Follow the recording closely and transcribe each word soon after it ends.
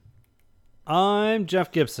I'm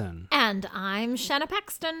Jeff Gibson. And I'm Shanna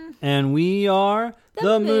Paxton. And we are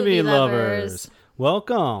the Movie Lovers.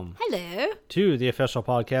 Welcome. Hello. To the official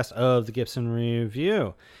podcast of the Gibson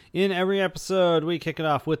Review. In every episode, we kick it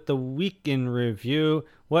off with the Week in Review.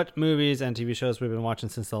 What movies and TV shows we've been watching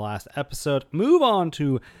since the last episode. Move on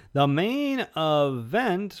to the main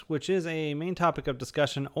event, which is a main topic of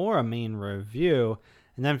discussion or a main review.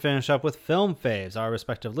 And then finish up with Film Faves, our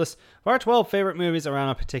respective lists of our 12 favorite movies around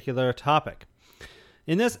a particular topic.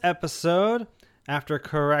 In this episode, after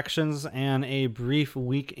corrections and a brief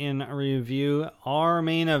week in review, our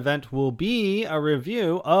main event will be a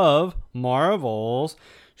review of Marvel's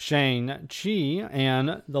Shang-Chi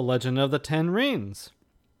and The Legend of the Ten Rings.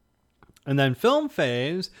 And then Film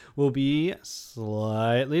Faves will be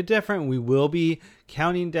slightly different. We will be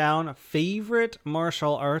counting down favorite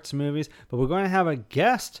martial arts movies, but we're going to have a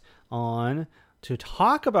guest on to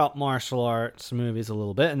talk about martial arts movies a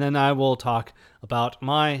little bit, and then I will talk about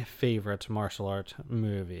my favorite martial art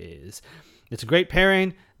movies. It's a great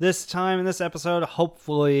pairing this time in this episode.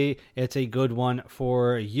 Hopefully it's a good one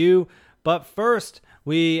for you. But first,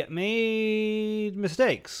 we made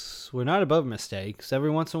mistakes. We're not above mistakes.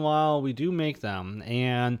 Every once in a while, we do make them.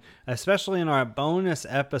 And especially in our bonus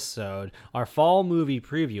episode, our fall movie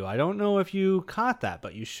preview. I don't know if you caught that,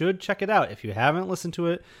 but you should check it out if you haven't listened to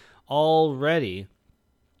it already.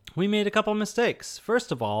 We made a couple mistakes.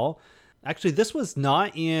 First of all, actually, this was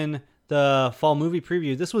not in the fall movie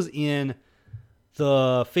preview. This was in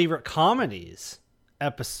the favorite comedies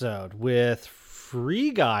episode with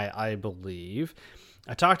Free Guy, I believe.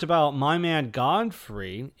 I talked about My Man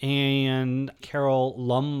Godfrey, and Carol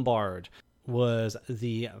Lombard was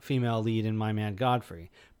the female lead in My Man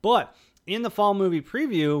Godfrey. But in the fall movie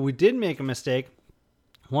preview, we did make a mistake.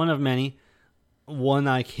 One of many. One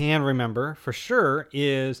I can remember for sure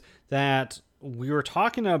is that we were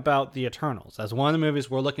talking about The Eternals as one of the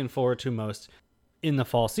movies we're looking forward to most in the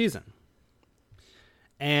fall season.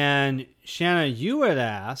 And Shanna, you had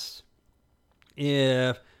asked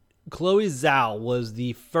if Chloe Zhao was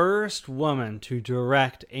the first woman to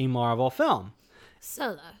direct a Marvel film.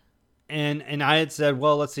 Solo. And I had said,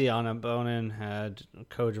 well, let's see, Anna Bonin had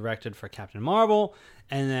co-directed for Captain Marvel,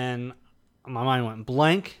 and then my mind went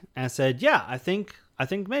blank, and I said, yeah, I think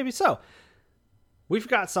maybe so. We've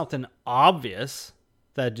got something obvious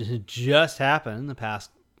that just happened the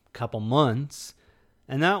past couple months,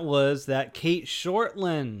 and that was that Kate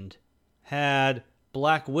Shortland had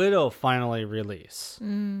Black Widow finally release.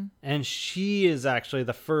 And she is actually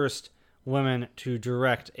the first woman to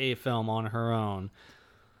direct a film on her own.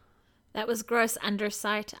 That was gross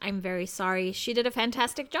undersight. I'm very sorry. She did a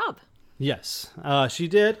fantastic job. Yes, she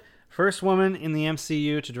did. First woman in the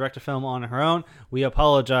MCU to direct a film on her own. We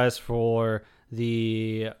apologize for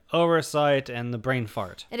the oversight and the brain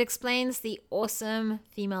fart. It explains the awesome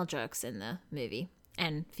female jokes in the movie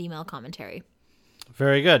and female commentary.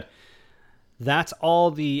 Very good. That's all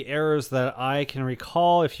the errors that I can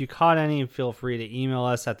recall. If you caught any, feel free to email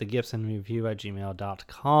us at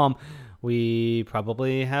thegibsonreview@gmail.com. We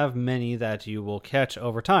probably have many that you will catch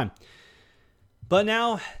over time. But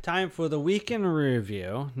now, time for the Week in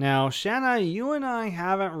Review. Now, Shanna, you and I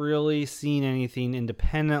haven't really seen anything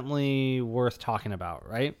independently worth talking about,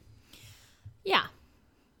 right? Yeah,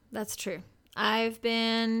 that's true. I've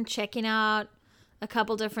been checking out a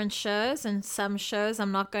couple different shows, and some shows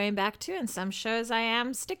I'm not going back to, and some shows I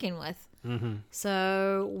am sticking with. Mm-hmm.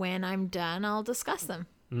 So when I'm done, I'll discuss them.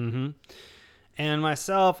 Mm-hmm. And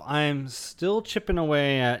myself, I'm still chipping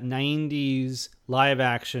away at 90s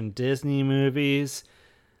live-action Disney movies.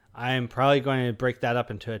 I'm probably going to break that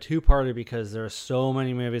up into a two-parter because there are so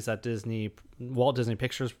many movies that Walt Disney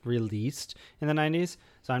Pictures released in the 90s.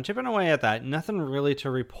 So I'm chipping away at that. Nothing really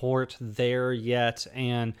to report there yet,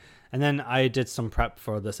 and then I did some prep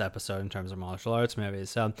for this episode in terms of martial arts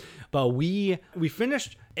movies. But we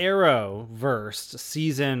finished Arrowverse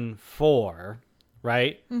season 4,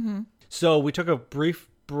 right? Mm-hmm. So we took a brief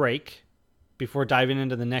break before diving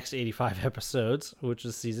into the next 85 episodes, which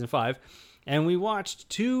is season 5, and we watched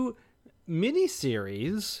 2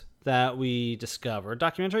 miniseries that we discovered,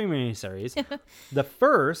 documentary miniseries. The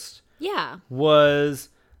first was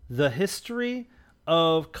The History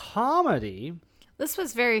of Comedy. This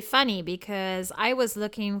was very funny because I was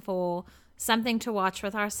looking for something to watch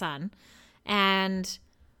with our son, and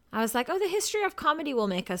I was like, oh, the history of comedy will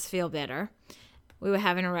make us feel better. We were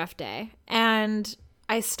having a rough day, and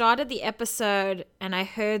I started the episode, and I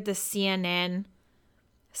heard the CNN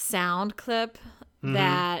sound clip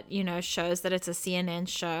that, shows that it's a CNN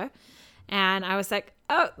show, and I was like,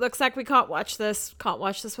 oh, looks like we can't watch this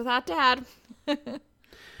without Dad.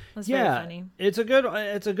 was very funny. It's a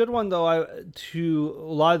good one though. To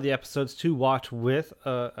a lot of the episodes to watch with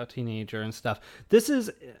a teenager and stuff. This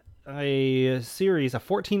is a series, a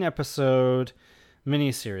 14 episode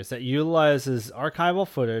miniseries that utilizes archival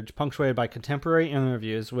footage punctuated by contemporary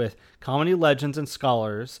interviews with comedy legends and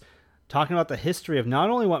scholars talking about the history of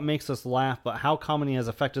not only what makes us laugh, but how comedy has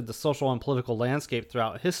affected the social and political landscape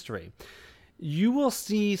throughout history. You will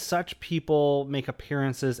see such people make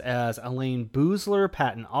appearances as Elaine Boozler,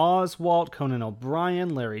 Patton Oswalt, Conan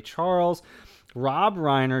O'Brien, Larry Charles, Rob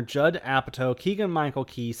Reiner, Judd Apatow, Keegan-Michael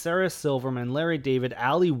Key, Sarah Silverman, Larry David,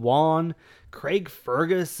 Ali Wong, Craig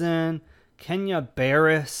Ferguson, Kenya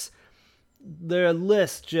Barris. The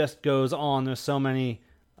list just goes on. There's so many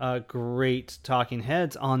great talking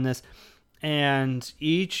heads on this. And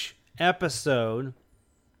each episode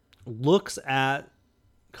looks at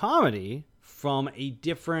comedy from a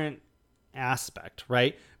different aspect,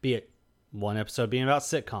 right? Be it one episode being about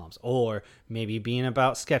sitcoms, or maybe being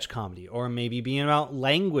about sketch comedy, or maybe being about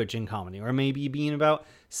language in comedy, or maybe being about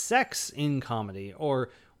sex in comedy, or,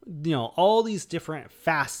 you know, all these different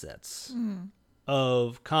facets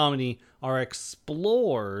of comedy are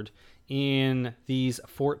explored in these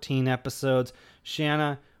 14 episodes.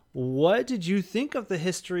 Shanna, what did you think of the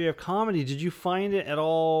history of comedy? Did you find it at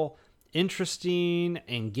all interesting,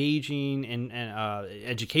 engaging, and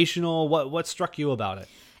educational? What struck you about it?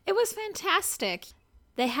 It was fantastic.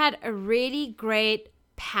 They had a really great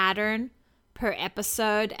pattern per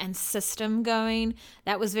episode and system going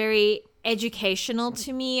that was very educational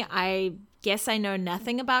to me. I guess I know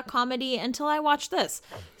nothing about comedy until I watched this.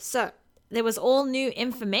 So there was all new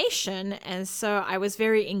information, and so I was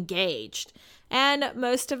very engaged. And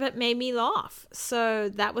most of it made me laugh. So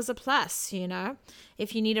that was a plus, you know.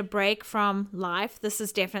 If you need a break from life, this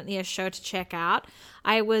is definitely a show to check out.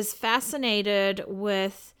 I was fascinated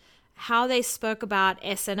with how they spoke about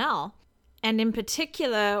SNL. And in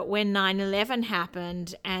particular, when 9/11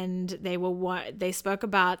 happened, and they spoke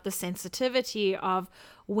about the sensitivity of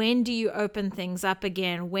when do you open things up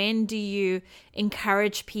again? When do you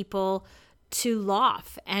encourage people to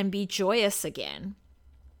laugh and be joyous again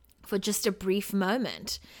for just a brief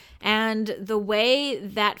moment? And the way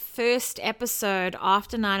that first episode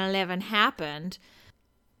after 9/11 happened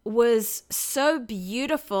was so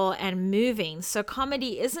beautiful and moving. So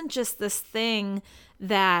comedy isn't just this thing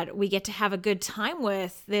that we get to have a good time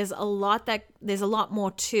with. There's a lot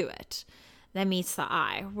more to it than meets the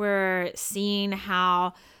eye. We're seeing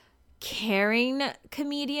how caring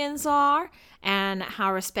comedians are and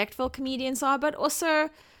how respectful comedians are, but also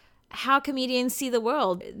how comedians see the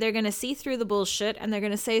world. They're going to see through the bullshit and they're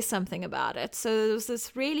going to say something about it. So there was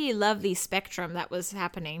this really lovely spectrum that was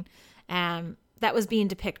happening, that was being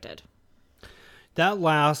depicted. That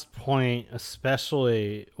last point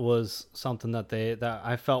especially was something that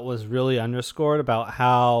I felt was really underscored about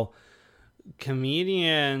how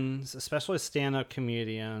comedians, especially stand-up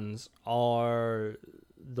comedians, are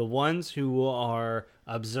the ones who are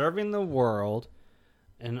observing the world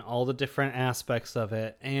and all the different aspects of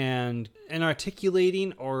it and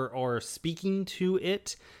articulating or speaking to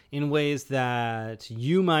it in ways that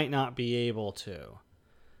you might not be able to.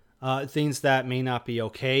 Things that may not be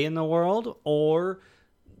okay in the world, or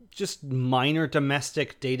just minor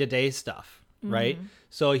domestic day-to-day stuff, right?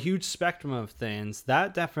 So a huge spectrum of things.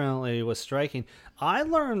 That definitely was striking. I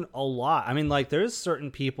learned a lot. I mean, like, there's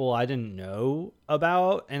certain people I didn't know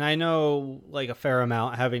about, and I know, like, a fair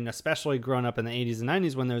amount, having especially grown up in the 80s and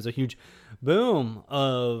 90s when there was a huge boom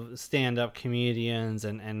of stand-up comedians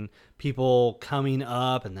and people coming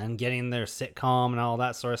up and then getting their sitcom and all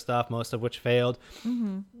that sort of stuff, most of which failed.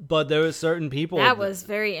 But there was certain people... That was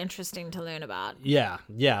very interesting to learn about. Yeah,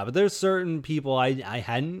 but there's certain people I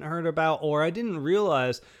hadn't heard about or I didn't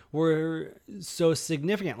realize were so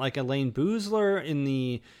significant, like Elaine Boozler in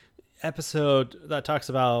the episode that talks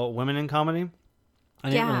about women in comedy. I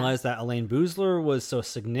didn't realize that Elaine Boozler was so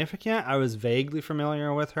significant. I was vaguely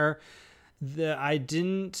familiar with her. I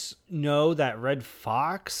didn't know that Red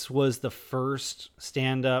Fox was the first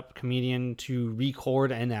stand-up comedian to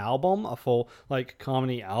record an album, a full, like,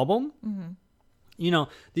 comedy album. You know,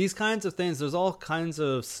 these kinds of things, there's all kinds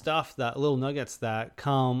of stuff, that little nuggets that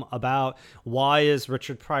come about. Why is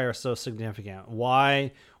Richard Pryor so significant?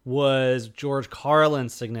 Why was George Carlin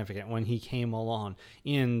significant when he came along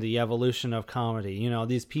in the evolution of comedy? You know,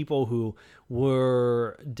 these people who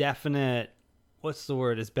were definite, what's the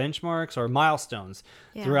word, is benchmarks or milestones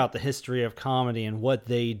throughout the history of comedy, and what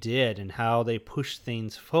they did and how they pushed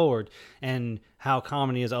things forward, and how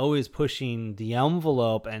comedy is always pushing the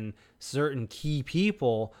envelope, and certain key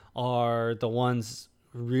people are the ones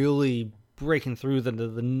really breaking through the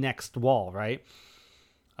next wall, right?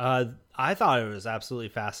 I thought it was absolutely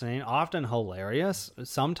fascinating, often hilarious,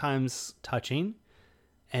 sometimes touching,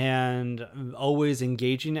 and always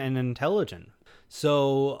engaging and intelligent.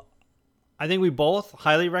 So I think we both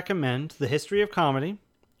highly recommend The History of Comedy,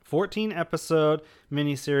 14 episode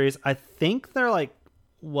miniseries. I think they're like,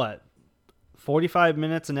 what, 45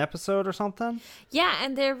 minutes an episode or something? Yeah,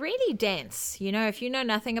 and they're really dense. You know, if you know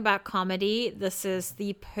nothing about comedy, this is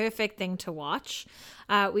the perfect thing to watch.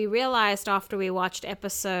 We realized after we watched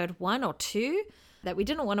episode 1 or 2 that we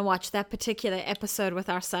didn't want to watch that particular episode with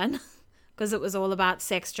our son because it was all about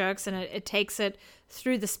sex jokes, and it takes it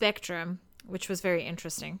through the spectrum, which was very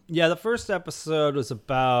interesting. Yeah, the first episode was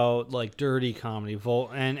about like dirty comedy,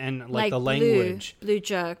 and like the language. Blue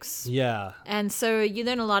jokes. Yeah. And so you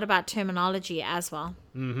learn a lot about terminology as well.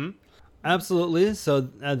 Mm-hmm. Absolutely. So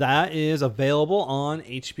that is available on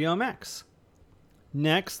HBO Max.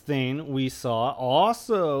 Next thing we saw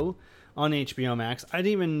also on HBO Max, I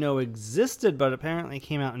didn't even know existed, but apparently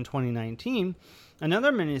came out in 2019.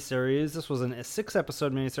 Another miniseries. This was a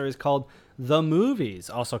 6-episode miniseries called The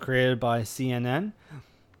Movies, also created by CNN.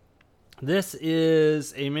 This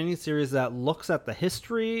is a miniseries that looks at the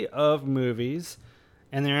history of movies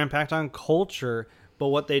and their impact on culture. But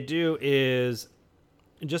what they do is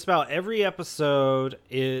just about every episode,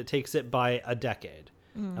 it takes it by a decade.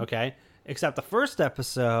 Okay? Except the first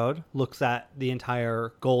episode looks at the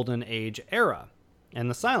entire Golden Age era and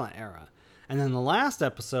the Silent Era. And then the last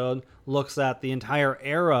episode looks at the entire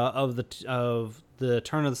era of the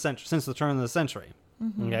turn of the century, since the turn of the century.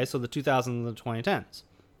 Okay, so the 2000s and the 2010s.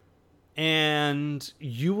 And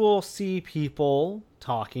you will see people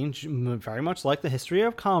talking very much like The History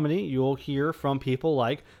of Comedy. You'll hear from people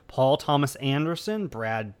like Paul Thomas Anderson,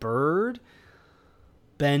 Brad Bird,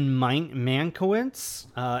 Ben Mankiewicz,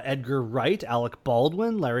 Edgar Wright, Alec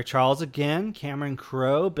Baldwin, Larry Charles again, Cameron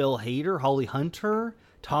Crowe, Bill Hader, Holly Hunter,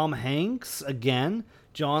 Tom Hanks again,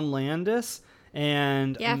 John Landis,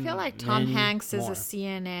 and yeah, I feel like Tom Hanks more. is a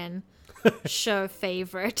CNN show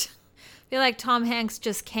favorite. I feel like Tom Hanks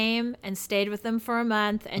just came and stayed with them for a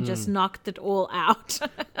month and just knocked it all out.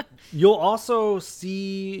 You'll also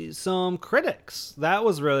see some critics. That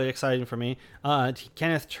was really exciting for me.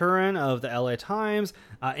 Kenneth Turan of the LA Times,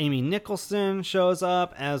 Amy Nicholson shows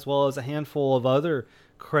up, as well as a handful of other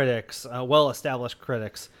critics, well-established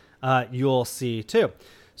critics. You'll see too.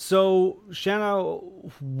 So, Shanna,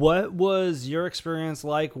 what was your experience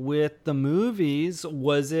like with the movies?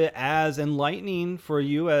 Was it as enlightening for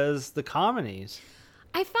you as the comedies?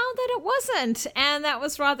 I found that it wasn't, and that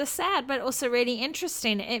was rather sad, but also really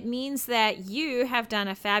interesting. It means that you have done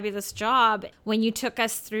a fabulous job when you took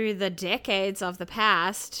us through the decades of the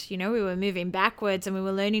past. You know, we were moving backwards and we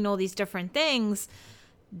were learning all these different things.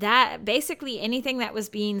 That basically anything that was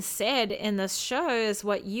being said in this show is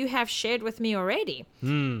what you have shared with me already.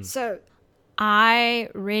 So I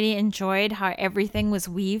really enjoyed how everything was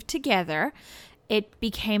weaved together. It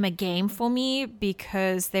became a game for me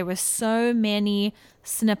because there were so many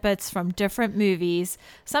snippets from different movies,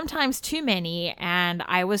 sometimes too many, and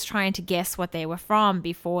I was trying to guess what they were from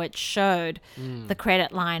before it showed the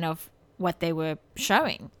credit line of what they were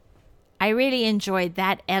showing. I really enjoyed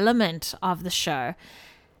that element of the show.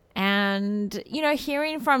 And, you know,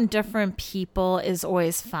 hearing from different people is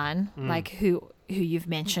always fun, like who you've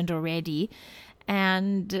mentioned already.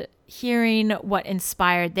 And hearing what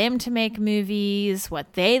inspired them to make movies,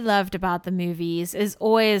 what they loved about the movies is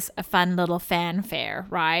always a fun little fanfare,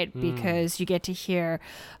 right? Because you get to hear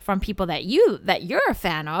from people that you're a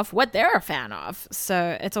fan of, what they're a fan of.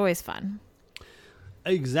 So it's always fun.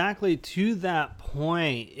 Exactly, to that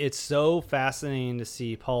point, it's so fascinating to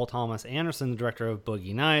see Paul Thomas Anderson, the director of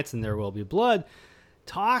Boogie Nights and There Will Be Blood,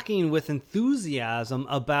 talking with enthusiasm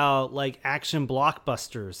about like action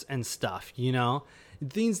blockbusters and stuff, you know,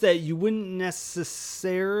 things that you wouldn't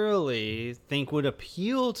necessarily think would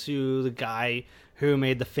appeal to the guy who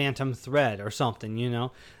made The Phantom Thread or something, you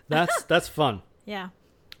know. That's fun. Yeah.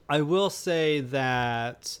 I will say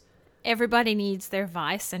that everybody needs their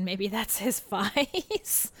vice, and maybe that's his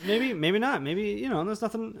vice. maybe not. Maybe, you know, there's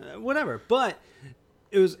nothing, whatever. But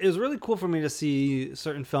it was really cool for me to see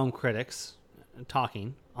certain film critics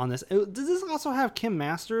talking on this. Does this also have Kim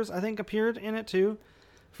Masters, I think, appeared in it too,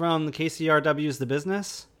 from the KCRW's The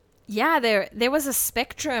Business? Yeah, there was a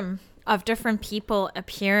spectrum of different people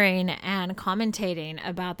appearing and commentating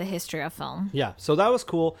about the history of film. Yeah, so that was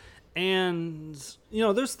cool. And, you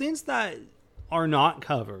know, there's things that are not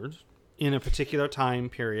covered in a particular time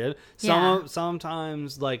period.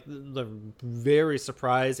 Sometimes, like, the very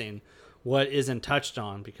surprising what isn't touched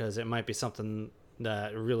on, because it might be something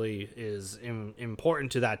that really is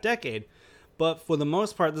important to that decade. But for the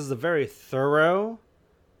most part, this is a very thorough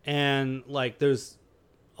And like there's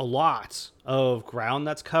a lot of ground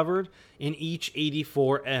that's covered in each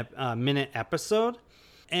 84-minute episode.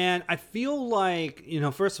 And I feel like,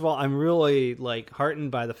 first of all, I'm really like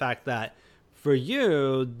heartened by the fact that for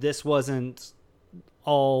you, this wasn't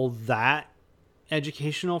all that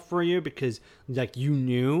educational for you because like you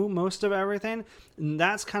knew most of everything, and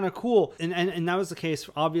that's kind of cool. And that was the case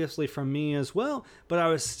obviously for me as well, but I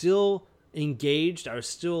was still engaged. I was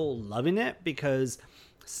still loving it because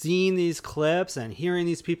seeing these clips and hearing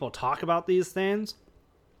these people talk about these things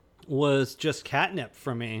was just catnip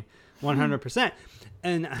for me 100%.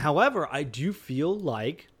 And however, I do feel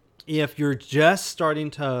like if you're just starting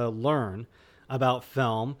to learn about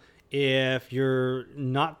film, if you're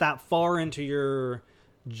not that far into your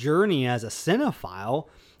journey as a cinephile,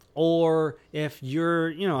 or if you're,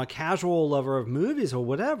 a casual lover of movies or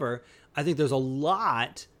whatever, I think there's a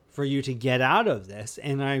lot for you to get out of this.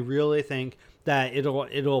 And I really think that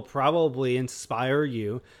it'll probably inspire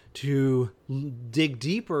you to dig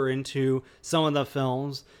deeper into some of the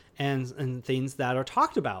films and things that are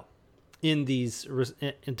talked about in these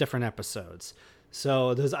different episodes.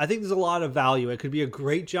 So I think there's a lot of value. It could be a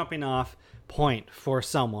great jumping off point for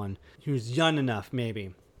someone who's young enough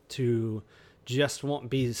maybe to just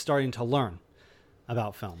be starting to learn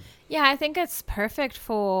about film. Yeah, I think it's perfect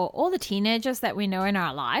for all the teenagers that we know in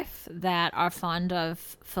our life that are fond of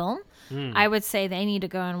film. I would say they need to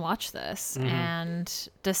go and watch this and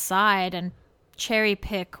decide and cherry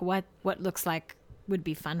pick what looks like would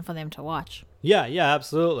be fun for them to watch. Yeah,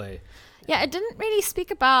 absolutely. Yeah, it didn't really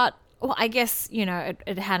speak about, well, I guess,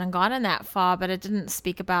 it hadn't gotten that far, but it didn't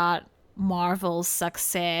speak about Marvel's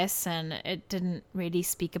success, and it didn't really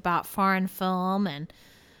speak about foreign film, and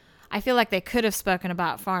I feel like they could have spoken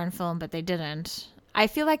about foreign film, but they didn't. I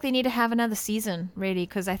feel like they need to have another season, really,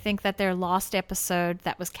 because I think that their last episode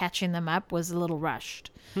that was catching them up was a little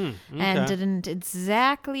rushed and didn't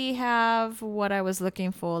exactly have what I was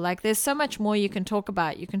looking for. Like, there's so much more you can talk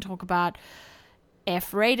about. You can talk about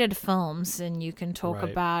F-rated films, and you can talk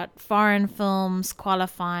about foreign films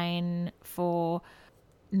qualifying for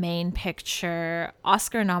main picture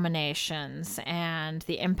Oscar nominations and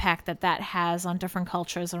the impact that has on different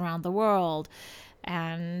cultures around the world,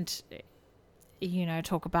 and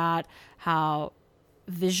talk about how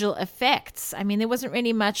visual effects, I mean, there wasn't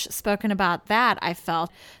really much spoken about that. I felt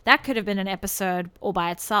that could have been an episode all by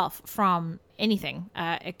itself from anything.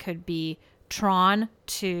 It could be Tron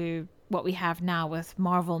to what we have now with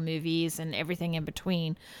Marvel movies and everything in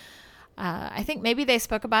between. I think maybe they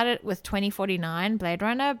spoke about it with 2049 Blade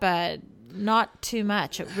Runner, but not too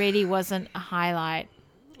much. It really wasn't a highlight.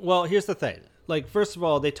 Well, here's the thing. Like, first of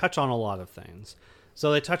all, they touch on a lot of things.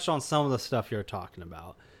 So they touched on some of the stuff you're talking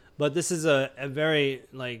about. But this is a very,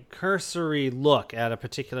 like, cursory look at a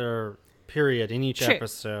particular period in each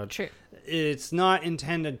episode. True. It's not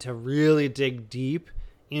intended to really dig deep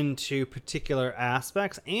into particular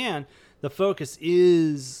aspects. And the focus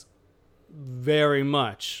is very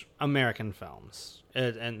much American films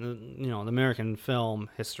and the American film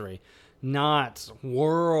history, not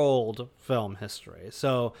world film history.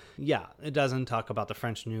 So yeah, it doesn't talk about the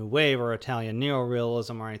French New Wave or Italian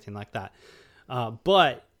neorealism or anything like that,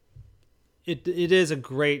 but it is a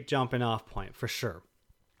great jumping off point for sure.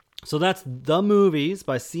 So that's The Movies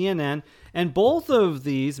by CNN, and both of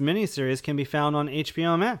these miniseries can be found on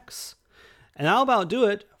HBO Max. And that'll about do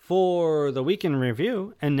it for the week in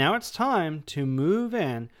review. And now it's time to move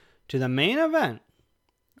in to the main event,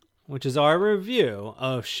 which is our review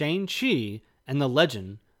of Shang-Chi and the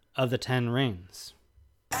Legend of the Ten Rings.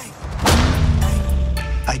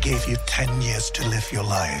 I gave you 10 years to live your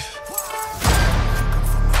life.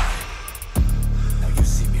 Now you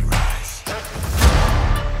see me rise.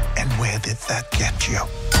 And where did that get you?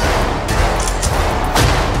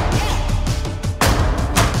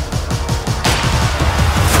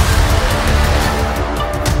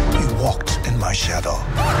 Walked in my shadow.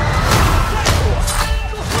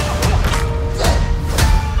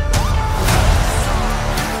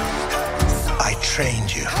 I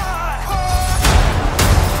trained you.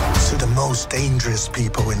 So the most dangerous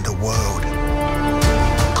people in the world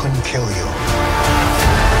couldn't kill you.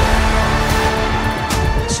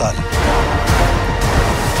 Son,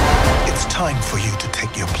 it's time for you to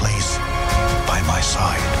take your place by my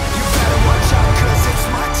side. You better watch out, 'cause it's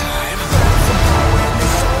my time.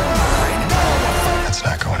 That's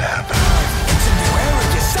not going to happen. It's a new era,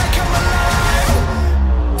 yes, I come alive.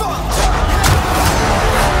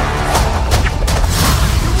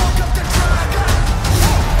 You woke up the dragon.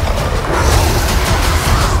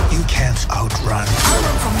 You can't outrun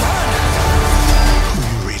who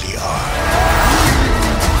you really are.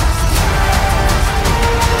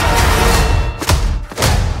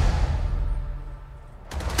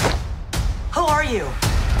 you?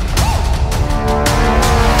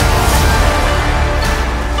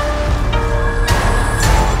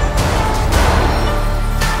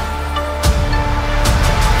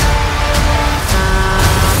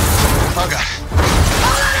 Oh, God.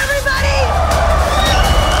 Hold on, everybody!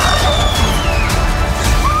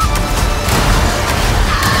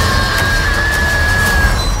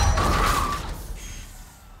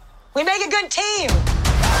 We make a good team.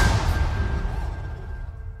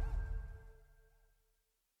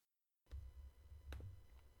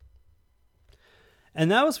 And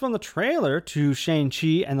that was from the trailer to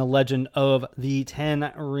Shang-Chi and the Legend of the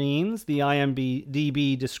Ten Rings. The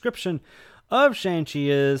IMDb description of Shang-Chi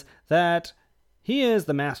is that he is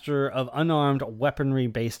the master of unarmed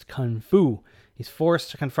weaponry-based kung fu. He's forced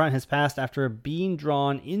to confront his past after being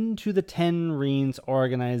drawn into the Ten Rings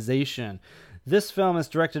organization. This film is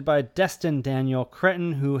directed by Destin Daniel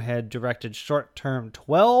Cretton, who had directed Short Term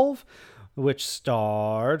 12, which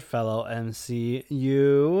starred fellow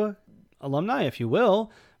MCU alumni, if you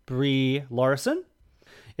will, Brie Larson.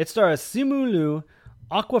 It stars Simu Liu,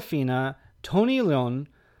 Awkwafina, Tony Leung,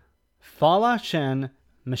 Fala Chen,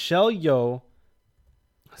 Michelle Yeoh,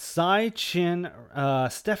 Sai Chin,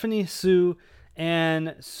 Stephanie Su,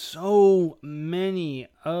 and so many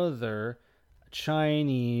other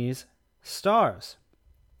Chinese stars.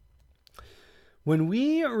 When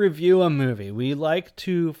we review a movie, we like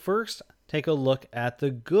to first take a look at the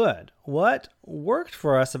good. What worked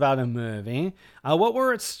for us about a movie? What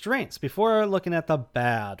were its strengths before looking at the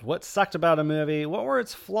bad? What sucked about a movie? What were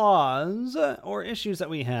its flaws or issues that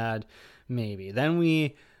we had? Maybe. Then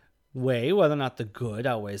we weigh whether or not the good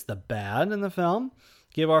outweighs the bad in the film,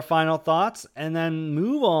 give our final thoughts, and then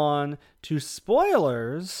move on to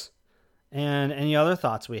spoilers and any other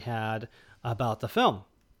thoughts we had about the film.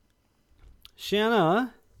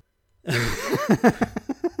 Shanna?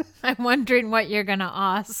 I'm wondering what you're going to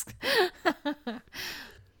ask.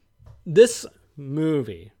 This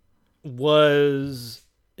movie was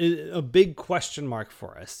a big question mark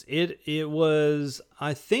for us. It was,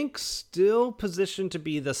 I think, still positioned to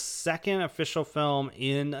be the second official film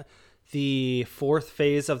in the fourth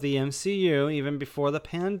phase of the MCU, even before the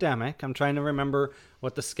pandemic. I'm trying to remember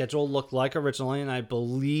what the schedule looked like originally, and I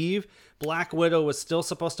believe Black Widow was still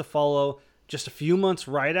supposed to follow just a few months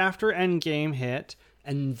right after Endgame hit.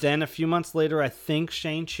 And then a few months later, I think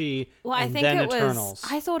Shang-Chi, and then Eternals.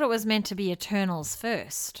 I thought it was meant to be Eternals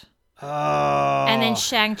first. Oh. And then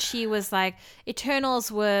Shang-Chi was like,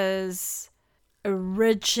 Eternals was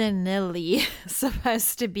originally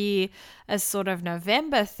supposed to be a sort of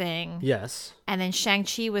November thing. Yes. And then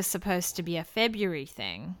Shang-Chi was supposed to be a February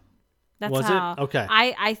thing. That's was how, it? Okay.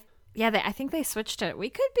 I think they switched it. We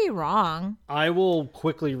could be wrong. I will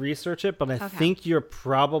quickly research it, but I think you're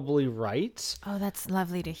probably right. Oh, that's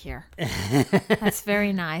lovely to hear. That's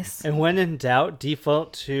very nice. And when in doubt,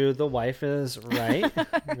 default to the wife is right,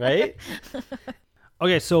 right?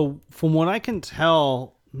 Okay, so from what I can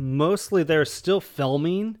tell, mostly they're still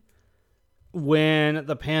filming when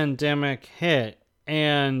the pandemic hit.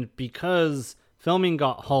 And because filming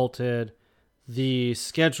got halted, the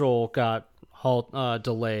schedule got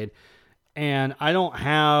delayed, and I don't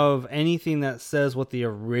have anything that says what the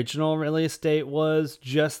original release date was,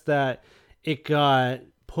 just that it got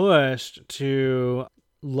pushed to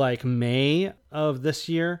like May of this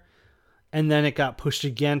year, and then it got pushed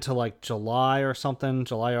again to like July or something,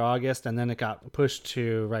 July or August, and then it got pushed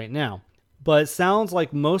to right now. But it sounds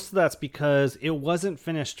like most of that's because it wasn't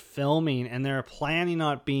finished filming, and they're planning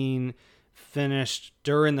on being finished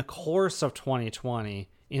during the course of 2020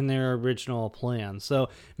 in their original plan. So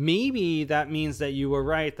maybe that means that you were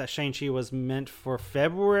right, that Shang-Chi was meant for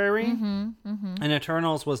February, and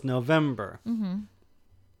Eternals was November. Well,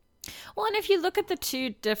 and if you look at the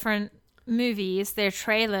two different movies, their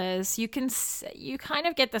trailers, you kind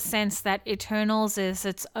of get the sense that Eternals is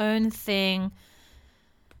its own thing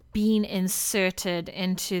being inserted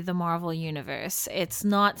into the Marvel universe. It's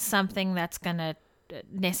not something that's going to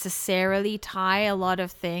necessarily tie a lot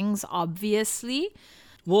of things, obviously.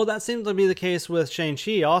 Well, that seems to be the case with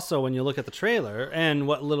Shang-Chi also when you look at the trailer and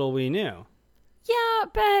what little we knew. Yeah,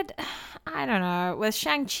 but I don't know. With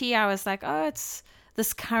Shang-Chi, I was like, oh, it's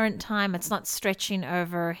this current time. It's not stretching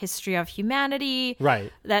over history of humanity.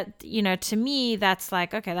 Right. That, to me, that's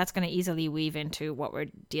like, okay, that's going to easily weave into what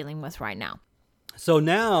we're dealing with right now. So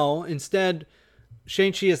now, instead,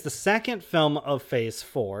 Shang-Chi is the second film of Phase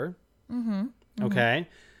 4. Okay.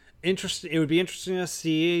 It would be interesting to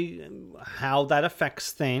see how that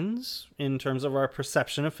affects things in terms of our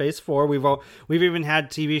perception of Phase 4. We've even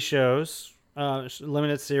had TV shows,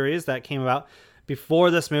 limited series that came about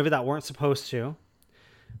before this movie that weren't supposed to.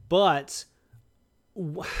 But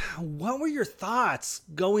what were your thoughts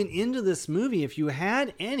going into this movie, if you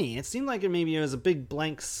had any? It seemed like it was a big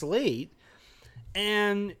blank slate.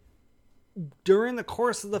 And during the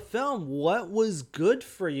course of the film, what was good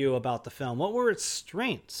for you about the film? What were its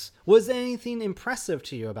strengths? Was anything impressive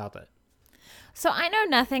to you about it? So I know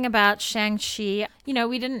nothing about Shang-Chi. You know,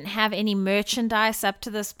 we didn't have any merchandise up to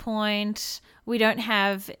this point. We don't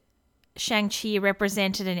have Shang-Chi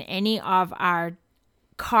represented in any of our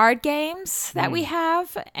card games that we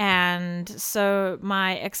have. And so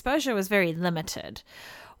my exposure was very limited.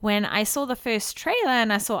 When I saw the first trailer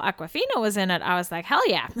and I saw Awkwafina was in it, I was like, hell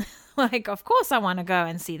yeah. Like, of course I want to go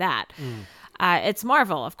and see that. It's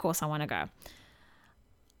Marvel. Of course I want to go.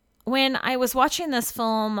 When I was watching this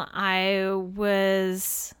film, I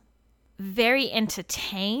was very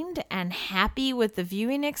entertained and happy with the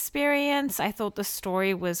viewing experience. I thought the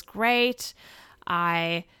story was great.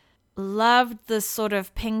 I loved the sort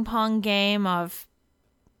of ping pong game of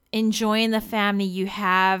enjoying the family you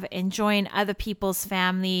have, enjoying other people's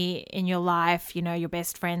family in your life, you know, your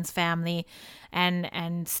best friend's family,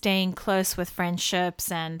 and staying close with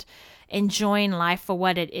friendships and enjoying life for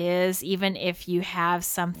what it is, even if you have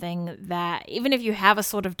even if you have a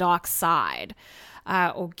sort of dark side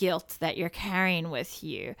or guilt that you're carrying with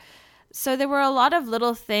you. So there were a lot of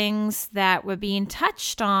little things that were being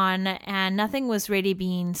touched on, and nothing was really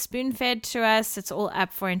being spoon-fed to us. It's all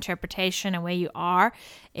up for interpretation and where you are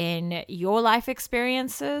in your life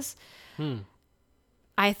experiences.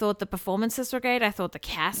 I thought the performances were great. I thought the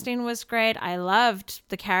casting was great. I loved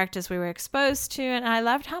the characters we were exposed to, and I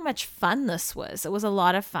loved how much fun this was. It was a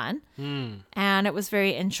lot of fun, and it was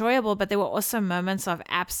very enjoyable, but there were also moments of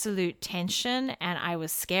absolute tension, and I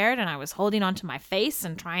was scared, and I was holding onto my face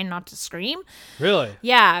and trying not to scream. Really?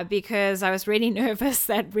 Yeah, because I was really nervous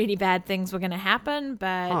that really bad things were going to happen,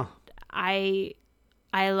 but I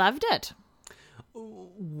loved it.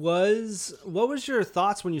 What was your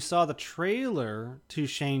thoughts when you saw the trailer to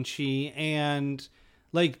Shang-Chi, and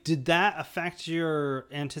like, did that affect your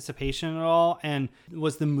anticipation at all? And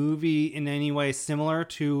was the movie in any way similar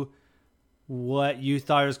to what you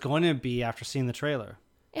thought it was going to be after seeing the trailer?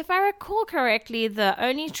 If I recall correctly, the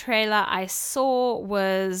only trailer I saw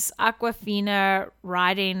was Awkwafina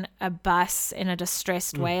riding a bus in a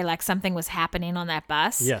distressed way, like something was happening on that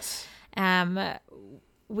bus. Yes.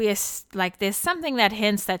 There's something that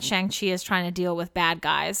hints that Shang-Chi is trying to deal with bad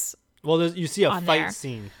guys. Well, you see a fight there.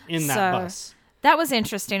 scene in that bus. That was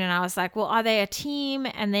interesting, and I was like, well, are they a team?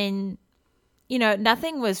 And then, you know,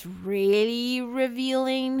 nothing was really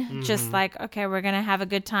revealing. Just like, okay, we're going to have a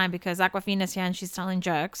good time because Awkwafina's here and she's telling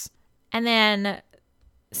jokes. And then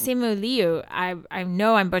Simu Liu, I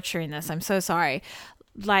know I'm butchering this. I'm so sorry.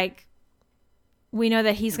 Like, we know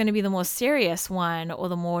that he's going to be the more serious one or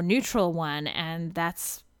the more neutral one. And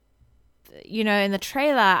that's, you know, in the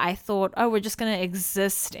trailer, I thought, oh, we're just going to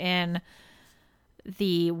exist in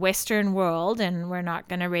the Western world and we're not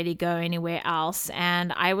going to really go anywhere else.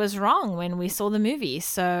 And I was wrong when we saw the movie.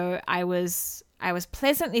 So I was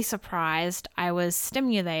pleasantly surprised. I was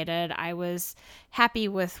stimulated. I was happy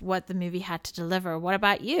with what the movie had to deliver. What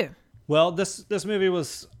about you? Well, this movie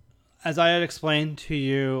was, as I had explained to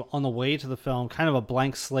you on the way to the film, kind of a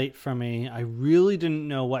blank slate for me. I really didn't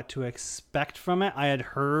know what to expect from it. I had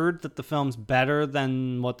heard that the film's better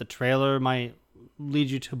than what the trailer might lead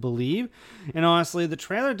you to believe. And honestly, the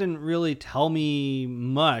trailer didn't really tell me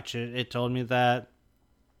much. It told me that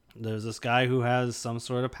there's this guy who has some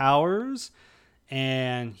sort of powers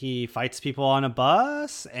and he fights people on a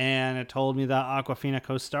bus. And it told me that Awkwafina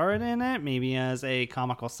co-starred in it, maybe as a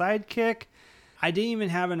comical sidekick. I didn't even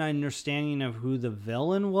have an understanding of who the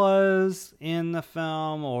villain was in the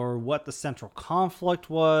film or what the central conflict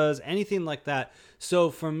was, anything like that. So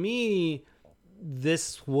for me,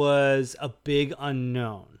 this was a big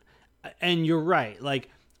unknown. And you're right. Like,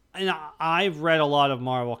 and I've read a lot of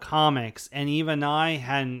Marvel comics, and even I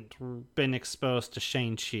hadn't been exposed to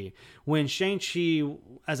Shang-Chi. When Shang-Chi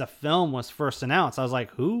as a film was first announced, I was like,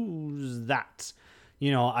 who's that?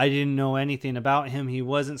 You know, I didn't know anything about him. He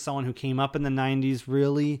wasn't someone who came up in the 90s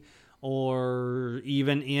really, or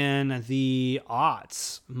even in the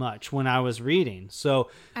aughts much when I was reading. So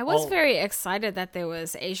I was very excited that there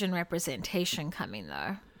was Asian representation coming,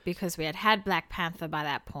 though, because we had Black Panther by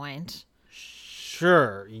that point.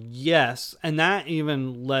 Sure, yes. And that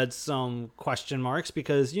even led some question marks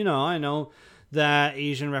because, you know, I know that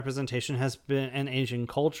Asian representation has been, and Asian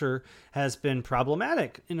culture has been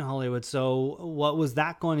problematic in Hollywood. So what was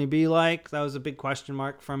that going to be like? That was a big question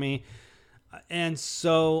mark for me. And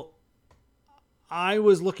so I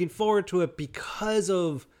was looking forward to it because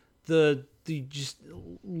of the the just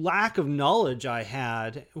lack of knowledge I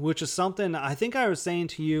had, which is something I think I was saying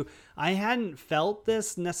to you, I hadn't felt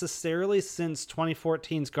this necessarily since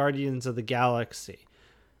 2014's Guardians of the Galaxy,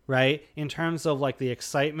 right? In terms of like the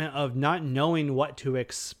excitement of not knowing what to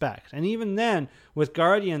expect. And even then with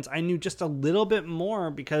Guardians, I knew just a little bit more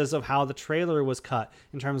because of how the trailer was cut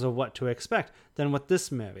in terms of what to expect than with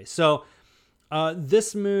this movie. So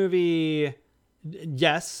this movie,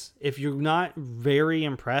 yes, if you're not very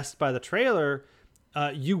impressed by the trailer,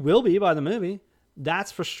 you will be by the movie.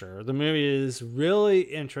 That's for sure. The movie is really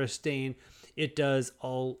interesting. It does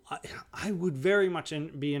all. I would very much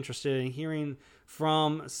be interested in hearing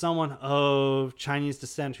from someone of Chinese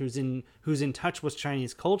descent who's in touch with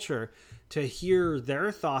Chinese culture to hear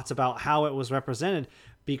their thoughts about how it was represented.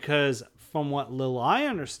 Because from what little I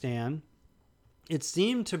understand, it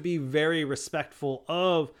seemed to be very respectful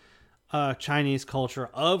of Chinese culture,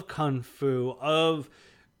 of kung fu, of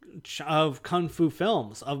kung fu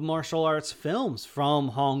films, of martial arts films from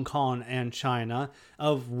Hong Kong and China,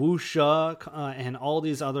 of wuxia and all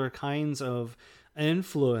these other kinds of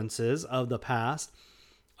influences of the past.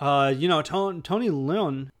 Tony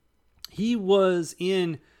Leung, he was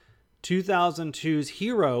in 2002's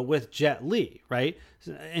Hero with Jet Li, right?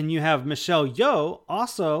 And you have Michelle Yeoh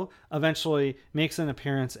also eventually makes an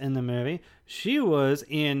appearance in the movie. She was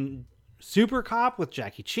in Super Cop with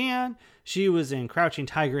Jackie Chan. She was in Crouching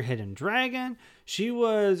Tiger, Hidden Dragon. She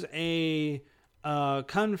was a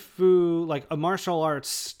kung fu, like a martial arts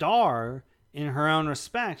star in her own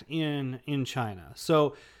respect in China.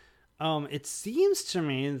 So it seems to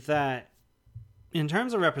me that in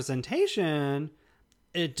terms of representation,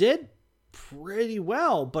 it did pretty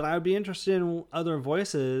well, but I would be interested in other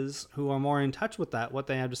voices who are more in touch with that, what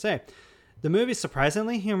they have to say. The movie's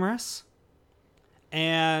surprisingly humorous,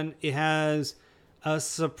 and it has a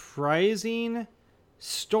surprising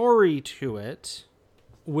story to it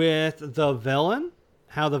with the villain,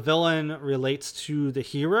 how the villain relates to the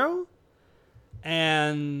hero,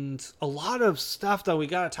 and a lot of stuff that we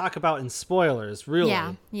got to talk about in spoilers, really.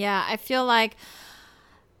 Yeah. I feel like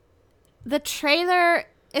the trailer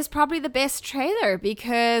is probably the best trailer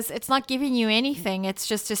because it's not giving you anything. It's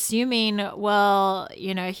just assuming, well,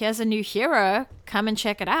 here's a new hero, come and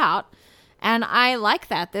check it out. And I like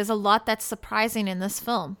that. There's a lot that's surprising in this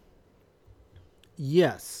film.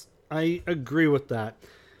 Yes, I agree with that.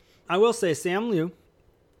 I will say Sam Liu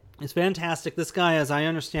is fantastic. This guy, as I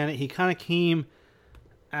understand it, he kind of came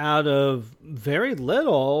out of very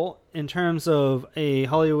little in terms of a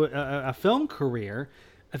Hollywood a film career.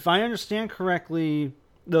 If I understand correctly,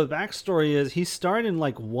 the backstory is he started in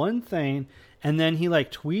like one thing, and then he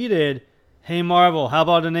like tweeted, "Hey Marvel, how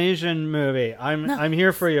about an Asian movie? I'm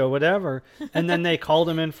here for you, whatever." And then they called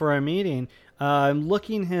him in for a meeting. I'm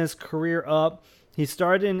looking his career up. He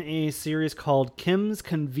starred in a series called Kim's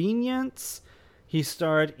Convenience. He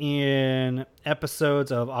starred in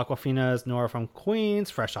episodes of Awkwafina's Nora from Queens,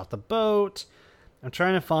 Fresh Off the Boat. I'm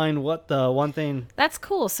trying to find what the one thing... That's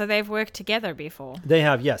cool. So they've worked together before. They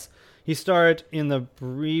have, yes. He starred in the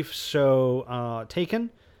brief show Taken,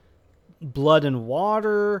 Blood and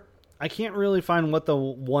Water. I can't really find what the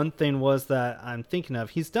one thing was that I'm thinking of.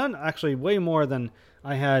 He's done actually way more than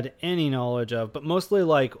I had any knowledge of, but mostly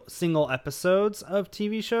like single episodes of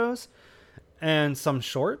TV shows and some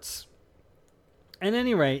shorts. At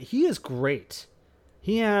any rate, he is great.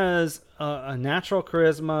 He has a natural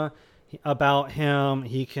charisma about him.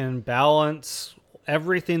 He can balance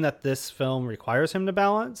everything that this film requires him to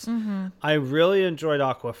balance. Mm-hmm. I really enjoyed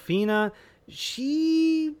Awkwafina.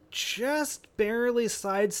 She just barely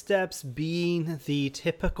sidesteps being the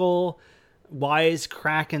typical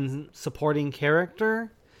wisecrack and supporting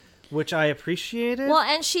character, which I appreciated. Well,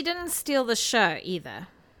 and she didn't steal the show either.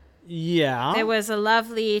 Yeah. There was a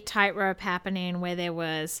lovely tightrope happening where there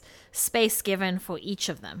was space given for each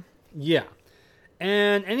of them. Yeah.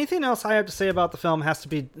 And anything else I have to say about the film has to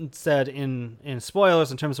be said in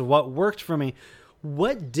spoilers in terms of what worked for me.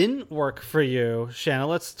 What didn't work for you, Shanna?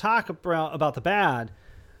 Let's talk about the bad,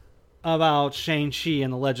 about Shang-Chi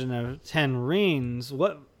and the Legend of Ten Rings.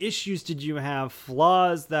 What issues did you have,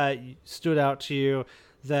 flaws that stood out to you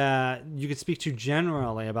that you could speak to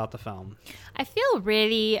generally about the film? I feel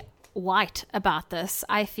really white about this.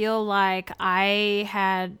 I feel like I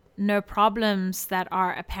had no problems that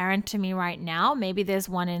are apparent to me right now. Maybe there's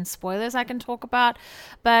one in spoilers I can talk about,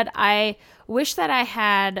 but I wish that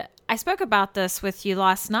I spoke about this with you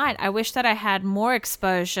last night. I wish that I had more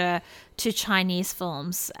exposure to Chinese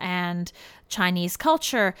films and Chinese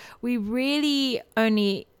culture. We really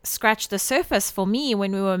only scratched the surface for me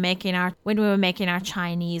when we were making our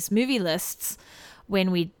Chinese movie lists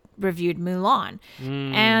when we reviewed Mulan.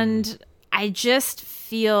 And I just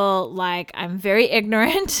feel like I'm very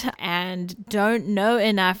ignorant and don't know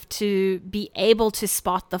enough to be able to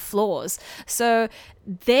spot the flaws. So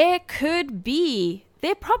there probably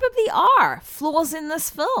are flaws in this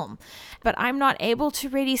film, but I'm not able to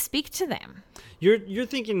really speak to them. You're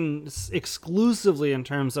thinking exclusively in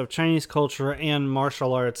terms of Chinese culture and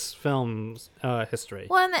martial arts films history.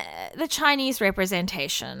 Well, and the Chinese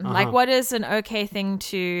representation. Like, what is an okay thing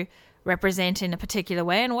to represent in a particular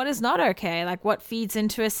way and what is not okay? Like, what feeds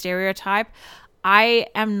into a stereotype? I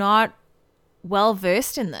am not well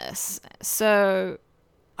versed in this. So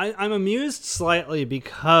I'm amused slightly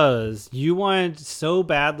because you wanted so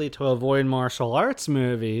badly to avoid martial arts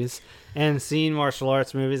movies and seeing martial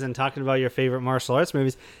arts movies and talking about your favorite martial arts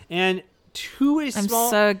movies. And I'm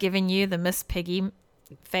so giving you the Miss Piggy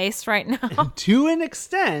face right now. To an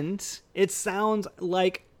extent, it sounds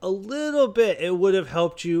like a little bit it would have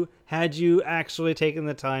helped you had you actually taken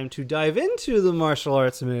the time to dive into the martial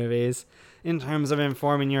arts movies in terms of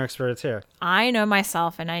informing your experience here. I know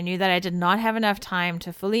myself, and I knew that I did not have enough time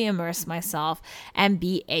to fully immerse myself and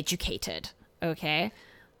be educated. Okay?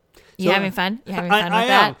 You having fun? You having fun with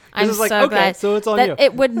that? I'm so glad so it's on that you.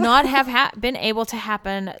 it would not have been able to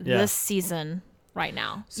happen this season right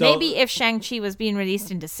now. So, maybe if Shang-Chi was being released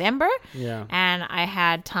in December and I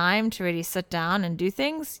had time to really sit down and do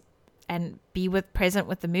things and be present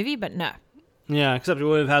with the movie, but no. Yeah, except we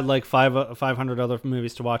would have had like 500 other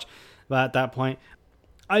movies to watch. But at that point,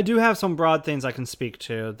 I do have some broad things I can speak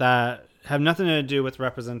to that have nothing to do with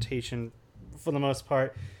representation for the most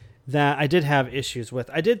part that I did have issues with.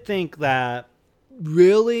 I did think that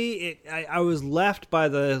really I was left by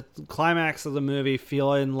the climax of the movie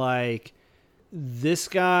feeling like this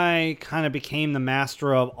guy kind of became the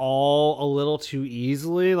master of all a little too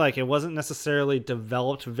easily. Like, it wasn't necessarily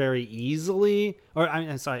developed very easily. Or,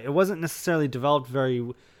 I'm sorry, it wasn't necessarily developed very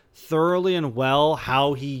thoroughly and well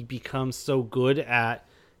how he becomes so good at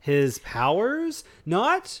his powers.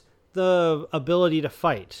 Not the ability to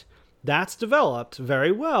fight. That's developed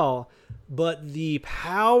very well. But the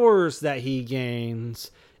powers that he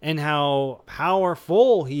gains and how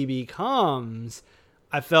powerful he becomes,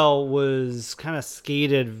 I felt was kind of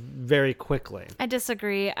skated very quickly. I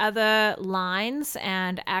disagree. Other lines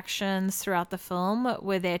and actions throughout the film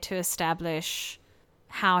were there to establish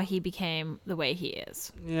how he became the way he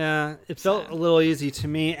is. Yeah, it felt a little easy to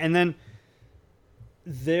me. And then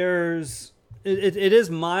it is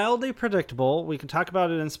mildly predictable. We can talk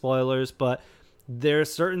about it in spoilers, but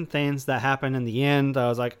there's certain things that happen in the end that I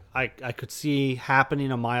was like, I could see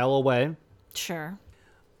happening a mile away. Sure.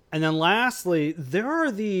 And then lastly, there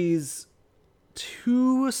are these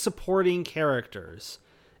two supporting characters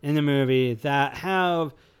in the movie that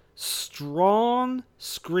have strong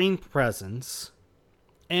screen presence,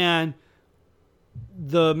 and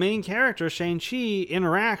the main character, Shang-Chi,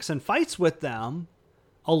 interacts and fights with them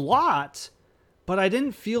a lot, but I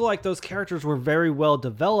didn't feel like those characters were very well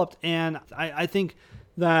developed, and I think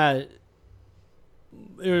that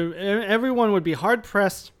everyone would be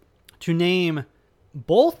hard-pressed to name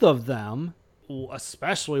both of them,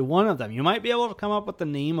 especially one of them. You might be able to come up with the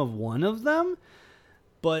name of one of them,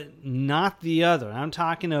 but not the other. I'm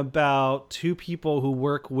talking about two people who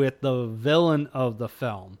work with the villain of the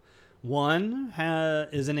film. One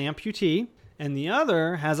is an amputee, and the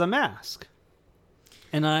other has a mask.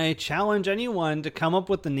 And I challenge anyone to come up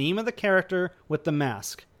with the name of the character with the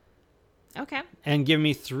mask. Okay. And give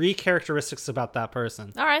me 3 characteristics about that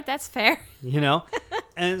person. All right, that's fair. You know?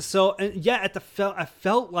 And so, I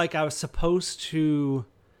felt like I was supposed to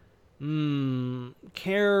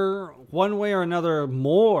care one way or another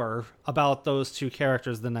more about those 2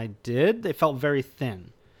 characters than I did. They felt very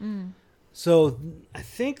thin. So I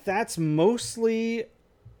think that's mostly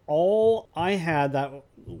all I had that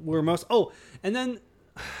were most... Oh, and then...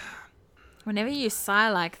 Whenever you sigh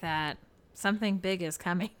like that, something big is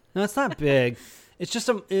coming. No, it's not big. It's just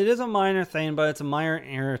it is a minor thing, but it's a minor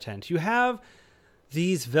irritant. You have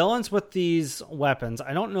these villains with these weapons.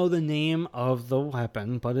 I don't know the name of the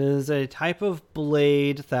weapon, but it is a type of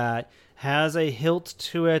blade that has a hilt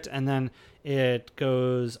to it, and then it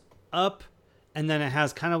goes up, and then it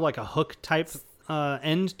has kind of like a hook type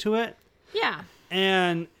end to it. Yeah.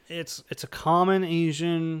 And it's a common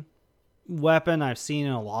Asian weapon I've seen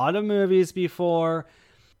in a lot of movies before.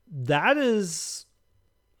 That is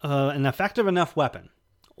an effective enough weapon.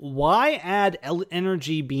 Why add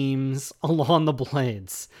energy beams along the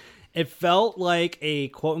blades? It felt like a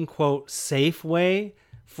quote-unquote safe way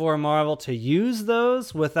for Marvel to use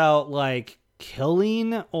those without like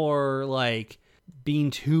killing or like being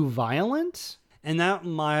too violent. And that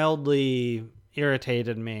mildly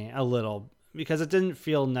irritated me a little because it didn't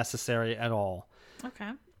feel necessary at all.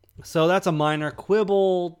 Okay. So that's a minor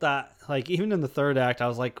quibble that, like, even in the third act, I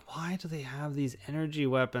was like, why do they have these energy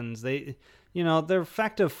weapons? They, they're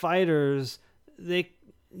effective fighters. It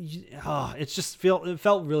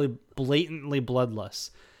felt really blatantly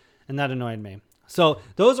bloodless, and that annoyed me. So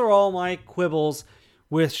those are all my quibbles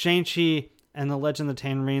with Shang-Chi and the Legend of the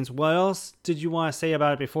Ten Rings. What else did you want to say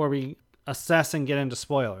about it before we assess and get into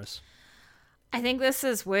spoilers? I think this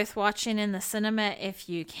is worth watching in the cinema if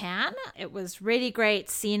you can. It was really great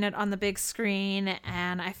seeing it on the big screen,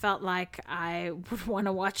 and I felt like I would want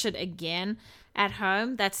to watch it again at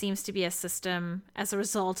home. That seems to be a system as a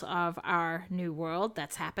result of our new world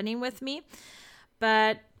that's happening with me.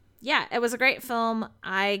 But yeah, it was a great film.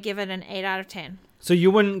 I give it an 8 out of 10. So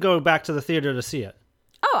you wouldn't go back to the theater to see it?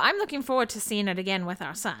 Oh, I'm looking forward to seeing it again with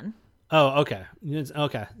our son. Oh, okay.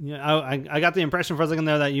 Okay. I got the impression for a second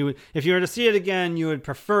there that you would, if you were to see it again, you would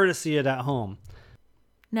prefer to see it at home.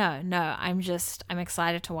 No, I'm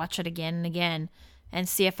excited to watch it again and again and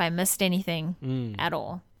see if I missed anything at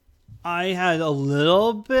all. I had a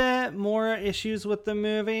little bit more issues with the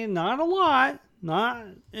movie. Not a lot. Not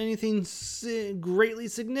anything greatly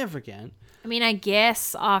significant. I mean, I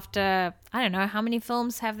guess after, I don't know, how many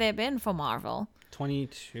films have there been for Marvel?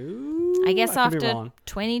 22? I guess after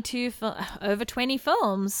 22, over 20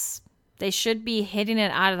 films, they should be hitting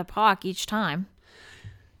it out of the park each time.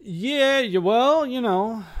 Yeah,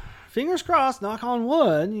 well, fingers crossed, knock on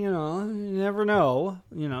wood, you never know.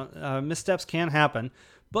 Missteps can happen.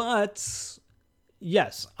 But,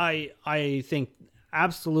 yes, I think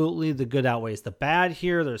absolutely the good outweighs the bad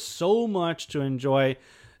here. There's so much to enjoy.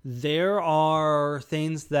 There are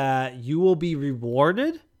things that you will be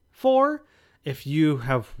rewarded for. If you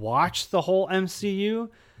have watched the whole MCU,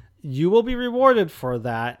 you will be rewarded for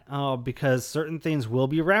that because certain things will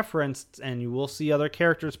be referenced and you will see other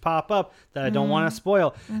characters pop up that I don't want to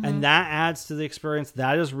spoil. Mm-hmm. And that adds to the experience.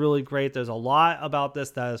 That is really great. There's a lot about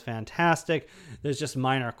this that is fantastic. There's just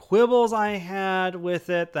minor quibbles I had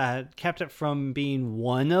with it that kept it from being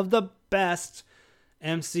one of the best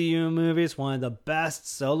MCU movies, one of the best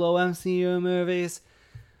solo MCU movies.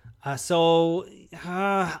 So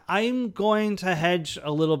I'm going to hedge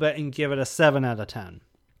a little bit and give it a 7 out of 10.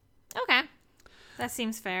 Okay. That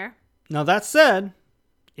seems fair. Now, that said,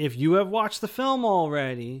 if you have watched the film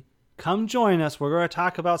already, come join us. We're going to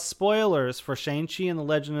talk about spoilers for Shang-Chi and the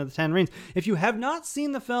Legend of the Ten Rings. If you have not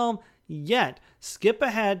seen the film yet, skip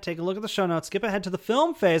ahead, take a look at the show notes, skip ahead to the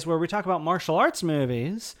film phase where we talk about martial arts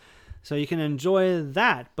movies so you can enjoy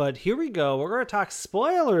that. But here we go. We're going to talk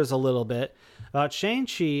spoilers a little bit about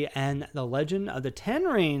Shang-Chi and the Legend of the Ten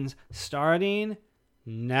Rings starting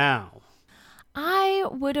now. I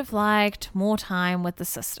would have liked more time with the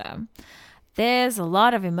sister. There's a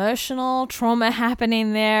lot of emotional trauma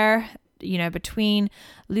happening there, between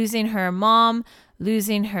losing her mom,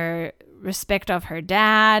 losing her respect of her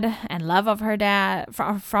dad and love of her dad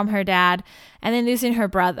from her dad, and then losing her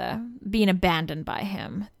brother, being abandoned by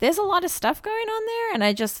him. There's a lot of stuff going on there, and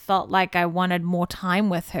I just felt like I wanted more time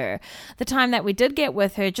with her. The time that we did get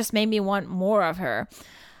with her just made me want more of her.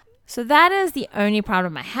 So that is the only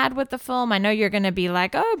problem I had with the film. I know you're going to be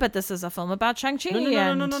like, oh, but this is a film about Shang-Chi.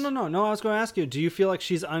 No, I was going to ask you, do you feel like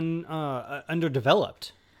she's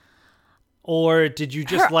underdeveloped? Or did you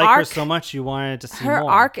just like her so much you wanted to see more? Her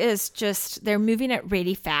arc is just, they're moving it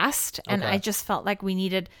really fast. And I just felt like we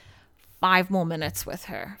needed 5 more minutes with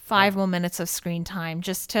her. 5 more minutes of screen time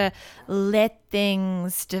just to let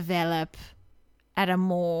things develop at a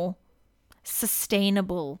more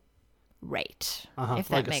sustainable rate. If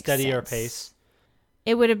that like makes a steadier sense. pace.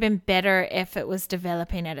 It would have been better if it was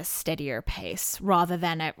developing at a steadier pace rather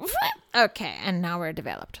than okay, and now we're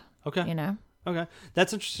developed. Okay. Okay,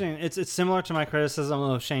 that's interesting. It's similar to my criticism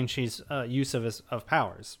of Shang-Chi's use of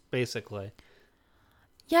Powers, basically.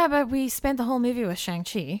 Yeah, but we spent the whole movie with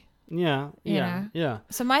Shang-Chi. Yeah.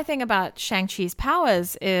 So my thing about Shang-Chi's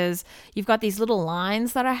powers is you've got these little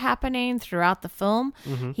lines that are happening throughout the film.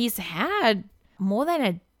 Mm-hmm. He's had more than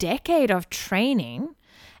a decade of training,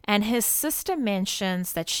 and his sister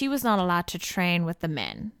mentions that she was not allowed to train with the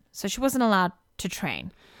men. So she wasn't allowed to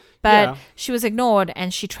train. But she was ignored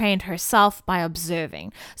and she trained herself by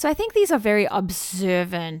observing. So I think these are very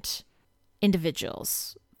observant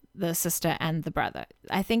individuals, the sister and the brother.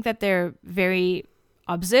 I think that they're very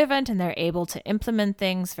observant and they're able to implement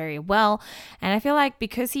things very well. And I feel like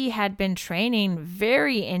because he had been training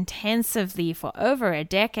very intensively for over a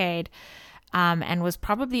decade and was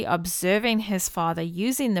probably observing his father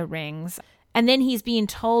using the rings, and then he's being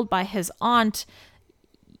told by his aunt,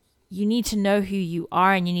 you need to know who you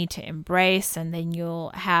are and you need to embrace, and then you'll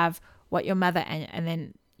have what your mother and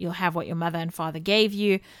then you'll have what your mother and father gave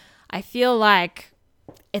you. I feel like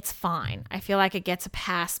it's fine. I feel like it gets a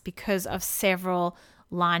pass because of several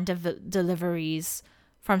line deliveries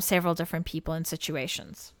from several different people in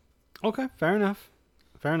situations. Okay, fair enough.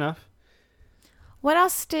 What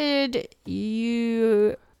else did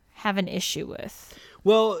you have an issue with?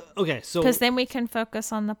 Well, okay, so... Because then we can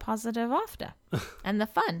focus on the positive after and the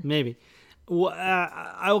fun. Maybe. Well,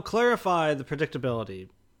 I will clarify the predictability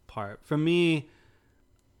part. For me,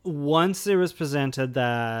 once it was presented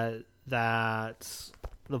that the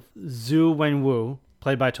Zhu Wenwu,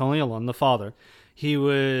 played by Tony Alon, the father, he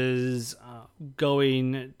was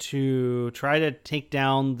going to try to take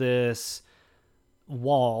down this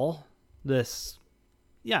wall, it's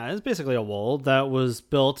basically a wall that was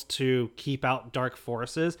built to keep out dark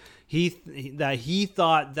forces. He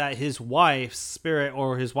thought that his wife's spirit,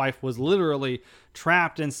 or his wife, was literally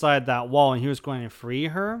trapped inside that wall, and he was going to free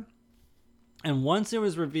her. And once it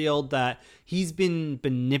was revealed that he's been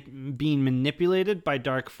being manipulated by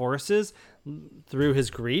dark forces through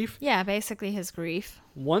his grief. Yeah, basically his grief.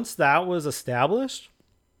 Once that was established,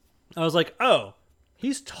 I was like, oh,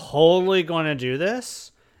 he's totally going to do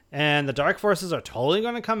this. And the dark forces are totally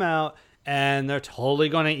going to come out, and they're totally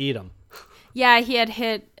going to eat him. Yeah,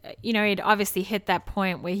 he'd obviously hit that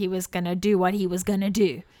point where he was going to do what he was going to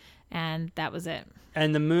do. And that was it.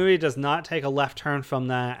 And the movie does not take a left turn from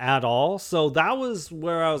that at all. So that was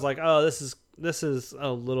where I was like, oh, this is a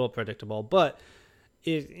little predictable. But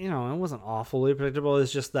it wasn't awfully predictable.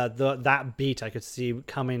 It's just that that beat I could see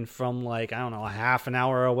coming from, like, I don't know, a half an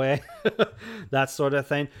hour away, that sort of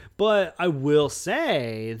thing. But I will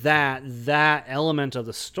say that element of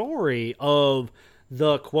the story of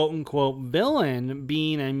the quote unquote villain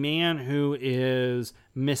being a man who is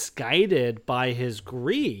misguided by his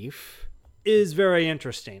grief is very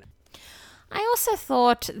interesting. I also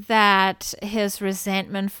thought that his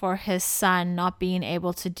resentment for his son not being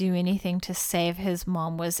able to do anything to save his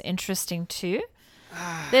mom was interesting too.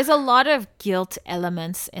 There's a lot of guilt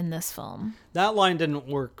elements in this film. That line didn't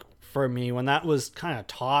work for me when that was kind of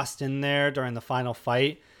tossed in there during the final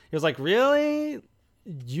fight. It was like, really?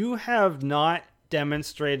 You have not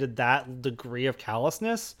demonstrated that degree of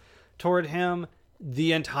callousness toward him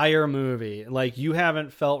the entire movie. Like, you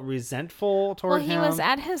haven't felt resentful toward him. Well, he was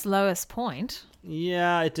at his lowest point.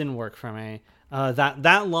 Yeah, it didn't work for me.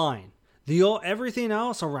 That line, everything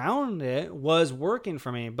else around it was working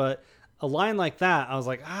for me, but a line like that, I was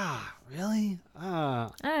like, really? I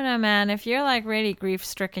don't know, man. If you're like really grief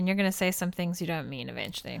stricken, you're gonna say some things you don't mean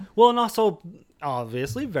eventually. Well, and also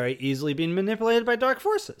obviously very easily being manipulated by dark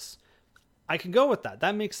forces. I can go with that.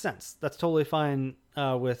 That makes sense. That's totally fine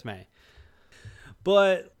with me.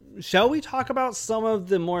 But shall we talk about some of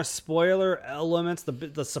the more spoiler elements,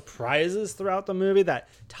 the surprises throughout the movie that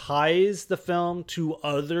ties the film to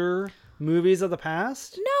other movies of the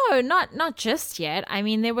past? No, not just yet. I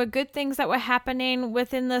mean, there were good things that were happening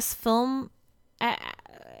within this film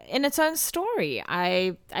in its own story.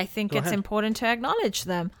 I think it's important to acknowledge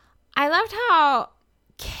them. I loved how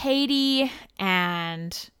Katie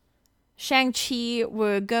and Shang-Chi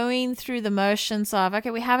were going through the motions of,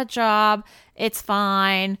 okay, we have a job, it's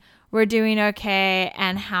fine, we're doing okay,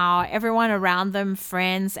 and how everyone around them,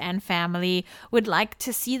 friends and family, would like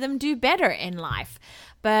to see them do better in life.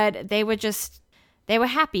 But they were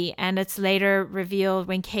happy, and it's later revealed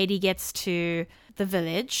when Katie gets to the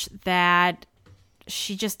village that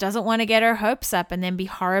she just doesn't want to get her hopes up and then be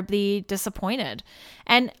horribly disappointed.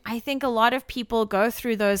 And I think a lot of people go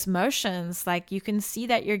through those motions. Like, you can see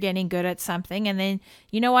that you're getting good at something, and then,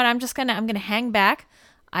 you know what, I'm going to hang back.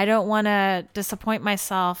 I don't want to disappoint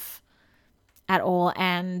myself at all.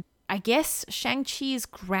 And I guess Shang-Chi's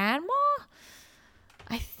grandma,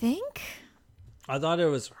 I think. I thought it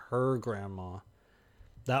was her grandma.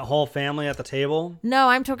 That whole family at the table? No,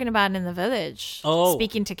 I'm talking about in the village. Oh.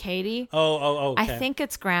 Speaking to Katie. Oh, okay. I think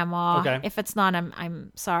it's grandma. Okay. If it's not,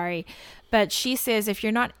 I'm sorry. But she says if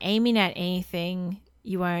you're not aiming at anything,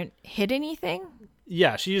 you won't hit anything.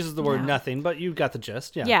 Yeah, she uses the word nothing, but you got the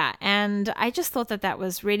gist. Yeah. Yeah, and I just thought that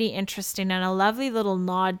was really interesting and a lovely little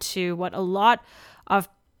nod to what a lot of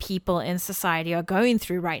people in society are going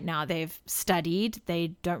through right now. They've studied,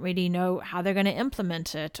 they don't really know how they're going to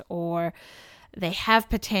implement it, or they have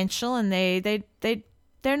potential and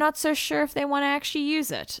they're not so sure if they want to actually use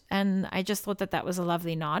it. And I just thought that was a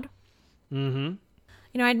lovely nod. Mm-hmm.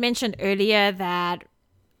 You know, I'd mentioned earlier that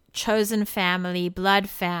chosen family, blood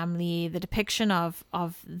family, the depiction of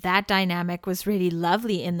that dynamic was really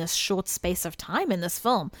lovely in this short space of time in this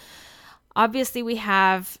film. Obviously, we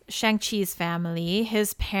have Shang-Chi's family.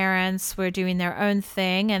 His parents were doing their own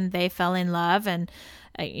thing and they fell in love, and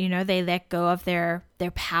They let go of their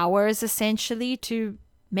powers essentially to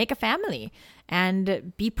make a family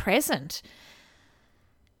and be present.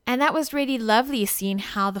 And that was really lovely, seeing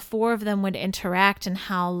how the four of them would interact and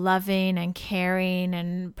how loving and caring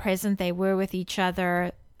and present they were with each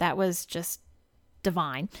other. That was just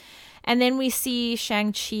divine. And then we see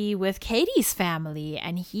Shang-Chi with Katie's family,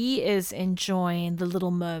 and he is enjoying the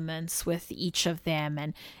little moments with each of them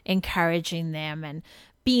and encouraging them and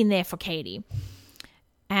being there for Katie.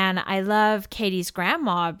 And I love Katie's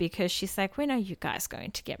grandma because she's like, when are you guys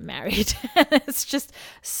going to get married? It's just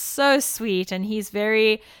so sweet. And he's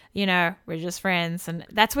very, we're just friends. And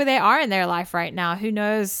that's where they are in their life right now. Who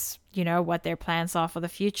knows, what their plans are for the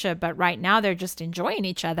future. But right now they're just enjoying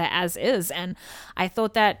each other as is. And I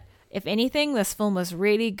thought that, if anything, this film was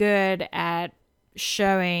really good at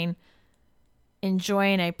showing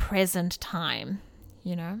enjoying a present time,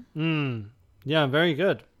 Yeah, very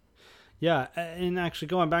good. Yeah, and actually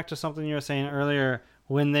going back to something you were saying earlier,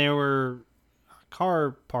 when they were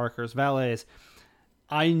car parkers, valets,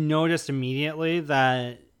 I noticed immediately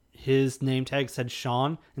that his name tag said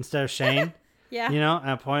Sean instead of Shane. Yeah.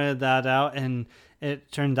 I pointed that out, and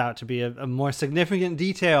it turned out to be a more significant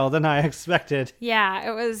detail than I expected. Yeah,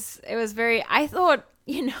 it was very, I thought,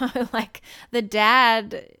 like the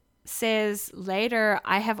dad says later,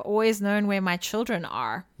 I have always known where my children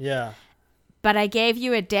are. Yeah. But I gave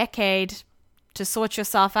you a decade to sort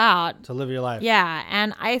yourself out. To live your life. Yeah,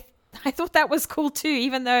 and I thought that was cool too,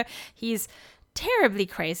 even though he's terribly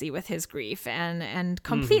crazy with his grief and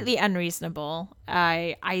completely unreasonable.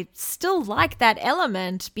 I still like that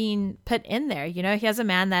element being put in there. He has a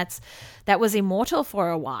man that was immortal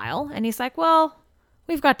for a while, and he's like, well,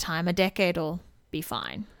 we've got time. A decade will be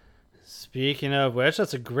fine. Speaking of which,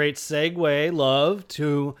 that's a great segue, love,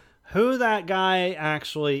 to who that guy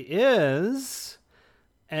actually is.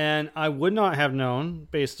 And I would not have known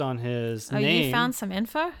based on his name. Oh, you found some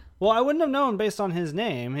info? Well, I wouldn't have known based on his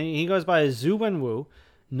name. He goes by Zhu Wenwu,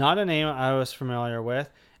 not a name I was familiar with,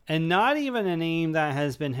 and not even a name that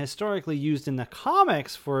has been historically used in the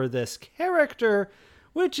comics for this character,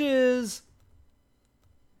 which is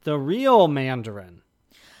the real Mandarin.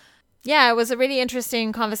 Yeah, it was a really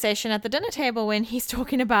interesting conversation at the dinner table when he's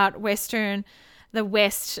talking about the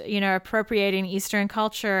West, appropriating Eastern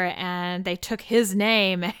culture, and they took his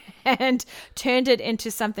name and turned it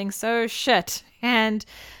into something so shit. And,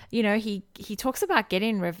 he talks about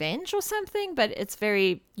getting revenge or something, but it's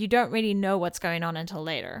you don't really know what's going on until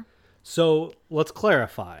later. So let's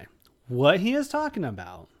clarify. What he is talking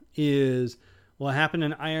about is what happened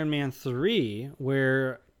in Iron Man 3,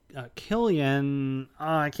 where Killian,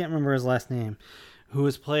 I can't remember his last name, who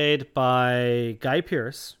was played by Guy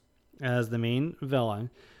Pearce as the main villain,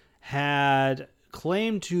 had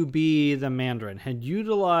claimed to be the Mandarin, had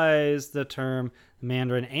utilized the term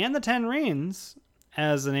Mandarin and the Ten Rings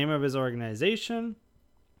as the name of his organization,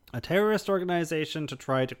 a terrorist organization to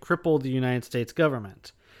try to cripple the United States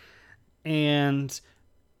government. And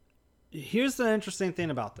here's the interesting thing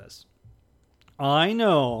about this. I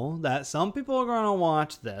know that some people are going to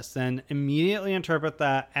watch this and immediately interpret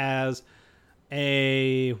that as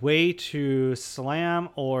a way to slam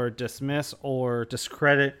or dismiss or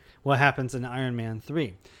discredit what happens in Iron Man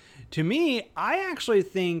 3. To me, I actually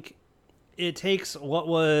think it takes what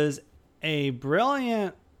was a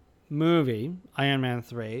brilliant movie, Iron Man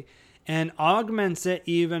 3, and augments it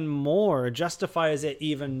even more, justifies it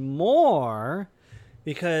even more,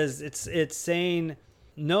 because it's saying,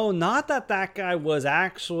 no, not that guy was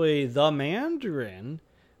actually the Mandarin,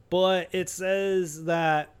 but it says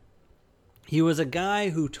that he was a guy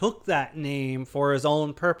who took that name for his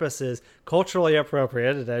own purposes, culturally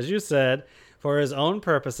appropriated, as you said, for his own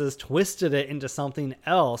purposes, twisted it into something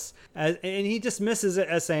else. And he dismisses it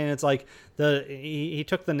as saying it's like he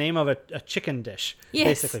took the name of a chicken dish, yes,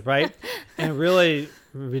 basically, right? And really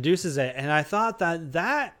reduces it. And I thought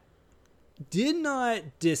that did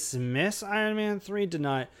not dismiss Iron Man 3, did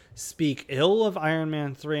not speak ill of Iron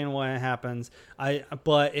Man 3 and what happens.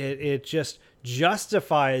 But it just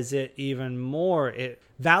justifies it even more. It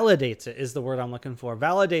validates it, is the word I'm looking for.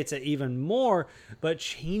 Validates it even more, but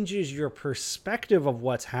changes your perspective of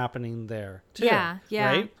what's happening there too. Yeah.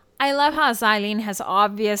 Right? I love how Xylene has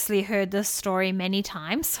obviously heard this story many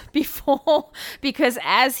times before, because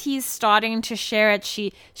as he's starting to share it,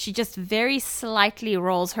 she just very slightly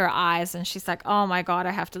rolls her eyes and she's like, oh my God,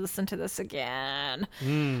 I have to listen to this again.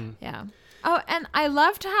 Yeah. Oh, and I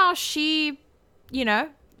loved how she,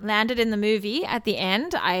 landed in the movie at the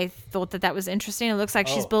end. I thought that was interesting. It looks like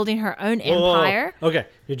she's building her own empire. Okay,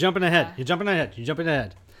 you're jumping ahead. You're jumping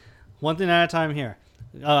ahead. One thing at a time here.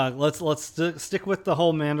 Let's stick with the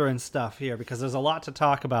whole Mandarin stuff here because there's a lot to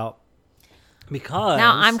talk about. Because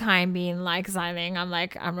now I'm kind of being like Xiling.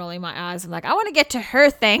 I'm rolling my eyes. I'm like, I want to get to her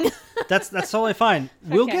thing. that's totally fine.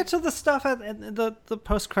 We'll get to the stuff at the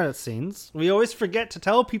post-credit scenes. We always forget to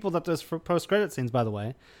tell people that there's post-credit scenes, by the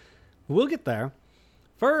way. We'll get there.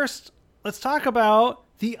 First, let's talk about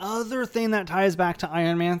the other thing that ties back to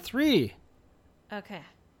Iron Man 3. Okay.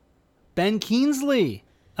 Ben Kingsley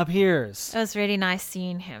appears. It was really nice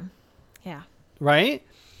seeing him. Yeah. Right?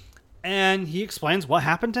 And he explains what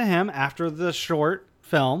happened to him after the short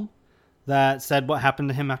film that said what happened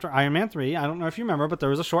to him after Iron Man 3. I don't know if you remember, but there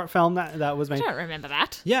was a short film that was made. I don't remember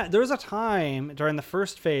that. Yeah, there was a time during the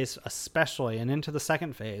first phase especially and into the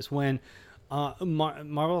second phase when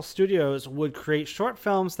Marvel Studios would create short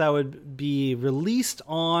films that would be released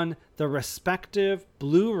on the respective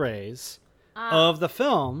Blu-rays of the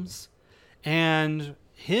films. And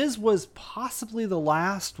his was possibly the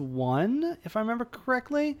last one, if I remember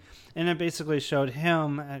correctly, and it basically showed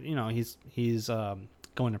him. He's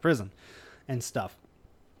going to prison and stuff.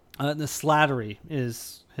 The Slattery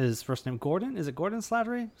is his first name. Gordon? Is it Gordon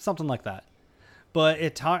Slattery? Something like that. But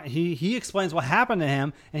he explains what happened to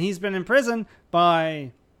him, and he's been in prison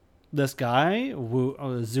by this guy,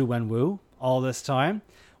 Zhu Wenwu, all this time.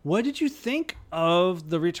 What did you think of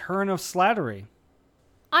the return of Slattery?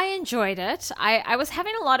 I enjoyed it. I was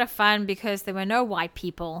having a lot of fun because there were no white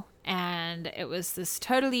people and it was this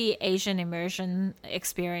totally Asian immersion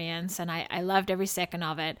experience and I loved every second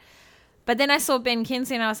of it. But then I saw Ben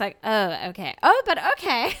Kingsley and I was like, oh, okay. Oh, but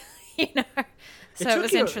okay. So it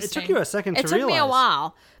was interesting. It took you a second to realize. It took me a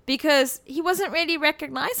while because he wasn't really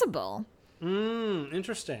recognizable.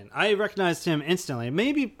 Interesting. I recognized him instantly.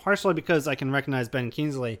 Maybe partially because I can recognize Ben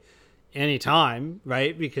Kingsley anytime,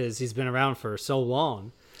 right? Because he's been around for so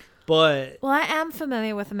long. But well, I am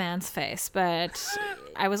familiar with the man's face, but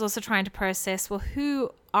I was also trying to process, well,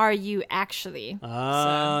 who are you actually?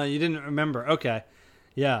 You didn't remember. Okay.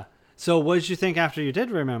 Yeah. So what did you think after you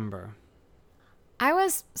did remember? I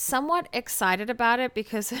was somewhat excited about it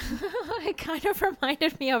because it kind of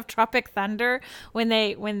reminded me of Tropic Thunder when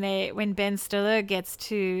Ben Stiller gets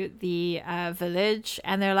to the village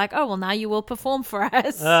and they're like, oh, well, now you will perform for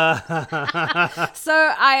us.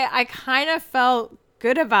 So I kind of felt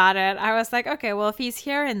good about it. I was like, okay, well, if he's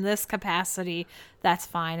here in this capacity, that's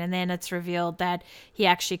fine. And then it's revealed that he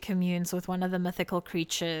actually communes with one of the mythical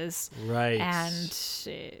creatures. Right. And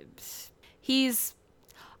he's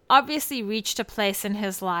obviously reached a place in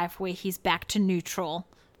his life where he's back to neutral,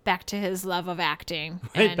 back to his love of acting.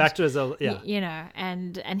 Right, and, back to his,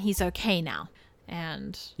 and he's okay now.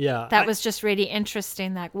 And yeah, that was just really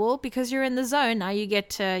interesting. That, well, because you're in the zone, now you get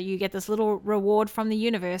this little reward from the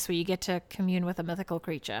universe where you get to commune with a mythical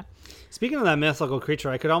creature. Speaking of that mythical creature,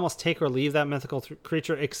 I could almost take or leave that mythical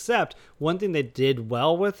creature, except one thing they did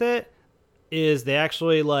well with it is they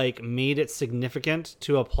actually made it significant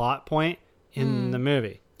to a plot point in the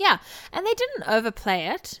movie. Yeah, and they didn't overplay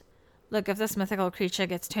it. Look, if this mythical creature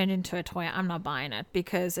gets turned into a toy, I'm not buying it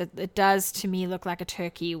because it does to me look like a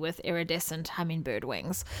turkey with iridescent hummingbird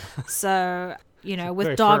wings. So,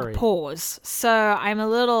 with dog furry paws. So I'm a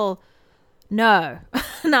little, no.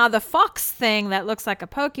 Now the fox thing that looks like a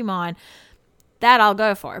Pokemon, that I'll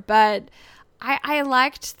go for. But I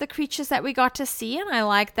liked the creatures that we got to see, and I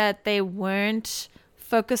liked that they weren't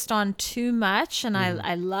focused on too much, and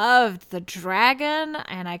I loved the dragon,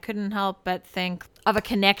 and I couldn't help but think of a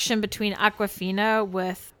connection between Awkwafina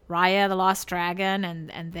with Raya the Lost Dragon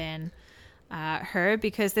and then her,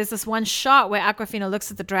 because there's this one shot where Awkwafina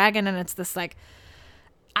looks at the dragon and it's this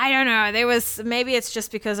I don't know, maybe it's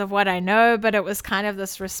just because of what I know, but it was kind of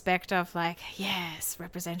this respect of yes,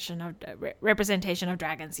 representation of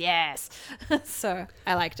dragons, yes. So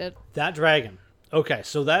I liked it. That dragon. Okay,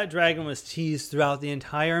 so that dragon was teased throughout the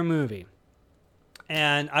entire movie.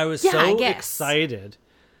 And I was so excited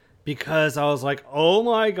because I was like, oh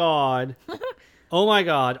my God,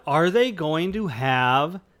 are they going to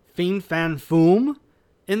have Fin Fan Foom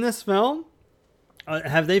in this film?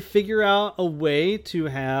 Have they figured out a way to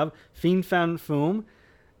have Fin Fan Foom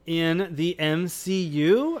in the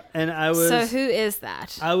MCU? And So who is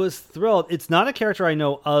that? I was thrilled. It's not a character I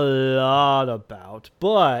know a lot about,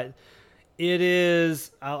 but it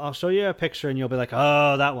is. I'll show you a picture and you'll be like,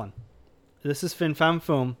 oh, that one. This is Fin Fan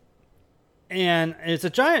Foom. And it's a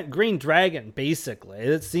giant green dragon, basically.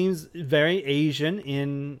 It seems very Asian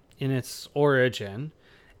in its origin.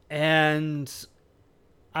 And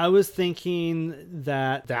I was thinking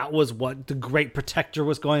that was what the Great Protector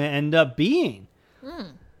was going to end up being.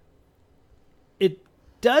 It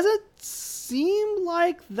doesn't seem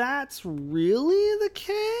like that's really the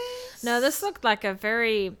case. No, this looked like a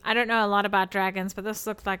very, I don't know a lot about dragons, but this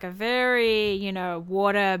looked like a very,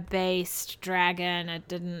 water-based dragon. It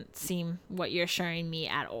didn't seem what you're showing me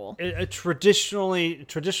at all. A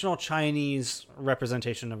traditional Chinese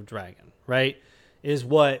representation of a dragon, right, is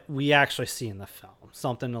what we actually see in the film.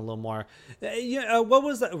 Something a little more, what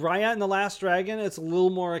was that? Raya and the Last Dragon? It's a little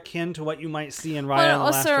more akin to what you might see in Raya and the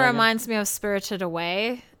Last Dragon. It also reminds me of Spirited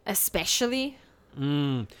Away, especially.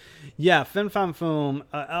 Yeah, Fin Fam Foom,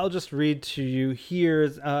 I'll just read to you here.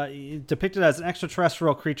 Depicted as an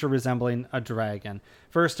extraterrestrial creature resembling a dragon.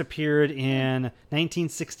 First appeared in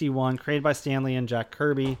 1961, created by Stanley and Jack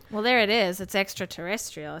Kirby. Well, there it is. It's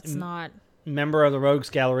extraterrestrial. It's not... Member of the Rogues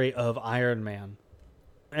Gallery of Iron Man.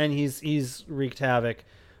 And he's wreaked havoc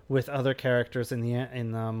with other characters in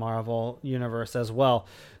the Marvel universe as well.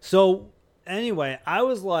 So anyway, I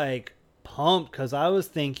was like pumped because I was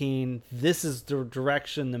thinking this is the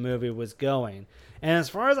direction the movie was going. And as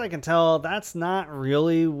far as I can tell, that's not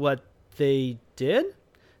really what they did.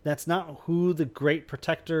 That's not who the Great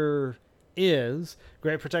Protector is.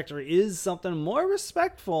 Great Protector is something more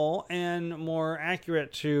respectful and more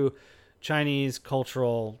accurate to Chinese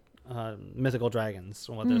cultural mythical dragons,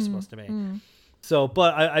 what they're supposed to be. So,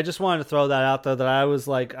 but I just wanted to throw that out there, that I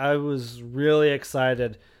was really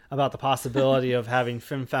excited about the possibility of having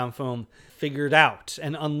Fin Fam Foom figured out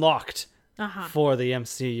and unlocked for the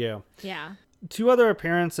MCU. Yeah. 2 other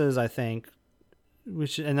appearances, I think, we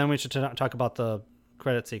should talk about the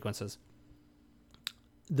credit sequences.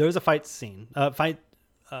 There's a fight scene,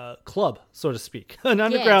 club, so to speak, an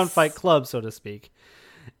underground fight club, so to speak,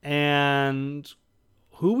 and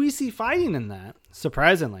who we see fighting in that,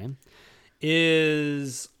 surprisingly,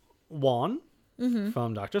 is Wong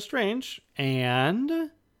from Doctor Strange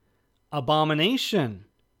and Abomination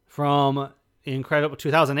from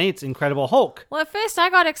 2008's Incredible Hulk. Well, at first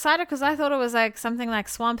I got excited because I thought it was like something like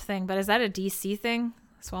Swamp Thing, but is that a DC thing?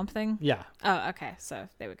 Swamp Thing? Yeah. Oh, okay. So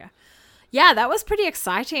there we go. Yeah, that was pretty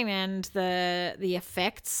exciting, and the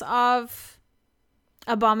effects of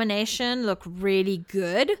Abomination look really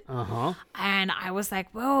good. And I was like,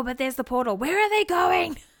 whoa, but there's the portal. Where are they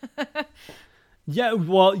going?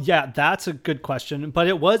 That's a good question. But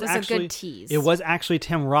it was actually a good tease. It was actually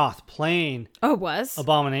Tim Roth playing it was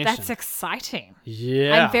Abomination. That's exciting.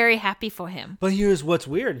 Yeah. I'm very happy for him. But here's what's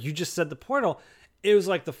weird. You just said the portal. It was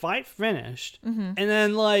like the fight finished, and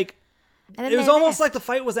then it was almost like the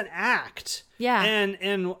fight was an act. Yeah.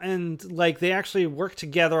 And like they actually worked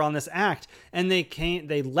together on this act, and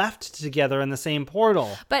they left together in the same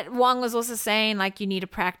portal. But Wong was also saying like you need to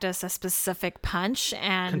practice a specific punch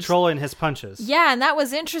and controlling his punches. Yeah, and that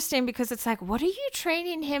was interesting because it's like, what are you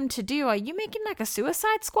training him to do? Are you making like a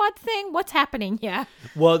Suicide Squad thing? What's happening here?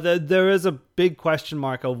 Well, there is a big question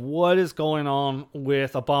mark of what is going on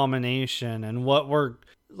with Abomination and what we're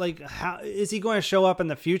like. How is he going to show up in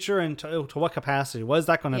the future, and to what capacity? What is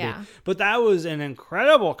that going to be? But that was an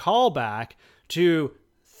incredible callback to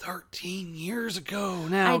 13 years ago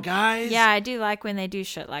now, guys. Yeah, I do like when they do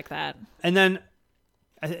shit like that. And then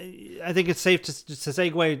I think it's safe to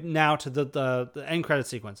segue now to the end credit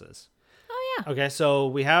sequences. Oh, yeah. Okay, so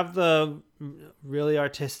we have the really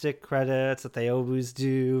artistic credits that they always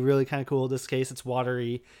do. Really kind of cool. In this case, it's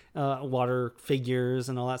water figures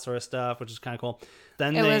and all that sort of stuff, which is kind of cool.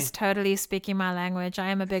 Then it was totally speaking my language. I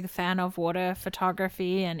am a big fan of water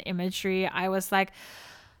photography and imagery. I was like,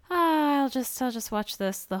 I'll just watch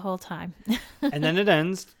this the whole time. And then it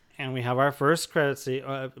ends, and we have our first credit scene,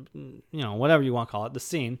 whatever you want to call it, the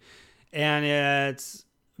scene. And it's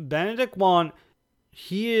Benedict Wong.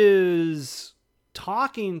 He is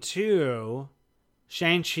talking to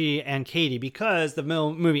Shang-Chi and Katie because the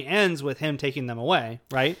movie ends with him taking them away,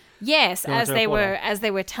 right? Yes, as they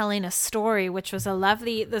were telling a story, which was a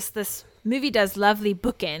lovely. This movie does lovely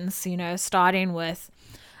bookends, starting with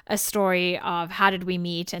a story of how did we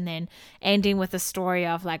meet, and then ending with a story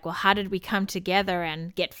of like, well, how did we come together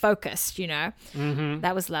and get focused?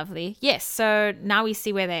 That was lovely. Yes, so now we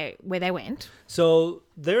see where they went. So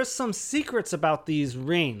there's some secrets about these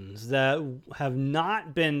rings that have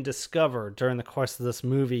not been discovered during the course of this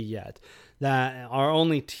movie yet, that are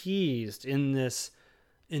only teased in this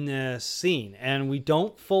scene, and we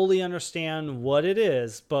don't fully understand what it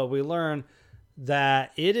is, but we learn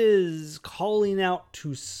that it is calling out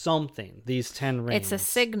to something, these 10 rings. It's a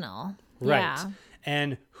signal. Right. Yeah.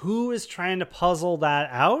 And who is trying to puzzle that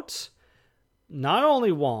out? Not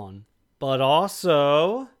only Wong, but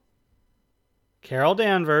also Carol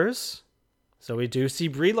Danvers. So we do see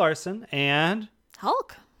Brie Larson and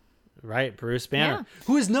Hulk. Right, Bruce Banner.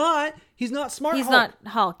 Yeah. He's not smart He's Hulk.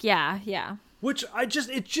 not Hulk. Yeah. which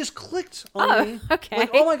it just clicked on me. Okay.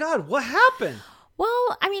 Like, oh my God, what happened?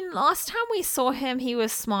 Well, I mean, last time we saw him, he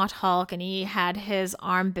was Smart Hulk, and he had his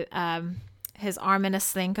arm in a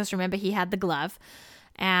sling, because remember, he had the glove.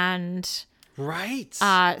 And Right.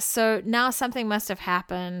 so now something must have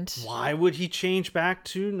happened. Why would he change back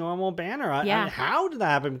to normal Banner? Yeah. How did that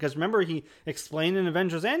happen? Because remember, he explained in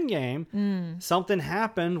Avengers Endgame, something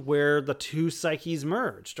happened where the two psyches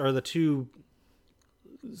merged, or the two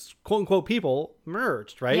quote-unquote people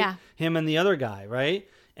merged, right? Yeah. Him and the other guy, right?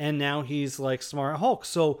 And now he's like Smart Hulk.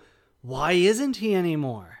 So why isn't he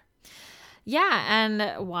anymore? Yeah,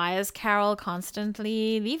 and why is Carol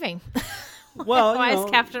constantly leaving? Well, why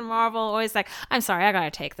is Captain Marvel always like, I'm sorry, I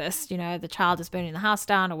gotta take this. The child is burning the house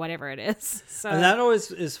down, or whatever it is. So and that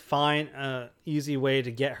always is fine, easy way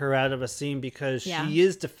to get her out of a scene, because she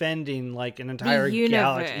is defending like an entire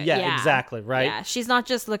galaxy. Yeah, exactly, right? Yeah, she's not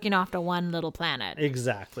just looking after one little planet.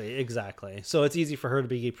 Exactly. So it's easy for her to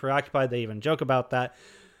be preoccupied. They even joke about that.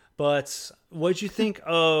 But what did you think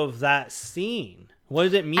of that scene? What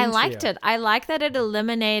did it mean to you? I liked it. I like that it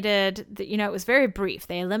eliminated, it was very brief.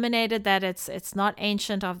 They eliminated that it's not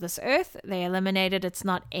ancient of this earth. They eliminated it's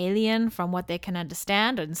not alien from what they can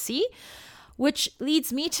understand and see, which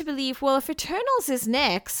leads me to believe, well, if Eternals is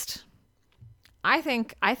next, I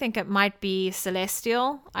think it might be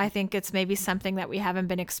celestial. I think it's maybe something that we haven't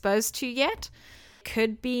been exposed to yet.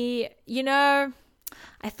 Could be, I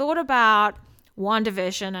thought about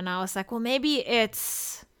WandaVision, and I was like, well, maybe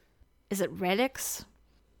is it relics?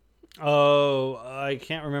 Oh, I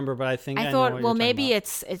can't remember, but I think I thought, know what well, you're maybe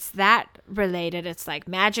talking it's that related. It's like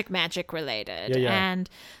magic related. Yeah. And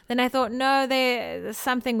then I thought, no,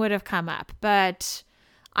 something would have come up, but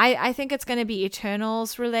I think it's going to be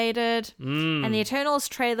Eternals related. And the Eternals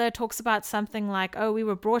trailer talks about something like, oh, we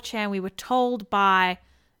were brought here and we were told by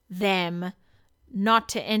them not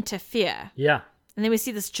to interfere. Yeah. And then we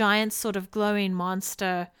see this giant sort of glowing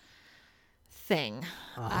monster thing.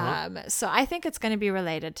 So I think it's going to be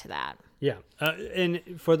related to that. Yeah. And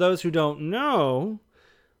for those who don't know,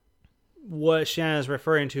 what Shanna is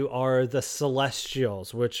referring to are the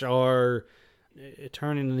Celestials, which are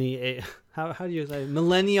eternally, how do you say,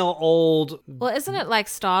 millennial old. Well, isn't it like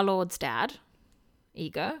Star-Lord's dad,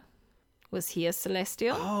 Ego? Was he a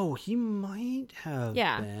Celestial? Oh, he might have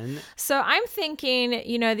been. So I'm thinking,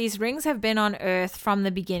 these rings have been on Earth from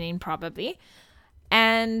the beginning, probably.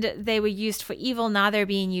 And they were used for evil. Now they're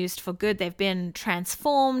being used for good. They've been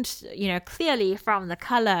transformed, clearly from the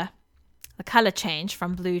color change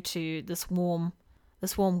from blue to this warm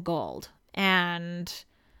gold. And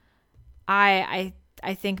I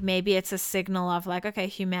think maybe it's a signal of like, okay,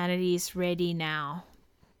 humanity's ready now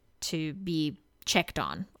to be checked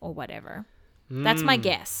on or whatever. That's my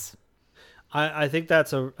guess. I think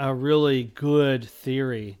that's a really good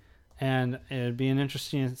theory, and it'd be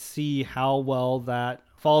interesting to see how well that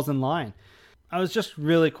falls in line. I was just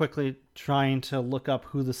really quickly trying to look up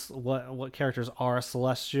what characters are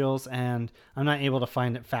Celestials, and I'm not able to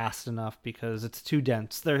find it fast enough because it's too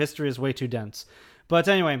dense. Their history is way too dense. But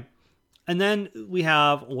anyway, and then we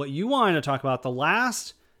have what you wanted to talk about, the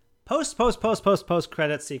last post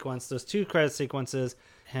credit sequence. There's two credit sequences,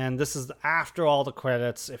 and this is after all the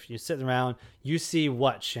credits. If you sit around, you see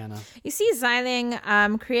what, Shanna? You see Xiling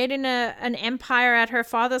creating an empire at her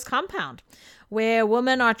father's compound, where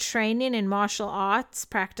women are training in martial arts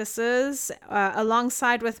practices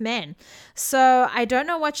alongside with men. So I don't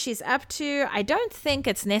know what she's up to. I don't think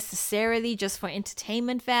it's necessarily just for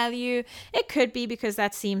entertainment value. It could be, because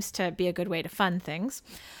that seems to be a good way to fund things.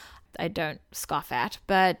 I don't scoff at,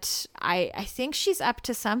 but I think she's up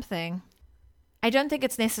to something. I don't think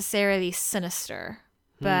it's necessarily sinister,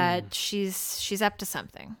 but she's up to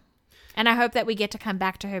something. And I hope that we get to come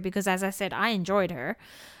back to her, because as I said, I enjoyed her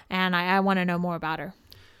and I want to know more about her.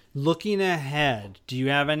 Looking ahead, do you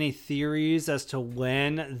have any theories as to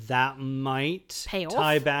when that might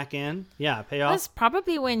tie back in? Yeah, pay off. That's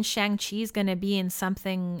probably when Shang-Chi is going to be in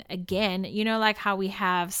something again. Like how we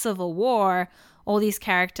have Civil War, all these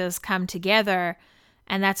characters come together,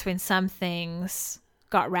 and that's when some things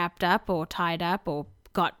got wrapped up or tied up or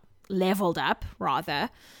got leveled up, rather.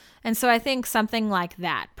 And so I think something like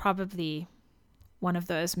that, probably one of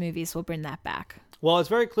those movies, will bring that back. Well, it's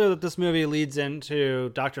very clear that this movie leads into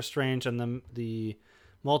Doctor Strange and the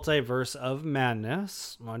multiverse of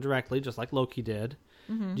madness more directly, just like Loki did.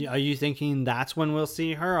 Mm-hmm. Are you thinking that's when we'll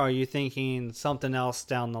see her, or are you thinking something else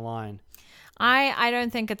down the line? I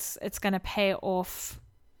don't think it's going to pay off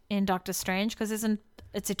in Doctor Strange, because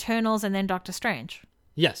it's Eternals and then Doctor Strange.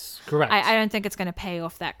 Yes, correct. I don't think it's going to pay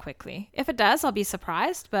off that quickly. If it does, I'll be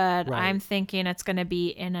surprised, but right. I'm thinking it's going to be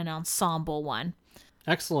in an ensemble one.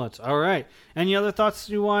 Excellent. All right. Any other thoughts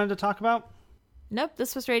you wanted to talk about? Nope,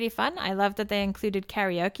 this was really fun. I love that they included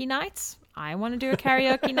karaoke nights. I want to do a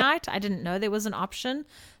karaoke night. I didn't know there was an option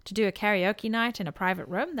to do a karaoke night in a private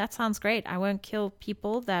room. That sounds great. I won't kill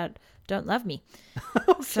people that don't love me.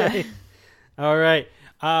 Okay. All right.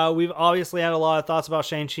 We've obviously had a lot of thoughts about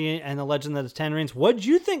Shang-Chi and the Legend of the Ten Rings. What did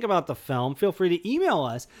you think about the film? Feel free to email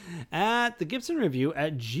us at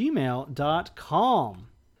thegibsonreview@gmail.com.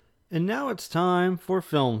 And now it's time for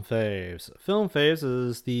Film Faves. Film Faves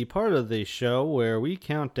is the part of the show where we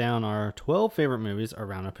count down our 12 favorite movies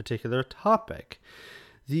around a particular topic.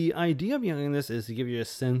 The idea behind this is to give you a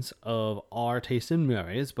sense of our taste in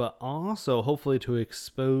movies, but also hopefully to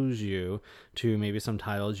expose you to maybe some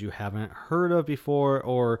titles you haven't heard of before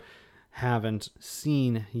or haven't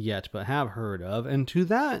seen yet but have heard of. And to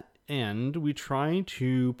that end, we try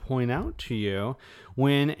to point out to you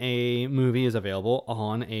when a movie is available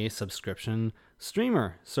on a subscription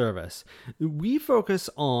streamer service. We focus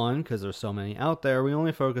on, because there's so many out there, we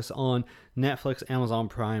only focus on Netflix, Amazon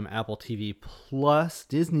Prime, Apple TV Plus,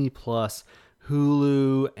 Disney Plus,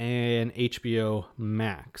 Hulu, and HBO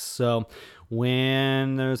Max. So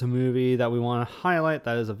when there's a movie that we want to highlight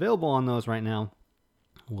that is available on those right now,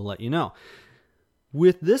 we'll let you know.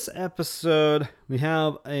 With this episode, we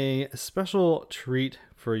have a special treat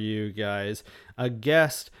for you guys. A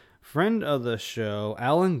guest, friend of the show,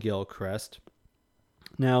 Alan Gilchrist.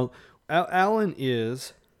 Now, Alan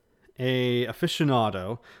is a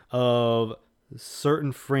aficionado of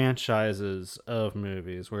certain franchises of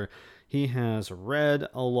movies where he has read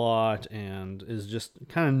a lot and is just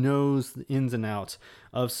kind of knows the ins and outs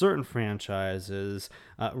of certain franchises.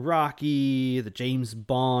 Rocky, the James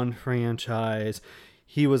Bond franchise.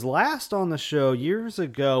 He was last on the show years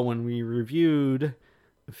ago when we reviewed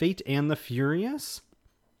Fate and the Furious.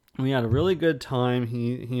 We had a really good time.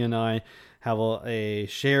 He and I have a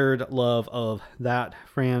shared love of that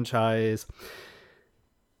franchise.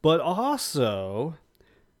 But also,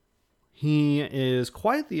 he is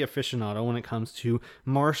quite the aficionado when it comes to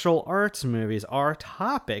martial arts movies, our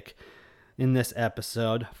topic in this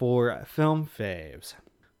episode for Film Faves.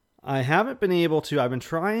 I haven't been able to, I've been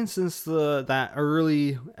trying since that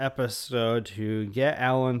early episode to get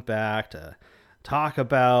Alan back to talk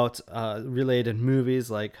about related movies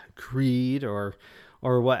like Creed or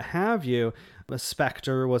what have you.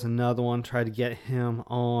 Spectre was another one, tried to get him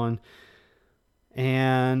on.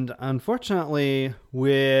 And unfortunately,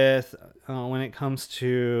 with when it comes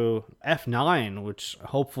to F9, which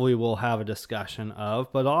hopefully we'll have a discussion of,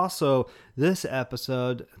 but also this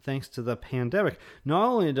episode, thanks to the pandemic, not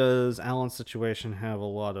only does Alan's situation have a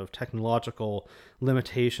lot of technological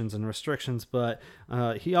limitations and restrictions, but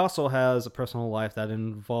he also has a personal life that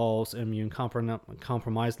involves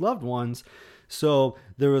immune-compromised loved ones. So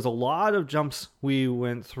there was a lot of jumps we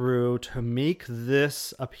went through to make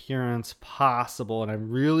this appearance possible, and I'm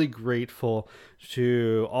really grateful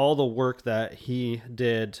to all the work that he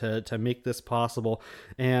did to make this possible.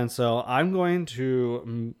 And so I'm going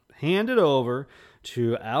to hand it over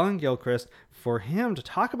to Alan Gilchrist for him to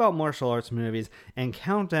talk about martial arts movies and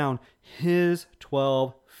count down his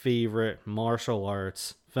 12 favorite martial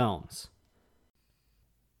arts films.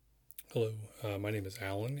 Hello, my name is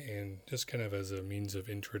Alan, and just kind of as a means of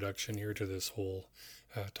introduction here to this whole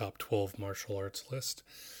top 12 martial arts list,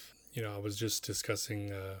 I was just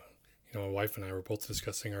discussing, my wife and I were both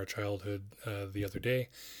discussing our childhood the other day,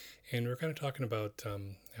 and we were kind of talking about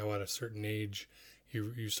how at a certain age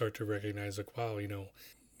you start to recognize, like, wow, we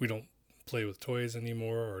don't play with toys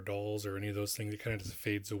anymore or dolls or any of those things. It kind of just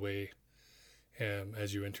fades away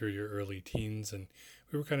as you enter your early teens, and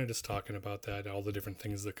we were kind of just talking about that, all the different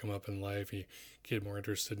things that come up in life. You get more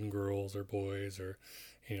interested in girls or boys or,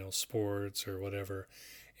 sports or whatever.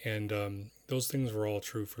 And those things were all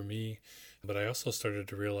true for me. But I also started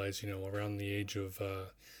to realize, around the age of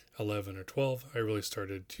 11 or 12, I really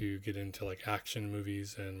started to get into like action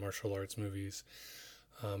movies and martial arts movies.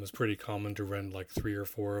 It was pretty common to rent like 3 or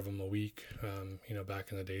 4 of them a week,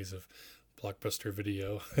 back in the days of Blockbuster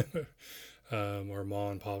Video. Or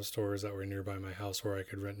mom and pop stores that were nearby my house where I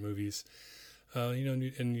could rent movies.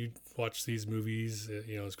 And you'd watch these movies,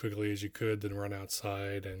 as quickly as you could, then run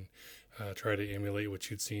outside and try to emulate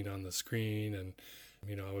what you'd seen on the screen. And,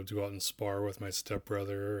 I would go out and spar with my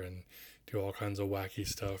stepbrother and do all kinds of wacky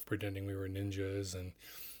stuff, pretending we were ninjas and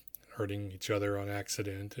hurting each other on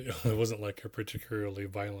accident. It wasn't like a particularly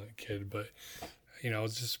violent kid, but, I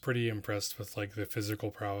was just pretty impressed with like the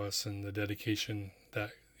physical prowess and the dedication that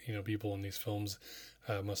people in these films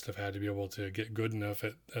must have had to be able to get good enough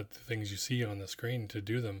at the things you see on the screen to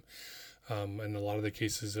do them. In a lot of the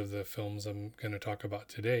cases of the films I'm going to talk about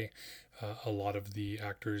today, a lot of the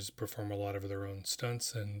actors perform a lot of their own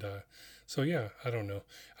stunts. And so, yeah, I don't know.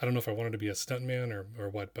 I don't know if I wanted to be a stuntman or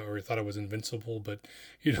what, or thought I was invincible. But,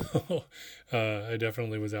 I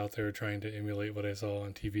definitely was out there trying to emulate what I saw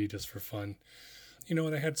on TV just for fun. And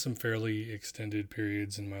I had some fairly extended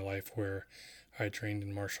periods in my life where I trained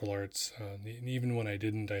in martial arts. And even when I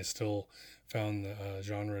didn't, I still found the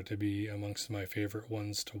genre to be amongst my favorite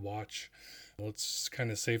ones to watch. Well, it's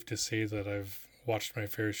kind of safe to say that I've watched my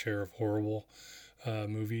fair share of horrible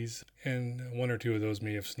movies, and one or two of those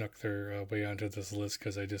may have snuck their way onto this list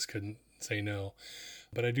because I just couldn't say no.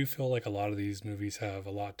 But I do feel like a lot of these movies have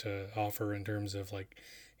a lot to offer in terms of the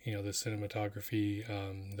cinematography,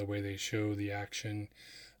 the way they show the action,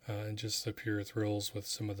 and just the pure thrills with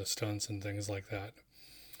some of the stunts and things like that.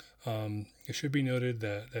 It should be noted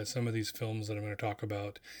that some of these films that I'm going to talk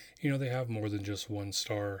about, they have more than just one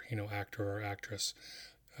star, actor or actress,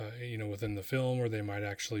 within the film, or they might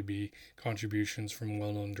actually be contributions from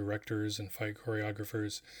well-known directors and fight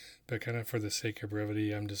choreographers. But kind of for the sake of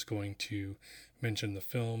brevity, I'm just going to mention the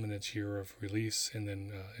film and its year of release and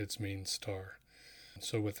then its main star.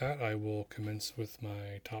 So with that, I will commence with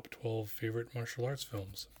my top 12 favorite martial arts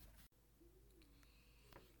films.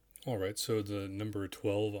 Alright, so the number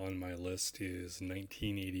 12 on my list is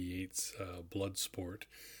 1988's Bloodsport,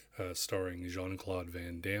 starring Jean-Claude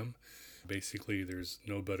Van Damme. Basically, there's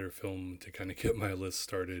no better film to kind of get my list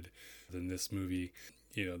started than this movie.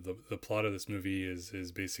 The plot of this movie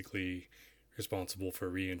is basically responsible for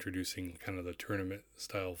reintroducing kind of the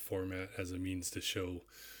tournament-style format as a means to show,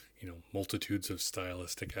 multitudes of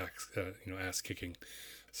stylistic ass-kicking.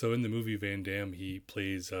 So in the movie, Van Damme, he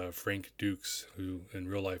plays Frank Dukes, who in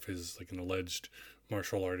real life is like an alleged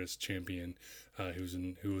martial artist champion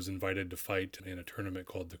who was invited to fight in a tournament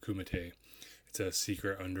called the Kumite. It's a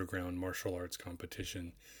secret underground martial arts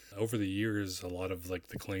competition. Over the years, a lot of the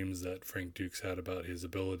claims that Frank Dukes had about his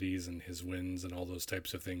abilities and his wins and all those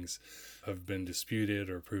types of things have been disputed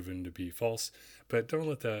or proven to be false. But don't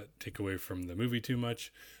let that take away from the movie too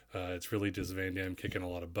much. It's really just Van Damme kicking a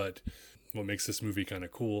lot of butt. What makes this movie kind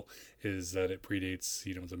of cool is that it predates,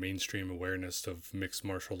 the mainstream awareness of mixed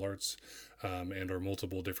martial arts and or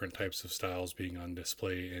multiple different types of styles being on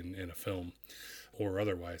display in a film or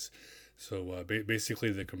otherwise. So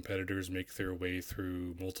basically the competitors make their way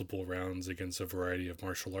through multiple rounds against a variety of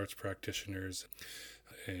martial arts practitioners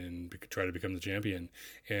and try to become the champion.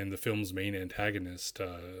 And the film's main antagonist,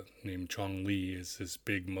 named Chong Li, is this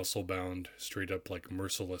big muscle-bound, straight-up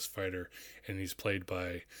merciless fighter, and he's played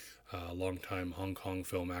by longtime Hong Kong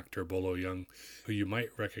film actor Bolo Yeung, who you might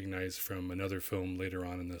recognize from another film later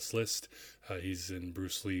on in this list. He's in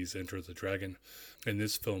Bruce Lee's Enter the Dragon. In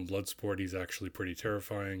this film, Bloodsport, he's actually pretty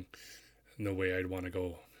terrifying. No way I'd want to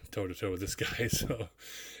go toe-to-toe with this guy. So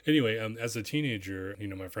anyway, as a teenager,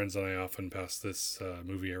 my friends and I often passed this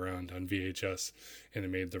movie around on VHS, and it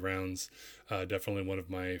made the rounds. Definitely one of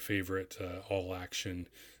my favorite all-action,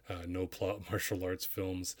 no-plot martial arts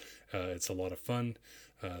films. It's a lot of fun,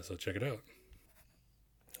 so check it out.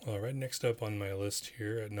 All right, next up on my list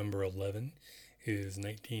here at number 11 is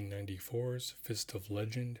 1994's Fist of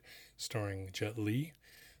Legend, starring Jet Li.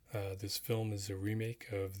 This film is a remake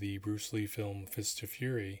of the Bruce Lee film Fist of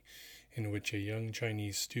Fury, in which a young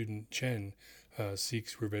Chinese student, Chen,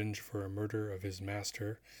 seeks revenge for a murder of his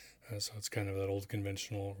master. So it's kind of that old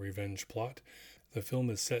conventional revenge plot. The film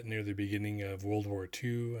is set near the beginning of World War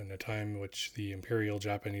II, and a time in which the Imperial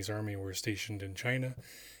Japanese Army were stationed in China,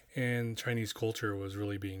 and Chinese culture was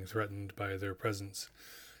really being threatened by their presence.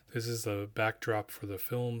 This is the backdrop for the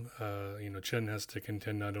film. Chen has to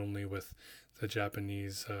contend not only with the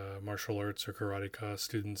Japanese martial arts or karateka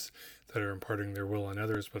students that are imparting their will on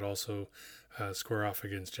others, but also square off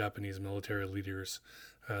against Japanese military leaders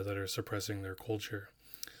that are suppressing their culture.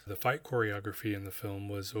 The fight choreography in the film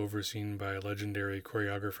was overseen by legendary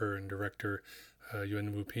choreographer and director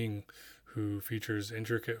Yuen Wuping, who features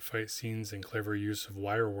intricate fight scenes and clever use of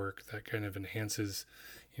wire work that kind of enhances,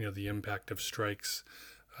 the impact of strikes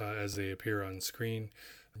as they appear on screen,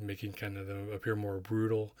 making kind of them appear more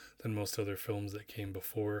brutal than most other films that came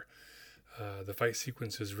before. The fight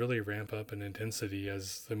sequences really ramp up in intensity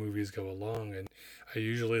as the movies go along, and I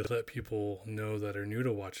usually let people know that are new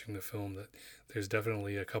to watching the film that there's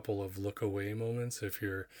definitely a couple of look away moments if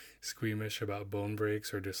you're squeamish about bone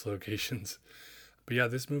breaks or dislocations. But yeah,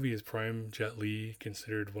 this movie is prime Jet Li,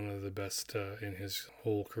 considered one of the best in his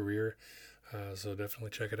whole career, so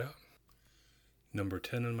definitely check it out. Number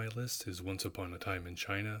 10 on my list is Once Upon a Time in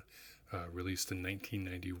China, released in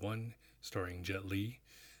 1991, starring Jet Li.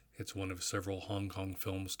 It's one of several Hong Kong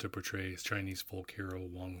films to portray Chinese folk hero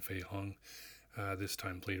Wong Fei Hung, this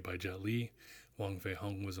time played by Jet Li. Wong Fei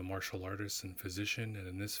Hung was a martial artist and physician, and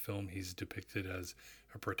in this film he's depicted as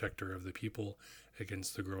a protector of the people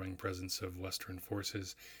against the growing presence of Western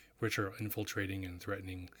forces, which are infiltrating and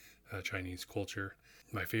threatening Chinese culture.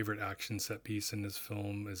 My favorite action set piece in this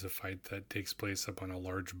film is a fight that takes place up on a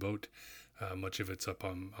large boat. Much of it's up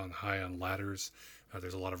on high on ladders.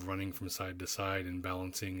 There's a lot of running from side to side and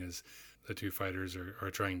balancing as the two fighters are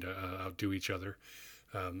trying to outdo each other.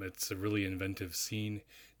 It's a really inventive scene,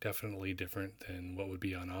 definitely different than what would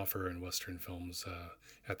be on offer in Western films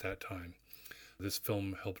at that time. This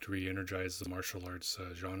film helped re-energize the martial arts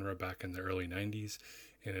genre back in the early 90s,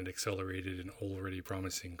 and it accelerated an already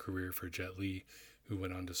promising career for Jet Li, who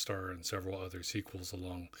went on to star in several other sequels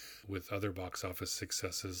along with other box office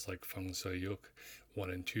successes like Feng Se Yuk 1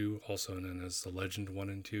 and 2, also known as The Legend 1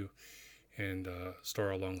 and 2, and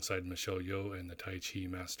star alongside Michelle Yeoh in The Tai Chi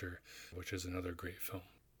Master, which is another great film.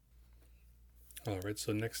 Alright,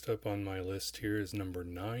 so next up on my list here is number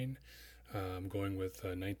 9. I'm going with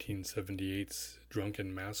 1978's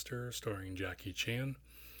Drunken Master, starring Jackie Chan.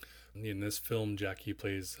 In this film, Jackie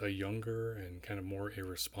plays a younger and kind of more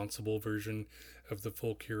irresponsible version of the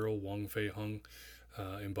folk hero Wong Fei Hung,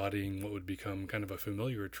 embodying what would become kind of a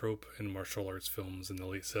familiar trope in martial arts films in the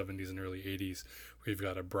late 70s and early 80s, where you've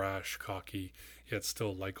got a brash, cocky, yet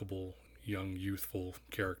still likable, young, youthful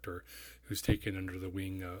character who's taken under the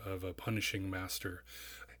wing of a punishing master.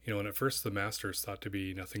 You know, and at first the master is thought to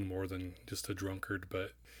be nothing more than just a drunkard,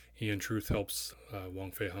 but he in truth helps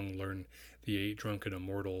Wong Fei Hung learn the 8 drunken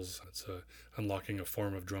immortals. It's unlocking a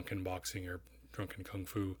form of drunken boxing or drunken kung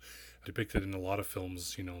fu, depicted in a lot of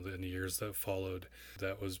films, you know, in the years that followed,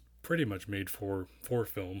 that was pretty much made for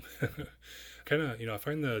film. Kind of, you know, I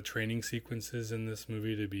find the training sequences in this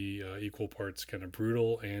movie to be equal parts kind of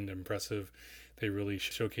brutal and impressive. They really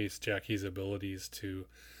showcase Jackie's abilities to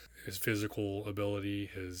his physical ability,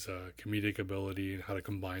 his comedic ability, and how to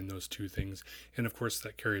combine those two things. And of course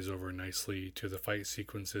that carries over nicely to the fight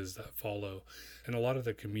sequences that follow. And a lot of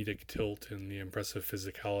the comedic tilt and the impressive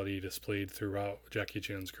physicality displayed throughout Jackie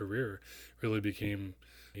Chan's career really became,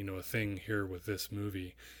 you know, a thing here with this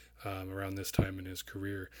movie. Around this time in his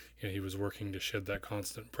career, you know, he was working to shed that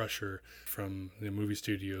constant pressure from the movie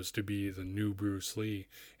studios to be the new Bruce Lee,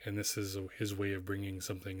 and this is his way of bringing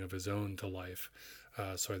something of his own to life.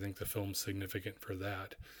 So I think the film's significant for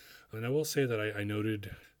that. And I will say that I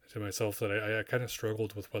noted to myself that I kind of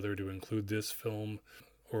struggled with whether to include this film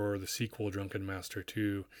or the sequel Drunken Master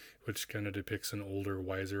 2, which kind of depicts an older,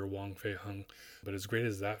 wiser Wong Fei Hung. But as great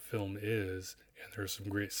as that film is, and there's some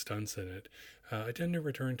great stunts in it, I tend to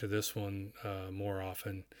return to this one more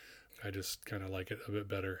often. I just kind of like it a bit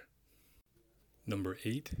better. Number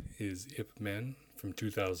 8 is Ip Man from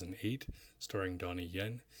 2008, starring Donnie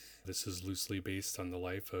Yen. This is loosely based on the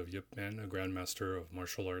life of Ip Man, a grandmaster of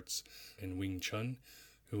martial arts in Wing Chun,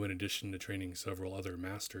 who in addition to training several other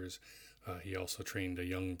masters, he also trained a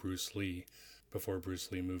young Bruce Lee before Bruce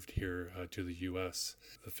Lee moved here to the U.S.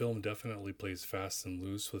 The film definitely plays fast and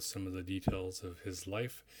loose with some of the details of his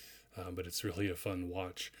life, but it's really a fun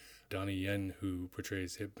watch. Donnie Yen, who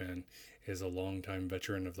portrays Ip Man, is a longtime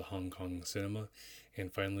veteran of the Hong Kong cinema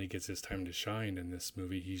and finally gets his time to shine in this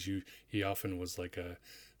movie. He often was like a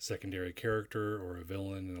secondary character or a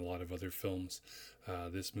villain in a lot of other films.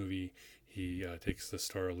 This movie, he takes the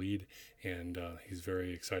star lead, and he's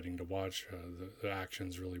very exciting to watch. The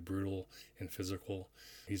action's really brutal and physical.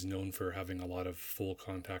 He's known for having a lot of full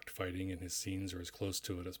contact fighting in his scenes, or as close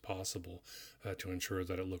to it as possible, to ensure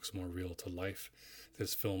that it looks more real to life.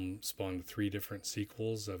 This film spawned 3 different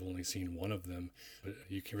sequels. I've only seen one of them, but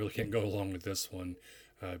you really can't go along with this one.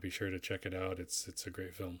 Be sure to check it out. It's a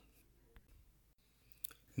great film.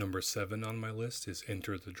 Number 7 on my list is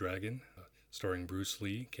Enter the Dragon, starring Bruce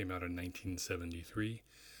Lee. Came out in 1973.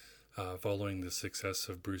 Following the success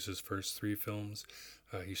of Bruce's first 3 films,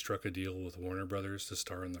 he struck a deal with Warner Brothers to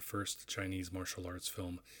star in the first Chinese martial arts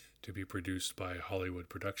film to be produced by a Hollywood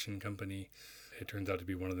production company. It turns out to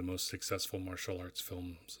be one of the most successful martial arts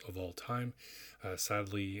films of all time.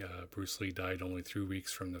 Sadly, Bruce Lee died only 3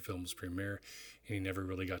 weeks from the film's premiere, and he never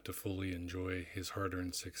really got to fully enjoy his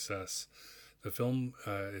hard-earned success. The film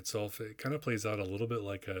itself, it kind of plays out a little bit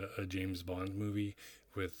like a James Bond movie,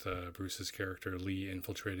 with Bruce's character Lee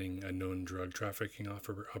infiltrating a known drug trafficking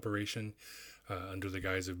operation under the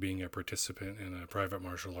guise of being a participant in a private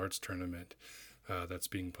martial arts tournament that's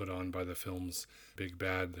being put on by the film's big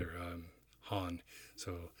bad, their Han.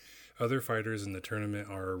 So other fighters in the tournament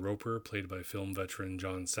are Roper, played by film veteran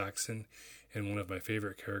John Saxon, and one of my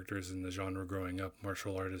favorite characters in the genre growing up,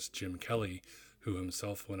 martial artist Jim Kelly, who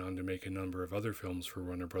himself went on to make a number of other films for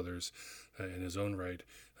Warner Brothers in his own right,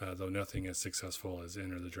 though nothing as successful as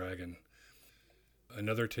Enter the Dragon.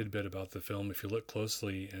 Another tidbit about the film, if you look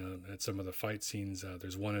closely at some of the fight scenes,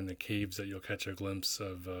 there's one in the caves that you'll catch a glimpse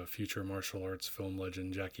of future martial arts film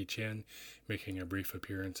legend Jackie Chan making a brief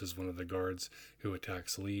appearance as one of the guards who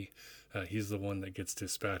attacks Lee. He's the one that gets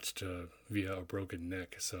dispatched via a broken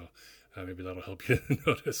neck, so maybe that'll help you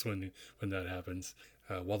notice when that happens.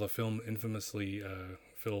 While the film infamously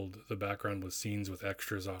filled the background with scenes with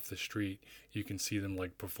extras off the street, you can see them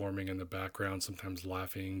like performing in the background, sometimes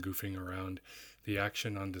laughing, goofing around. The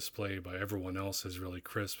action on display by everyone else is really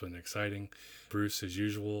crisp and exciting. Bruce, as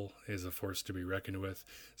usual, is a force to be reckoned with.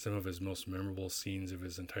 Some of his most memorable scenes of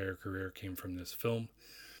his entire career came from this film.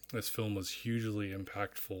 This film was hugely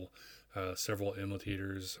impactful. Several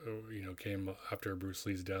imitators, came after Bruce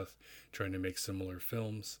Lee's death, trying to make similar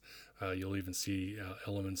films. You'll even see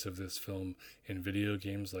elements of this film in video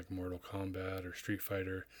games like Mortal Kombat or Street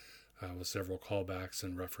Fighter, with several callbacks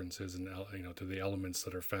and references and to the elements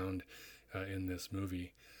that are found in this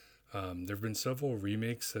movie. There have been several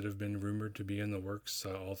remakes that have been rumored to be in the works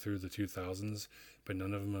all through the 2000s, but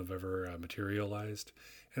none of them have ever materialized.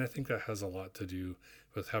 And I think that has a lot to do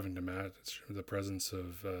with having to match the presence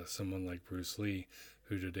of someone like Bruce Lee,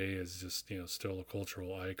 who today is just still a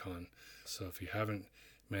cultural icon. So if you haven't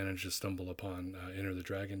managed to stumble upon Enter the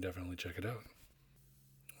Dragon, definitely check it out.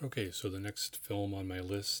 Okay, so the next film on my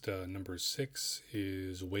list, number 6,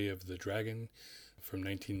 is Way of the Dragon from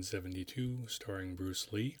 1972, starring Bruce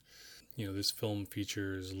Lee. This film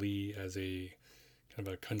features Lee as a kind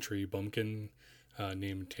of a country bumpkin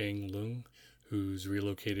named Tang Lung, who's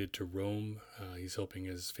relocated to Rome. He's helping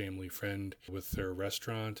his family friend with their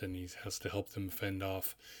restaurant, and he has to help them fend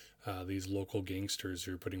off these local gangsters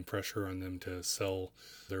who are putting pressure on them to sell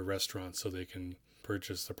their restaurant so they can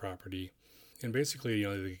purchase the property. And basically,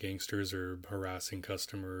 the gangsters are harassing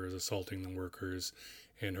customers, assaulting the workers,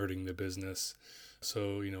 and hurting the business.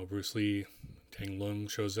 So, Bruce Lee, Tang Lung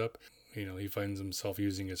shows up. He finds himself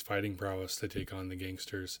using his fighting prowess to take on the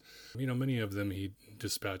gangsters. Many of them he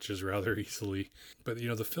dispatches rather easily. But,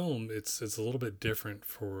 the film, it's a little bit different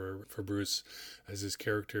for Bruce, as his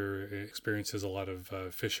character experiences a lot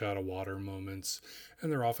of fish out of water moments,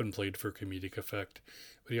 and they're often played for comedic effect.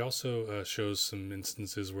 But he also shows some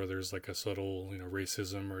instances where there's like a subtle,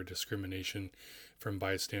 racism or discrimination from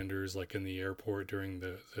bystanders, like in the airport during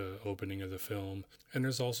the opening of the film. And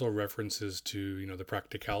there's also references to, the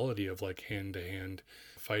practicality of like hand-to-hand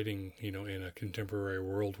fighting, in a contemporary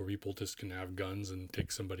world where people just can have guns and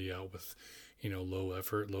take somebody out with, low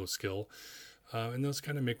effort, low skill. And those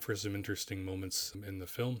kind of make for some interesting moments in the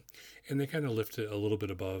film. And they kind of lift it a little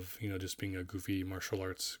bit above, just being a goofy martial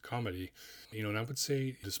arts comedy. And I would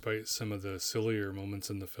say, despite some of the sillier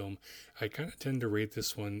moments in the film, I kind of tend to rate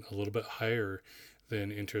this one a little bit higher than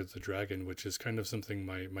Enter the Dragon, which is kind of something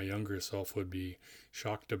my younger self would be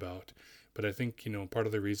shocked about. But I think, part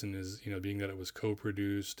of the reason is, being that it was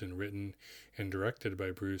co-produced and written and directed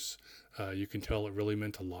by Bruce, you can tell it really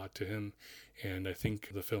meant a lot to him. And I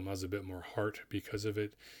think the film has a bit more heart because of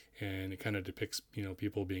it. And it kind of depicts,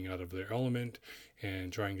 people being out of their element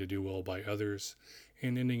and trying to do well by others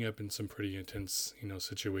and ending up in some pretty intense,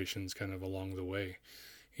 situations kind of along the way.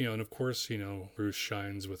 And of course, Bruce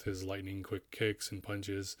shines with his lightning quick kicks and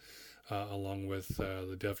punches, along with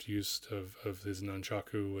the deft use of his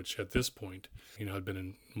nunchaku, which at this point, had been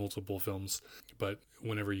in multiple films. But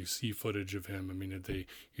whenever you see footage of him, they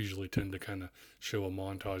usually tend to kind of show a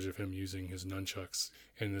montage of him using his nunchucks.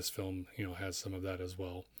 And this film, has some of that as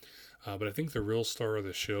well. But I think the real star of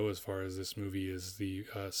the show as far as this movie is the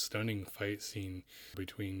stunning fight scene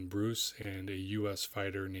between Bruce and a U.S.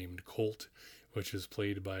 fighter named Colt, which is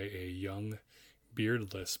played by a young,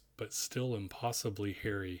 beardless, but still impossibly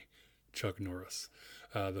hairy Chuck Norris.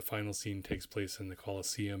 The final scene takes place in the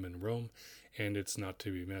Colosseum in Rome, and it's not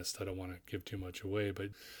to be missed. I don't want to give too much away,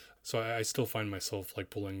 but so I still find myself like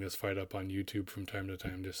pulling this fight up on YouTube from time to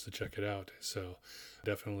time just to check it out. So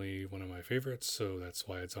definitely one of my favorites, so that's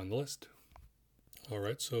why it's on the list. All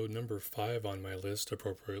right, so number 5 on my list,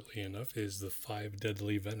 appropriately enough, is The 5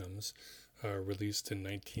 Deadly Venoms, released in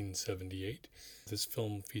 1978. This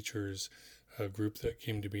film features a group that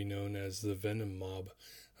came to be known as the Venom Mob,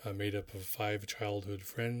 made up of 5 childhood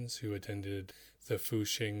friends who attended the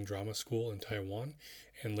Fusheng Drama School in Taiwan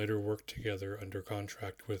and later worked together under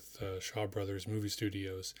contract with Shaw Brothers movie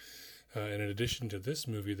studios. And in addition to this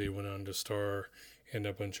movie, they went on to star in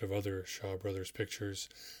a bunch of other Shaw Brothers pictures,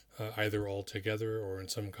 either all together or in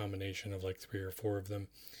some combination of like 3 or 4 of them.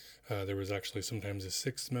 There was actually sometimes a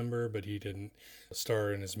 6th member, but he didn't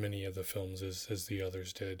star in as many of the films as the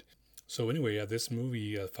others did. So anyway, this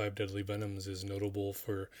movie, Five Deadly Venoms, is notable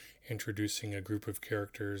for introducing a group of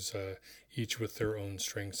characters, each with their own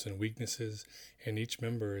strengths and weaknesses, and each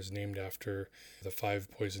member is named after the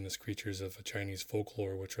five poisonous creatures of the Chinese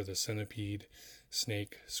folklore, which are the centipede,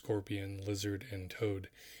 snake, scorpion, lizard, and toad.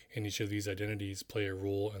 And each of these identities play a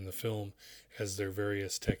role in the film as their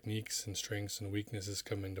various techniques and strengths and weaknesses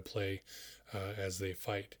come into play as they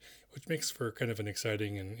fight, which makes for kind of an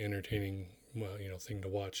exciting and entertaining thing to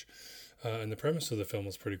watch. And the premise of the film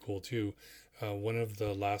is pretty cool too. One of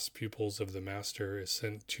the last pupils of the master is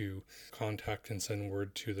sent to contact and send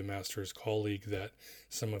word to the master's colleague that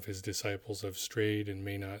some of his disciples have strayed and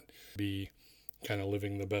may not be kind of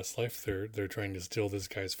living the best life. They're trying to steal this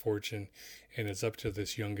guy's fortune, and it's up to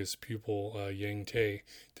this youngest pupil, Yang Tae,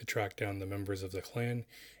 to track down the members of the clan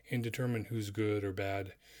and determine who's good or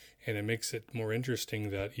bad. And it makes it more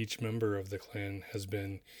interesting that each member of the clan has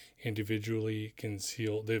been individually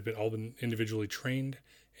concealed. They've all been individually trained,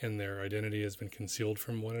 and their identity has been concealed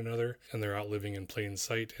from one another, and they're out living in plain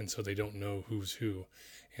sight, and so they don't know who's who.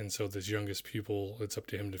 And so this youngest pupil, it's up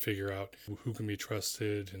to him to figure out who can be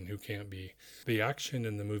trusted and who can't be. The action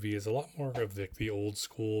in the movie is a lot more of the old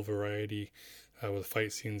school variety, with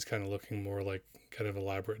fight scenes kind of looking more like kind of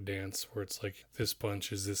elaborate dance where it's like this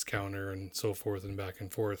punch is this counter and so forth and back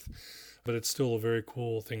and forth. But it's still a very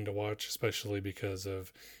cool thing to watch, especially because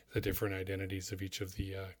of the different identities of each of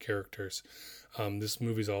the characters. This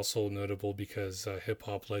movie is also notable because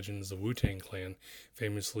hip-hop legends, the Wu-Tang Clan,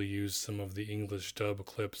 famously used some of the English dub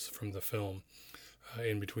clips from the film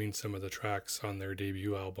in between some of the tracks on their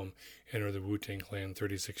debut album, Enter the Wu-Tang Clan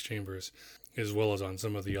 36 Chambers, as well as on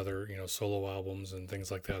some of the other, solo albums and things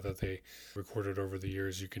like that they recorded over the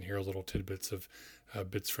years. You can hear little tidbits of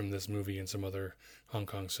bits from this movie and some other Hong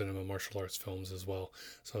Kong cinema martial arts films as well.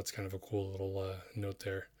 So it's kind of a cool little note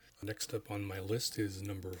there. Next up on my list is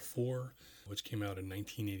number 4, which came out in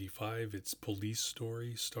 1985. It's Police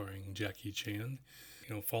Story, starring Jackie Chan.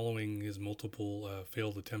 Following his multiple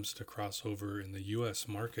failed attempts to cross over in the U.S.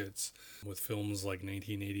 markets with films like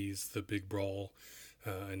 1980's The Big Brawl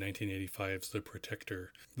and 1985's The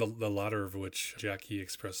Protector, the latter of which Jackie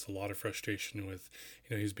expressed a lot of frustration with.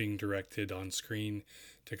 He was being directed on screen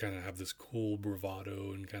to kind of have this cool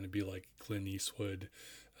bravado and kind of be like Clint Eastwood,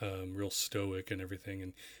 real stoic and everything,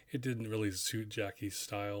 and it didn't really suit Jackie's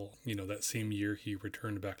style. That same year he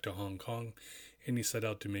returned back to Hong Kong, and he set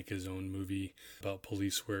out to make his own movie about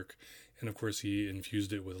police work. And of course he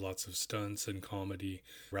infused it with lots of stunts and comedy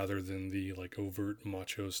rather than the overt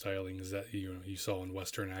macho stylings that you saw in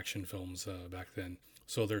Western action films back then.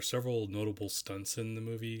 So there are several notable stunts in the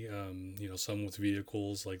movie, some with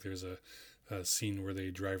vehicles, like there's a scene where they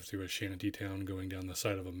drive through a shanty town going down the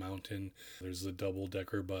side of a mountain. There's the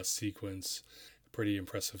double-decker bus sequence. Pretty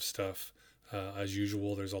impressive stuff. As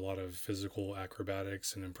usual, there's a lot of physical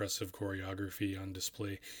acrobatics and impressive choreography on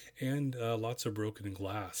display, and lots of broken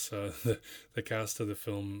glass. The cast of the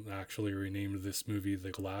film actually renamed this movie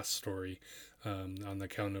The Glass Story on the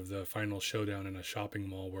account of the final showdown in a shopping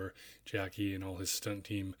mall where Jackie and all his stunt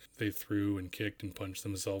team, they threw and kicked and punched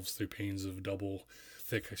themselves through panes of double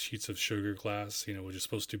thick sheets of sugar glass, which is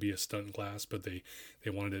supposed to be a stunt glass, but they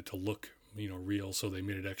wanted it to look, real, so they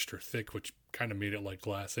made it extra thick, which kind of made it like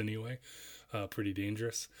glass anyway. Pretty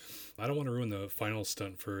dangerous. I don't want to ruin the final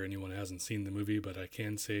stunt for anyone who hasn't seen the movie, but I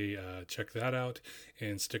can say check that out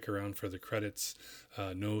and stick around for the credits.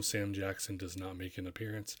 No, Sam Jackson does not make an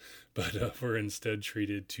appearance, but we're instead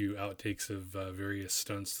treated to outtakes of various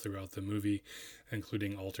stunts throughout the movie,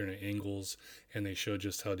 including alternate angles, and they show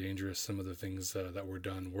just how dangerous some of the things that were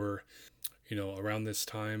done were. Around this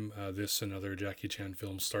time, this and other Jackie Chan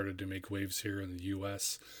films started to make waves here in the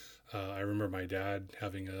U.S. I remember my dad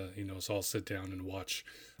having us all sit down and watch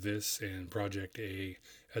this and Project A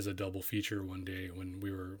as a double feature one day when we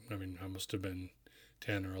were, I must have been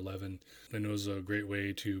 10 or 11. And it was a great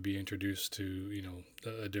way to be introduced to,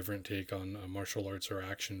 a different take on a martial arts or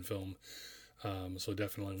action film. So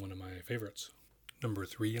definitely one of my favorites. Number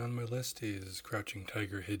 3 on my list is Crouching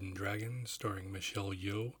Tiger, Hidden Dragon, starring Michelle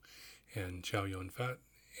Yeoh and Chow Yun-fat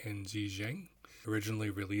and Ziyi Zhang. Originally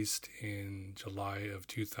released in July of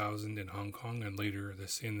 2000 in Hong Kong and later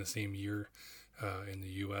in the same year in the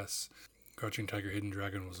US. Crouching Tiger, Hidden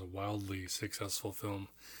Dragon was a wildly successful film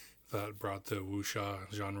that brought the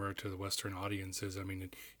wuxia genre to the Western audiences.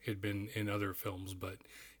 It had been in other films, but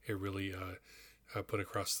it really put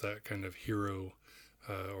across that kind of hero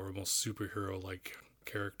or almost superhero-like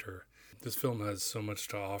character. This film has so much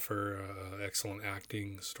to offer, excellent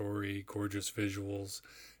acting, story, gorgeous visuals,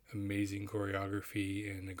 amazing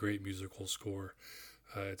choreography, and a great musical score.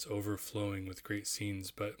 It's overflowing with great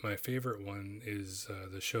scenes, but my favorite one is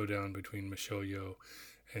the showdown between Michelle Yeoh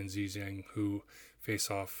and Zizang, who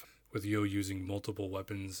face off with Yeoh using multiple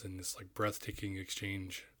weapons in this like breathtaking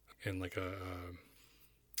exchange in like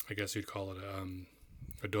I guess you'd call it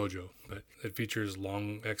a dojo, but it features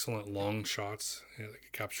excellent long shots that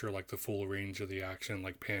capture like the full range of the action,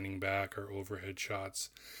 like panning back or overhead shots.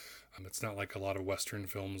 It's not like a lot of Western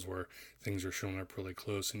films where things are shown up really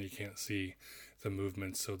close and you can't see the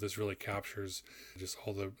movements. So this really captures just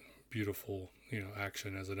all the beautiful,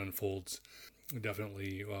 action as it unfolds.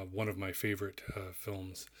 Definitely one of my favorite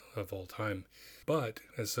films of all time. But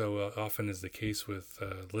as so often is the case with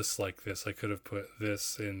lists like this, I could have put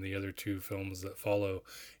this in the other two films that follow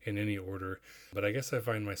in any order. But I guess I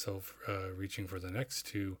find myself reaching for the next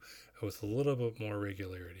two with a little bit more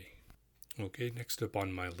regularity. Okay, next up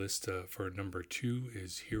on my list for number 2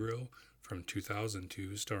 is Hero from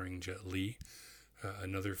 2002, starring Jet Li.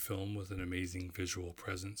 Another film with an amazing visual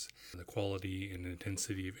presence. The quality and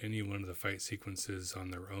intensity of any one of the fight sequences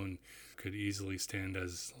on their own could easily stand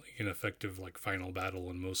as an effective final battle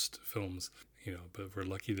in most films. But we're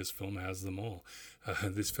lucky this film has them all.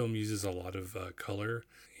 This film uses a lot of color,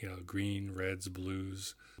 green, reds,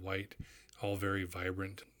 blues, white, all very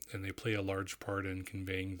vibrant, and they play a large part in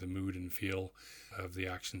conveying the mood and feel of the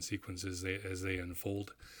action sequences as they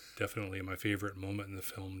unfold. Definitely my favorite moment in the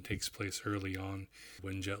film takes place early on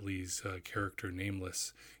when Jet Li's character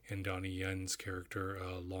Nameless and Donnie Yen's character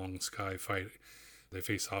Long Sky fight. They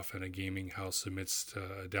face off in a gaming house amidst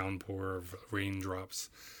a downpour of raindrops.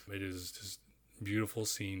 It is just a beautiful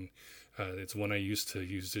scene. It's one I used to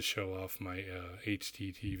use to show off my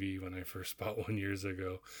HD TV when I first bought one years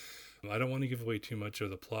ago. I don't want to give away too much of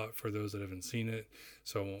the plot for those that haven't seen it,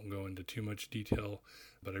 so I won't go into too much detail,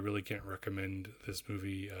 but I really can't recommend this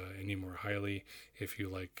movie any more highly. If you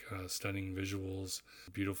like stunning visuals,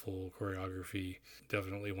 beautiful choreography,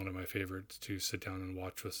 definitely one of my favorites to sit down and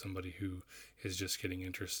watch with somebody who is just getting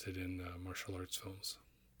interested in martial arts films.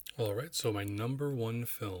 All right, so my number 1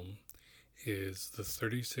 film is The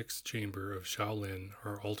 36th Chamber of Shaolin,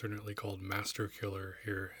 or alternately called Master Killer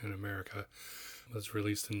here in America. It was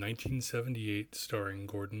released in 1978, starring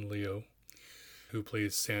Gordon Liu, who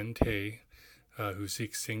plays San Te, who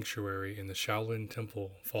seeks sanctuary in the Shaolin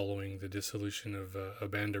Temple following the dissolution of a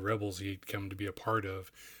band of rebels he'd come to be a part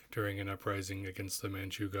of during an uprising against the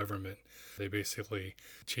Manchu government. They basically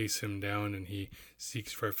chase him down and he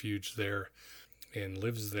seeks refuge there and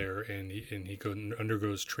lives there, and he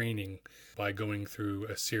undergoes training by going through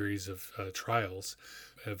a series of trials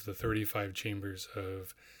of the 35 chambers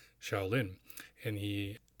of Shaolin. And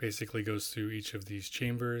he basically goes through each of these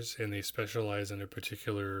chambers, and they specialize in a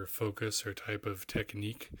particular focus or type of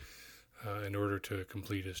technique in order to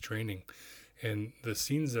complete his training. And the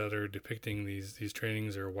scenes that are depicting these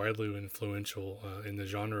trainings are widely influential in the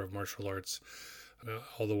genre of martial arts.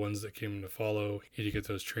 All the ones that came to follow, you get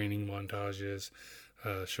those training montages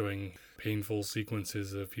showing painful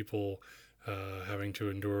sequences of people having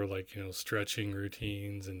to endure stretching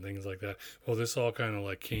routines and things like that. Well, this all kind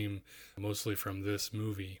of came mostly from this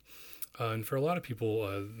movie. And for a lot of people,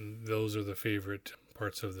 those are the favorite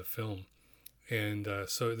parts of the film. And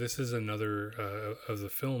so this is another of the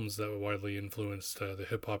films that widely influenced the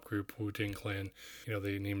hip-hop group Wu-Tang Clan.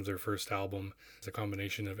 They named their first album as a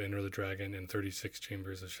combination of Enter the Dragon and 36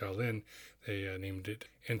 Chambers of Shaolin. They named it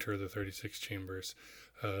Enter the 36 Chambers.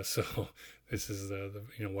 So this is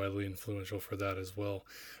widely influential for that as well.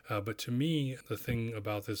 But to me, the thing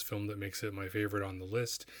about this film that makes it my favorite on the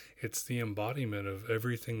list, it's the embodiment of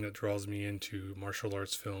everything that draws me into martial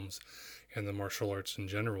arts films and the martial arts in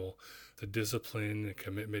general. The discipline and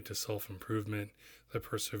commitment to self-improvement, the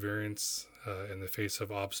perseverance in the face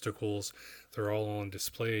of obstacles, they're all on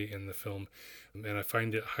display in the film. And I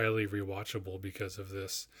find it highly rewatchable because of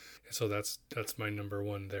this. So that's my number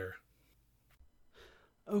 1 there.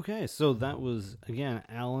 Okay, so that was, again,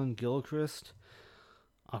 Alan Gilchrist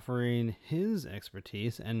offering his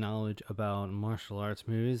expertise and knowledge about martial arts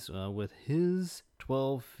movies with his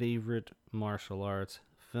 12 favorite martial arts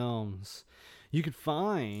films. You could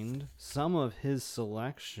find some of his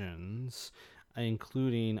selections,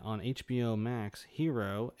 including on HBO Max,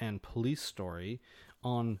 Hero and Police Story,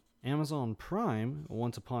 on Amazon Prime,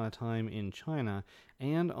 Once Upon a Time in China,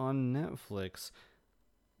 and on Netflix,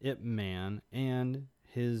 Ip Man, and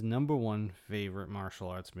his number 1 favorite martial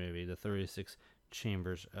arts movie, The 36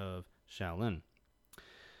 Chambers of Shaolin.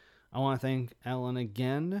 I want to thank Alan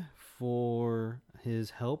again for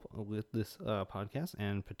his help with this podcast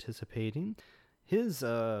and participating. His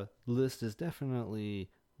list is definitely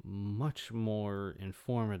much more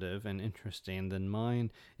informative and interesting than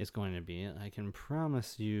mine is going to be. I can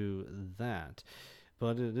promise you that.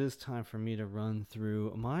 But it is time for me to run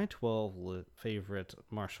through my 12 favorite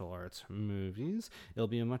martial arts movies. It'll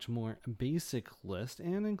be a much more basic list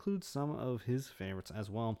and include some of his favorites as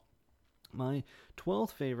well. My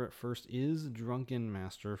 12th favorite first is Drunken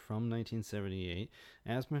Master from 1978.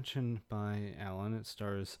 As mentioned by Alan, it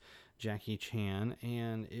stars Jackie Chan,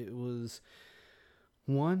 and it was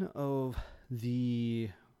one of the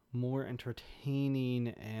more entertaining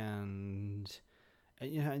and,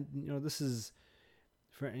 this is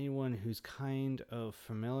for anyone who's kind of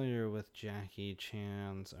familiar with Jackie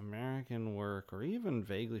Chan's American work, or even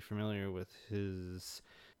vaguely familiar with his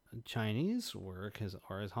Chinese work, his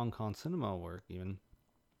Hong Kong cinema work even.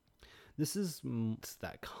 This is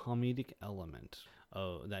that comedic element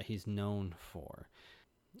that he's known for.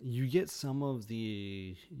 You get some of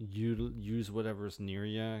the use whatever's near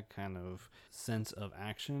you kind of sense of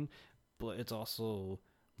action, but it's also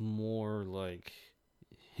more like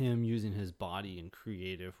him using his body in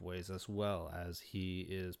creative ways, as well as he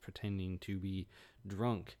is pretending to be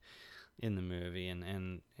drunk in the movie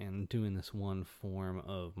and doing this one form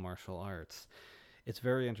of martial arts. It's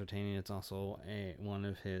very entertaining. It's also one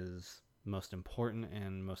of his most important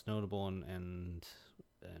and most notable and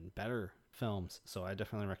better films, so I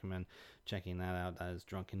definitely recommend checking that out. That is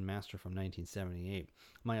Drunken Master from 1978.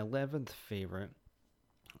 My 11th favorite,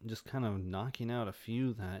 just kind of knocking out a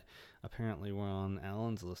few that apparently were on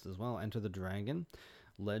Alan's list as well. Enter the Dragon,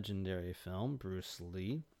 legendary film, Bruce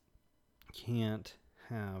Lee. Can't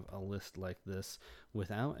have a list like this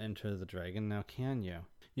without Enter the Dragon, now can you?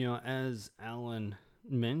 As Alan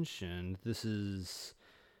mentioned, this is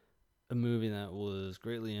a movie that was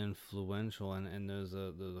greatly influential, and there's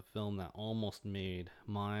a film that almost made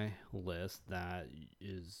my list that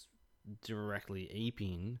is directly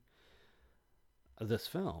aping this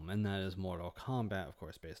film, and that is Mortal Kombat, of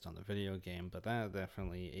course, based on the video game, but that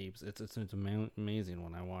definitely apes. It's amazing.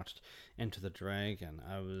 When I watched Enter the Dragon,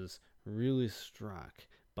 I was really struck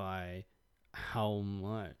by how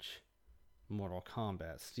much Mortal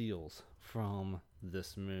Kombat steals from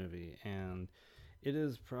this movie, and it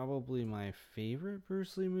is probably my favorite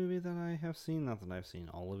Bruce Lee movie that I have seen. Not that I've seen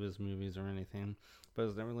all of his movies or anything, but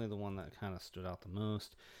it's definitely the one that kind of stood out the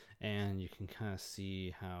most. And you can kind of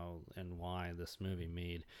see how and why this movie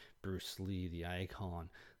made Bruce Lee the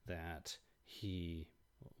icon that he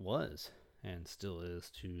was and still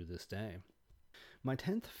is to this day. My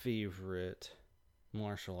 10th favorite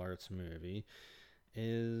martial arts movie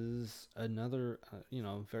is another,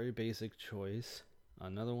 very basic choice.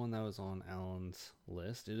 Another one that was on Alan's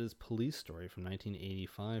list. It is Police Story from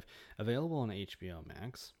 1985, available on HBO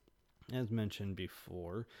Max. As mentioned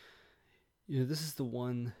before, this is the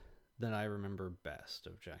one that I remember best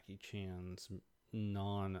of Jackie Chan's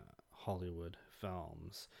non-Hollywood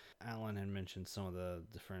films. Alan had mentioned some of the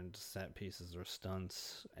different set pieces or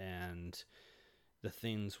stunts and the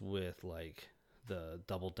things with like the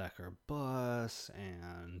double-decker bus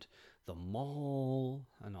and the mall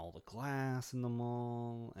and all the glass in the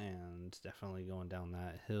mall, and definitely going down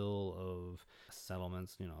that hill of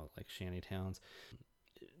settlements, like shanty towns.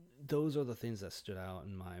 Those are the things that stood out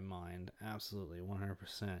in my mind, absolutely,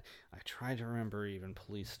 100%. I tried to remember even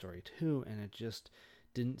Police Story 2, and it just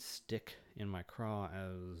didn't stick in my craw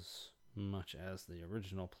as much as the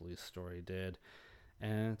original Police Story did.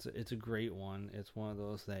 And it's a great one. It's one of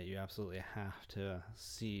those that you absolutely have to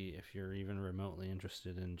see if you're even remotely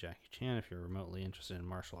interested in Jackie Chan, if you're remotely interested in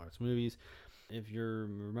martial arts movies, if you're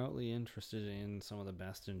remotely interested in some of the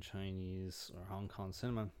best in Chinese or Hong Kong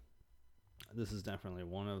cinema. This is definitely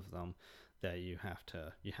one of them that you have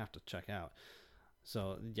to check out.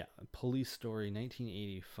 So yeah, Police Story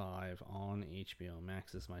 1985 on HBO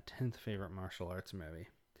Max is my 10th favorite martial arts movie.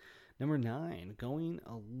 Number 9, going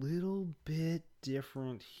a little bit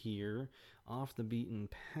different here, off the beaten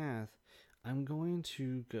path, I'm going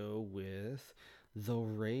to go with The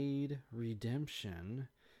Raid Redemption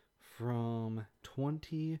from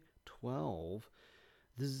 2012.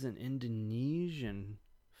 This is an Indonesian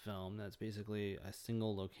film that's basically a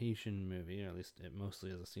single location movie, or at least it mostly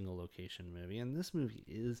is a single location movie, and this movie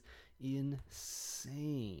is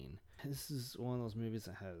insane. This is one of those movies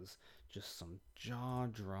that has just some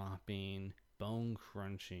jaw-dropping,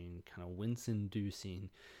 bone-crunching, kind of wince-inducing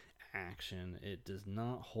action. It does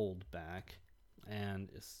not hold back, and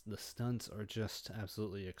the stunts are just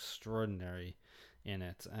absolutely extraordinary in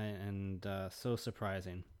it, and so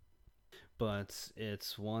surprising. But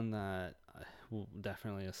it's one that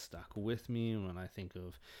definitely has stuck with me when I think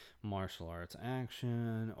of martial arts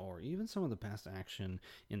action, or even some of the best action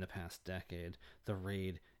in the past decade. The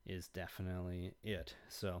Raid is definitely it.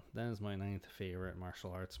 So that is my 9th favorite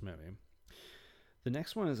martial arts movie. The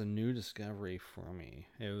next one is a new discovery for me.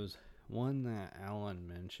 It was one that Alan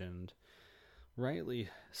mentioned, rightly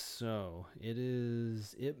so. It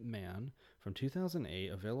is Ip Man from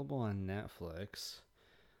 2008, available on Netflix.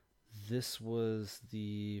 This was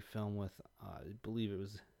the film with, I believe it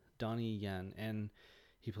was Donnie Yen, and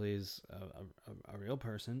he plays a real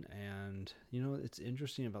person. And, you know, what's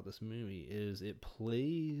interesting about this movie is it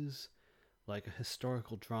plays like a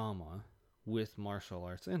historical drama with martial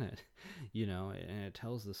arts in it, you know, and it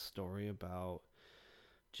tells the story about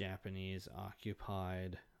Japanese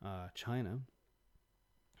occupied China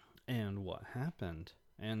and what happened.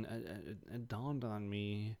 And it dawned on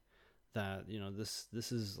me that, you know,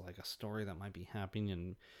 this is like a story that might be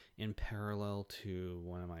happening in parallel to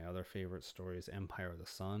one of my other favorite stories, Empire of the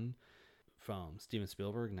Sun, from Steven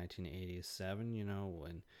Spielberg, 1987, you know,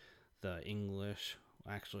 when the English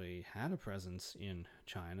actually had a presence in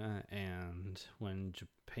China, and when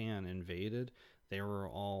Japan invaded, they were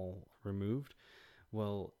all removed.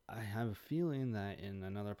 Well, I have a feeling that in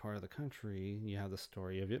another part of the country, you have the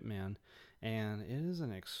story of Ip Man, and it is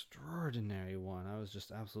an extraordinary one. I was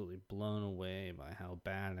just absolutely blown away by how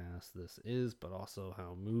badass this is, but also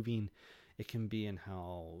how moving it can be, and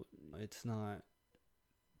how it's not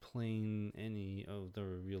playing any of the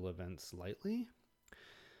real events lightly.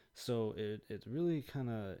 So it really kind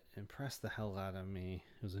of impressed the hell out of me.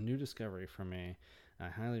 It was a new discovery for me. I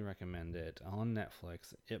highly recommend it. On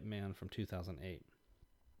Netflix, Ip Man from 2008.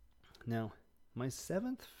 Now, my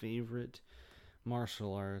 7th favorite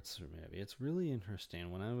martial arts movie. It's really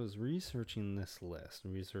interesting. When I was researching this list,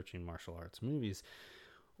 researching martial arts movies,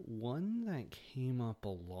 one that came up a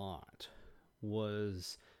lot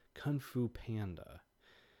was Kung Fu Panda.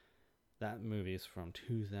 That movie is from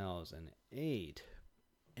 2008,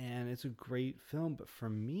 and it's a great film, but for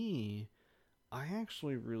me, I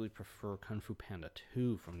actually really prefer Kung Fu Panda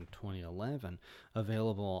 2 from 2011,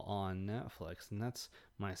 available on Netflix, and that's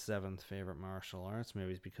my 7th favorite martial arts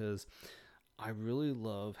movies, because I really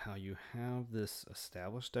love how you have this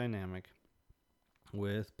established dynamic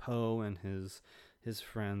with Po and his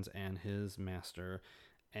friends and his master,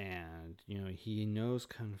 and, you know, he knows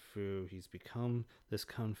Kung Fu, he's become this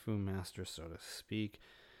Kung Fu master, so to speak,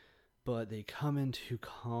 but they come into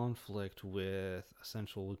conflict with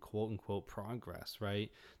essential quote-unquote progress, right?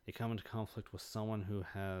 They come into conflict with someone who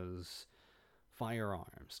has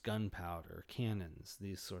firearms, gunpowder, cannons,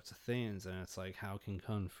 these sorts of things, and it's like, how can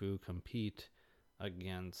Kung Fu compete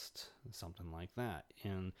against something like that?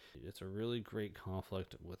 And it's a really great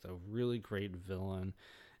conflict with a really great villain,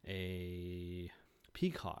 a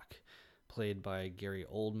peacock, played by Gary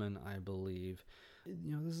Oldman, I believe.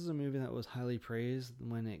 You know, this is a movie that was highly praised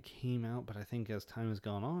when it came out, but I think as time has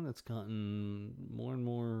gone on, it's gotten more and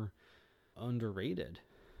more underrated.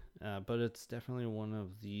 But it's definitely one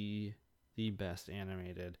of the best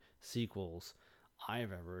animated sequels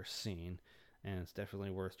I've ever seen, and it's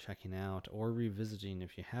definitely worth checking out or revisiting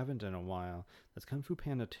if you haven't in a while. That's Kung Fu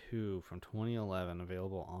Panda 2 from 2011,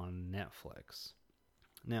 available on Netflix.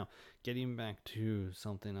 Now, getting back to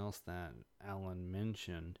something else that Alan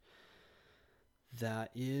mentioned,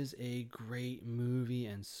 that is a great movie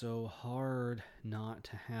and so hard not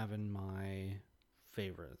to have in my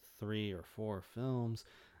favorite 3 or 4 films.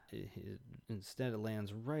 Instead, it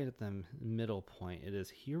lands right at the middle point. It is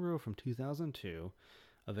Hero from 2002,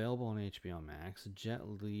 available on HBO Max. Jet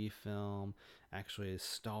Li film, actually a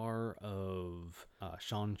star of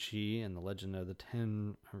Shang-Chi and the Legend of the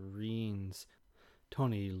Ten Rings.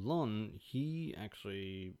 Tony Lung, he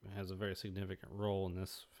actually has a very significant role in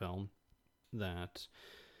this film that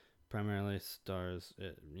primarily stars,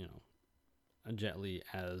 you know, Jet Li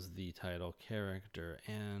as the title character.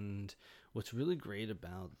 And what's really great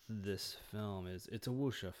about this film is it's a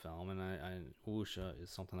wuxia film, and wuxia is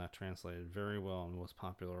something that translated very well and was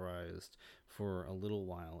popularized for a little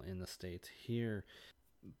while in the States here.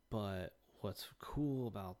 But what's cool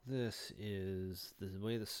about this is the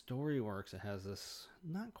way the story works. It has this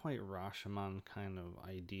not quite Rashomon kind of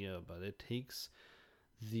idea, but it takes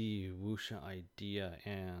the wuxia idea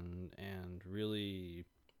and really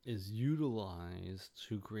is utilized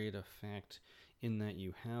to great effect, in that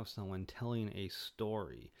you have someone telling a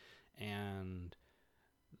story, and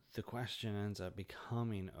the question ends up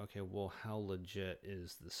becoming, okay, well, how legit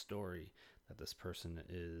is the story that this person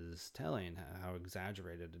is telling, how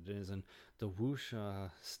exaggerated it is? And the wuxia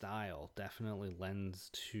style definitely lends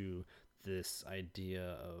to this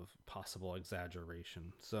idea of possible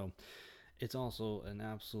exaggeration. So it's also an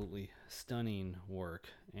absolutely stunning work,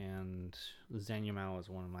 and Zhang Yimou is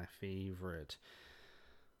one of my favorite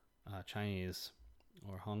Chinese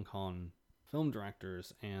or Hong Kong film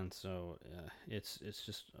directors, and so it's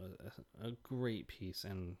just a great piece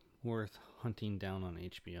and worth hunting down on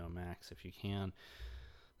HBO Max if you can.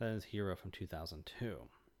 That is Hero from 2002.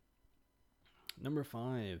 Number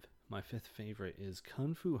 5, my 5th favorite, is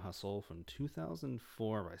Kung Fu Hustle from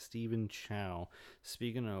 2004 by Stephen Chow.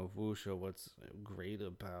 Speaking of wuxia, what's great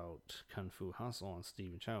about Kung Fu Hustle and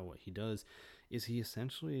Stephen Chow, what he does is he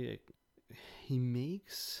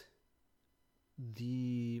makes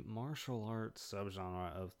the martial arts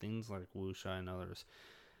subgenre of things like wuxia and others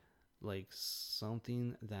like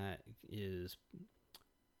something that is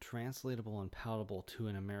translatable and palatable to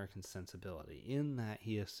an American sensibility, in that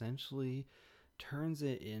he essentially turns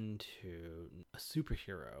it into a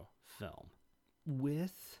superhero film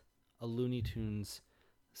with a Looney Tunes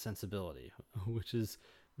sensibility, which is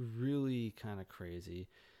really kind of crazy.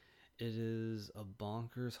 It is a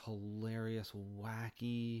bonkers, hilarious,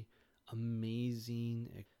 wacky,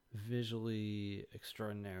 amazing, visually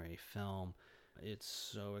extraordinary film. It's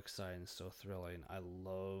so exciting, so thrilling. I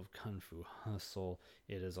love Kung Fu Hustle.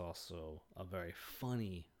 It is also a very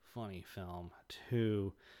funny film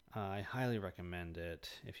too. I highly recommend it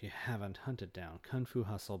if you haven't hunted down Kung Fu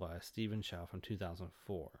Hustle by Stephen Chow from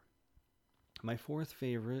 2004. My 4th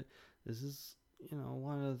favorite, this is,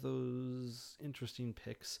 one of those interesting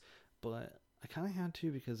picks, but I kind of had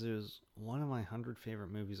to because it was one of my 100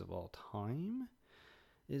 favorite movies of all time,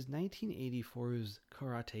 is 1984's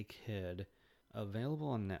Karate Kid, available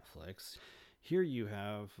on Netflix. Here you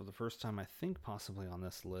have, for the first time I think possibly on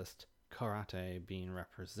this list, karate being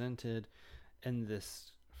represented, and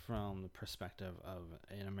this from the perspective of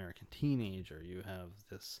an American teenager. You have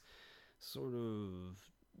this sort of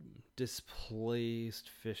displaced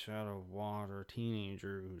fish out of water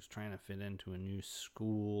teenager who's trying to fit into a new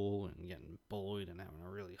school and getting bullied and having a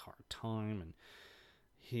really hard time, and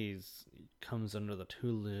he comes under the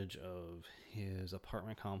tutelage of his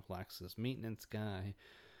apartment complex's maintenance guy,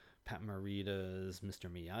 Pat Morita's Mr.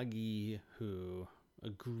 Miyagi, who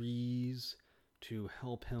agrees to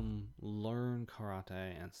help him learn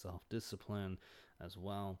karate and self-discipline as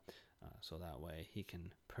well, so that way he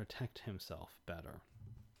can protect himself better.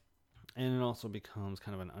 And it also becomes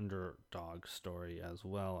kind of an underdog story as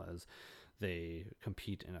well, as they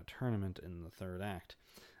compete in a tournament in the third act.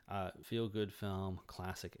 Feel-good film,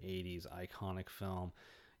 classic 80s iconic film.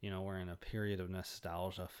 We're in a period of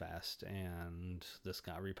nostalgia fest, and this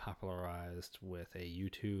got repopularized with a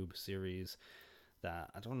YouTube series that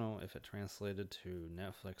I don't know if it translated to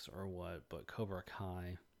Netflix or what, but Cobra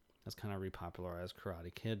Kai has kind of repopularized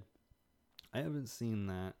Karate Kid. I haven't seen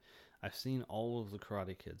that. I've seen all of the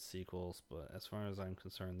Karate Kid sequels, but as far as I'm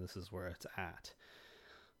concerned, this is where it's at.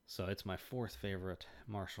 So it's my 4th favorite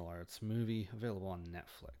martial arts movie, available on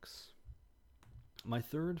Netflix. My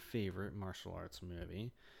 3rd favorite martial arts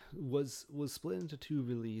movie was split into 2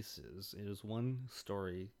 releases. It is one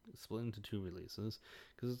story split into 2 releases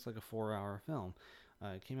because it's like a 4-hour film.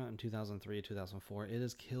 It came out in 2003, 2004. It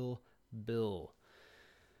is Kill Bill.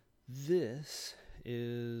 This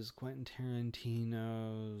is Quentin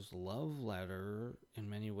Tarantino's love letter, in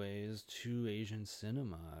many ways, to Asian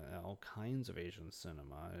cinema, all kinds of Asian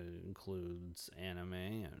cinema. It includes anime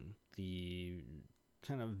and the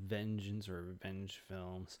kind of vengeance or revenge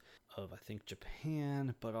films of, I think,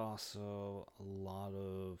 Japan, but also a lot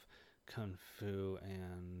of kung fu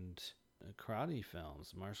and karate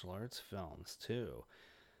films, martial arts films, too.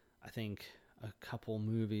 I think a couple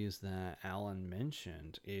movies that Alan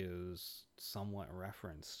mentioned is somewhat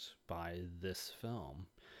referenced by this film,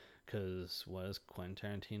 because what does Quentin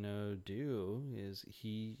Tarantino do is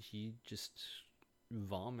he just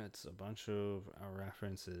vomits a bunch of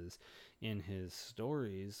references in his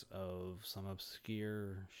stories of some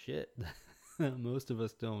obscure shit that most of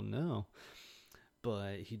us don't know.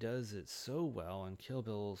 But he does it so well, and Kill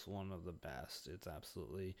Bill is one of the best. It's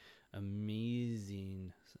absolutely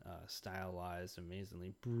amazing, stylized,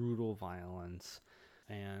 amazingly brutal violence,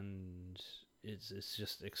 and it's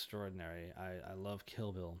just extraordinary. I love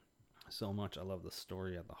Kill Bill so much. I love the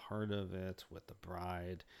story at the heart of it, with the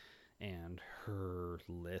bride and her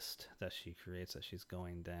list that she creates as she's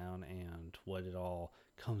going down, and what it all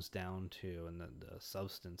comes down to, and the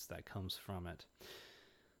substance that comes from it.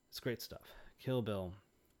 It's great stuff. Kill Bill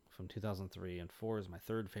from 2003 and 4 is my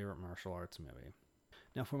 3rd favorite martial arts movie.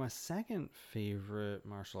 Now, for my 2nd favorite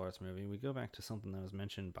martial arts movie, we go back to something that was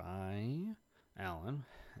mentioned by Alan,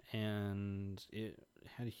 and it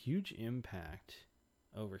had a huge impact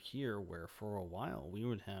over here, where for a while we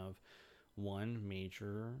would have one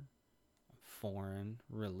major foreign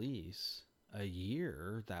release a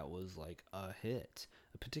year that was like a hit,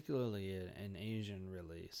 particularly an Asian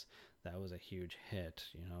release that was a huge hit.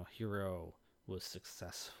 You know, Hero was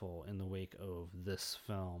successful in the wake of this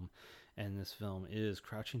film, and this film is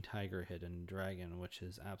Crouching Tiger, Hidden Dragon, which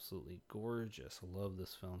is absolutely gorgeous. I love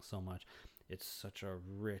this film so much. It's such a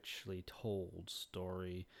richly told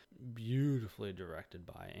story, beautifully directed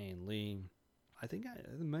by Ang Lee. I think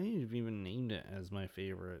I might have even named it as my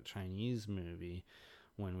favorite Chinese movie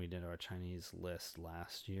when we did our Chinese list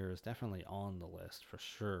last year. It's definitely on the list for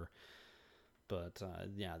sure. But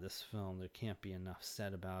yeah, this film, there can't be enough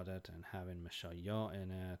said about it, and having Michelle Yeoh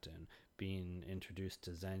in it, and being introduced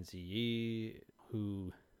to Zhang Ziyi,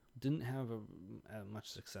 who didn't have much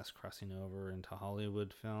success crossing over into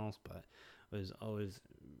Hollywood films, but was always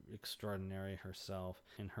extraordinary herself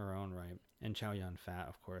in her own right. And Chow Yun-fat,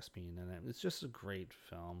 of course, being in it. It's just a great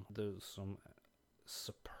film. There's some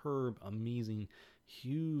superb, amazing,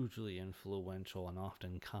 hugely influential, and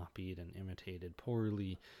often copied and imitated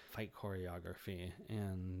poorly fight choreography,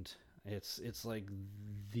 and it's like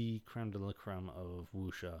the creme de la creme of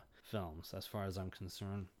wuxia films as far as I'm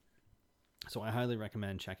concerned. So I highly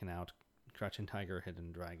recommend checking out Crouching Tiger,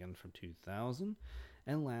 Hidden Dragon from 2000.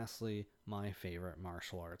 And lastly, my favorite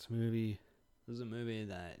martial arts movie. This is a movie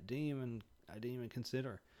that I didn't even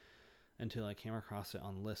consider until I came across it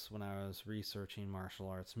on lists when I was researching martial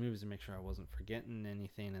arts movies to make sure I wasn't forgetting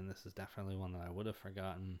anything, and this is definitely one that I would have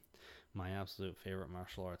forgotten. My absolute favorite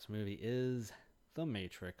martial arts movie is The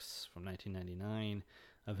Matrix from 1999,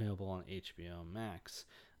 available on HBO Max.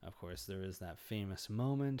 Of course, there is that famous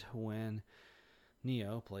moment when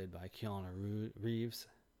Neo, played by Keanu Reeves,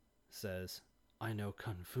 says, "I know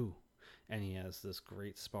Kung Fu," and he has this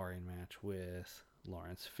great sparring match with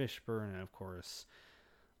Lawrence Fishburne, and of course,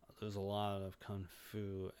 there's a lot of Kung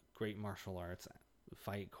Fu, great martial arts,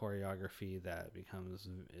 fight choreography that becomes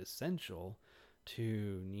essential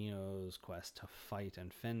to Neo's quest to fight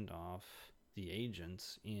and fend off the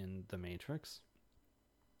agents in The Matrix.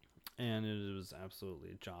 And it was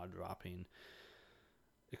absolutely jaw-dropping,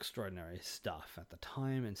 extraordinary stuff at the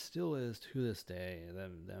time, and still is to this day.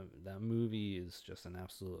 That movie is just an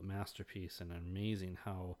absolute masterpiece, and amazing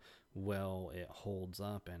how well it holds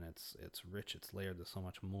up, and it's rich, it's layered. There's so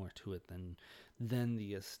much more to it than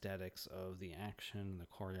the aesthetics of the action, the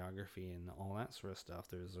choreography, and all that sort of stuff.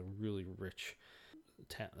 There's a really rich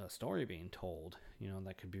story being told,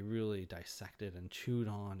 that could be really dissected and chewed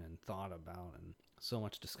on and thought about, and so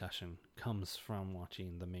much discussion comes from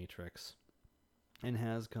watching The Matrix, and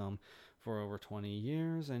has come for over 20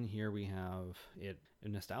 years, and here we have it, a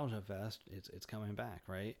nostalgia fest. It's coming back,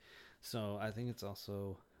 right? So I think it's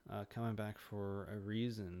also coming back for a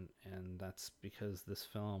reason, and that's because this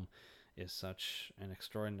film is such an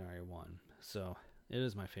extraordinary one. So it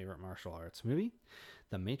is my favorite martial arts movie,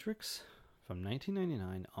 The Matrix, from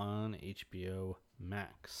 1999 on HBO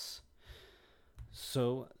Max.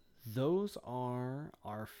 So those are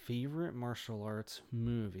our favorite martial arts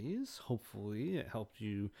movies. Hopefully it helped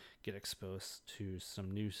you get exposed to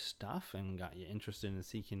some new stuff and got you interested in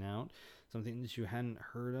seeking out something that you hadn't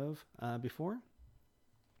heard of before.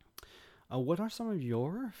 What are some of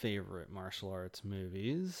your favorite martial arts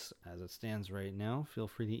movies? As it stands right now, feel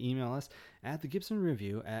free to email us at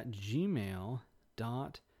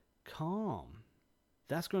thegibsonreview@gmail.com.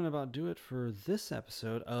 That's going to about do it for this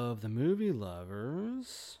episode of The Movie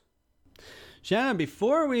Lovers. Shanna,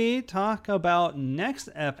 before we talk about next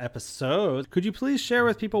episode, could you please share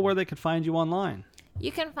with people where they could find you online?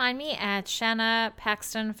 You can find me at Shanna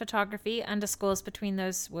Paxton Photography, underscores between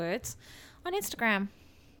those words, on Instagram.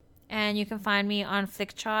 And you can find me on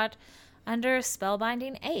Flickchart under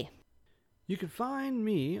Spellbinding A. You can find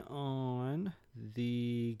me on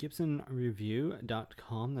the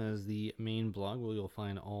GibsonReview.com. That is the main blog where you'll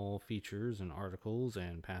find all features and articles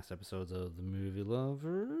and past episodes of The Movie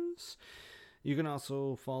Lovers. You can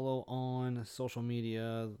also follow on social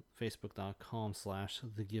media,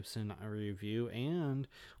 facebook.com/thegibsonreview, and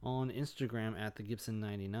on Instagram at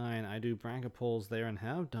thegibson99. I do bracket polls there and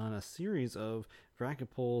have done a series of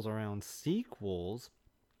bracket polls around sequels.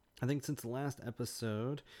 I think since the last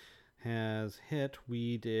episode has hit,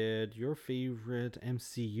 we did your favorite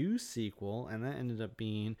MCU sequel, and that ended up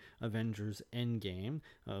being Avengers Endgame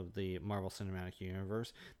of the Marvel Cinematic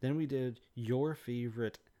Universe. Then we did your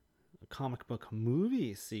favorite comic book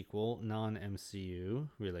movie sequel, non-MCU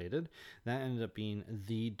related. That ended up being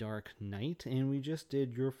The Dark Knight. And we just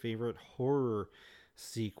did your favorite horror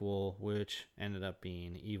sequel, which ended up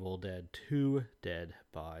being Evil Dead 2, Dead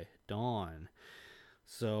by Dawn.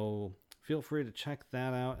 So feel free to check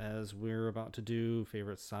that out, as we're about to do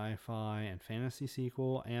favorite sci-fi and fantasy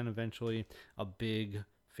sequel, and eventually a big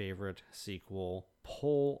favorite sequel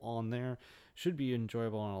poll on there. Should be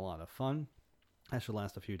enjoyable and a lot of fun. That should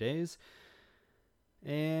last a few days.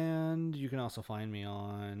 And you can also find me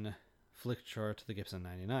on Flickchart, the Gibson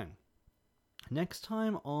 99. Next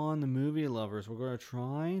time on The Movie Lovers, we're going to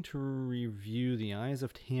try to review The Eyes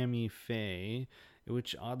of Tammy Faye,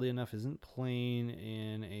 which oddly enough isn't playing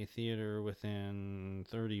in a theater within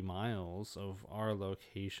 30 miles of our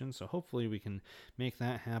location, so hopefully we can make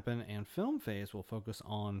that happen. And Film Phase will focus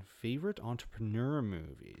on favorite entrepreneur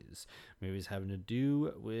movies, movies having to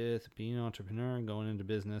do with being an entrepreneur and going into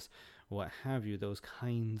business, what have you, those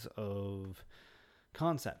kinds of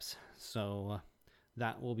concepts. So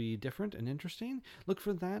that will be different and interesting. Look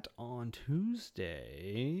for that on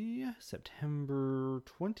Tuesday, September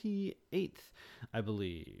 28th, I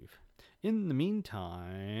believe. In the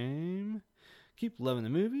meantime, keep loving the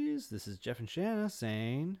movies. This is Jeff and Shanna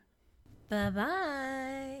saying Bye-bye.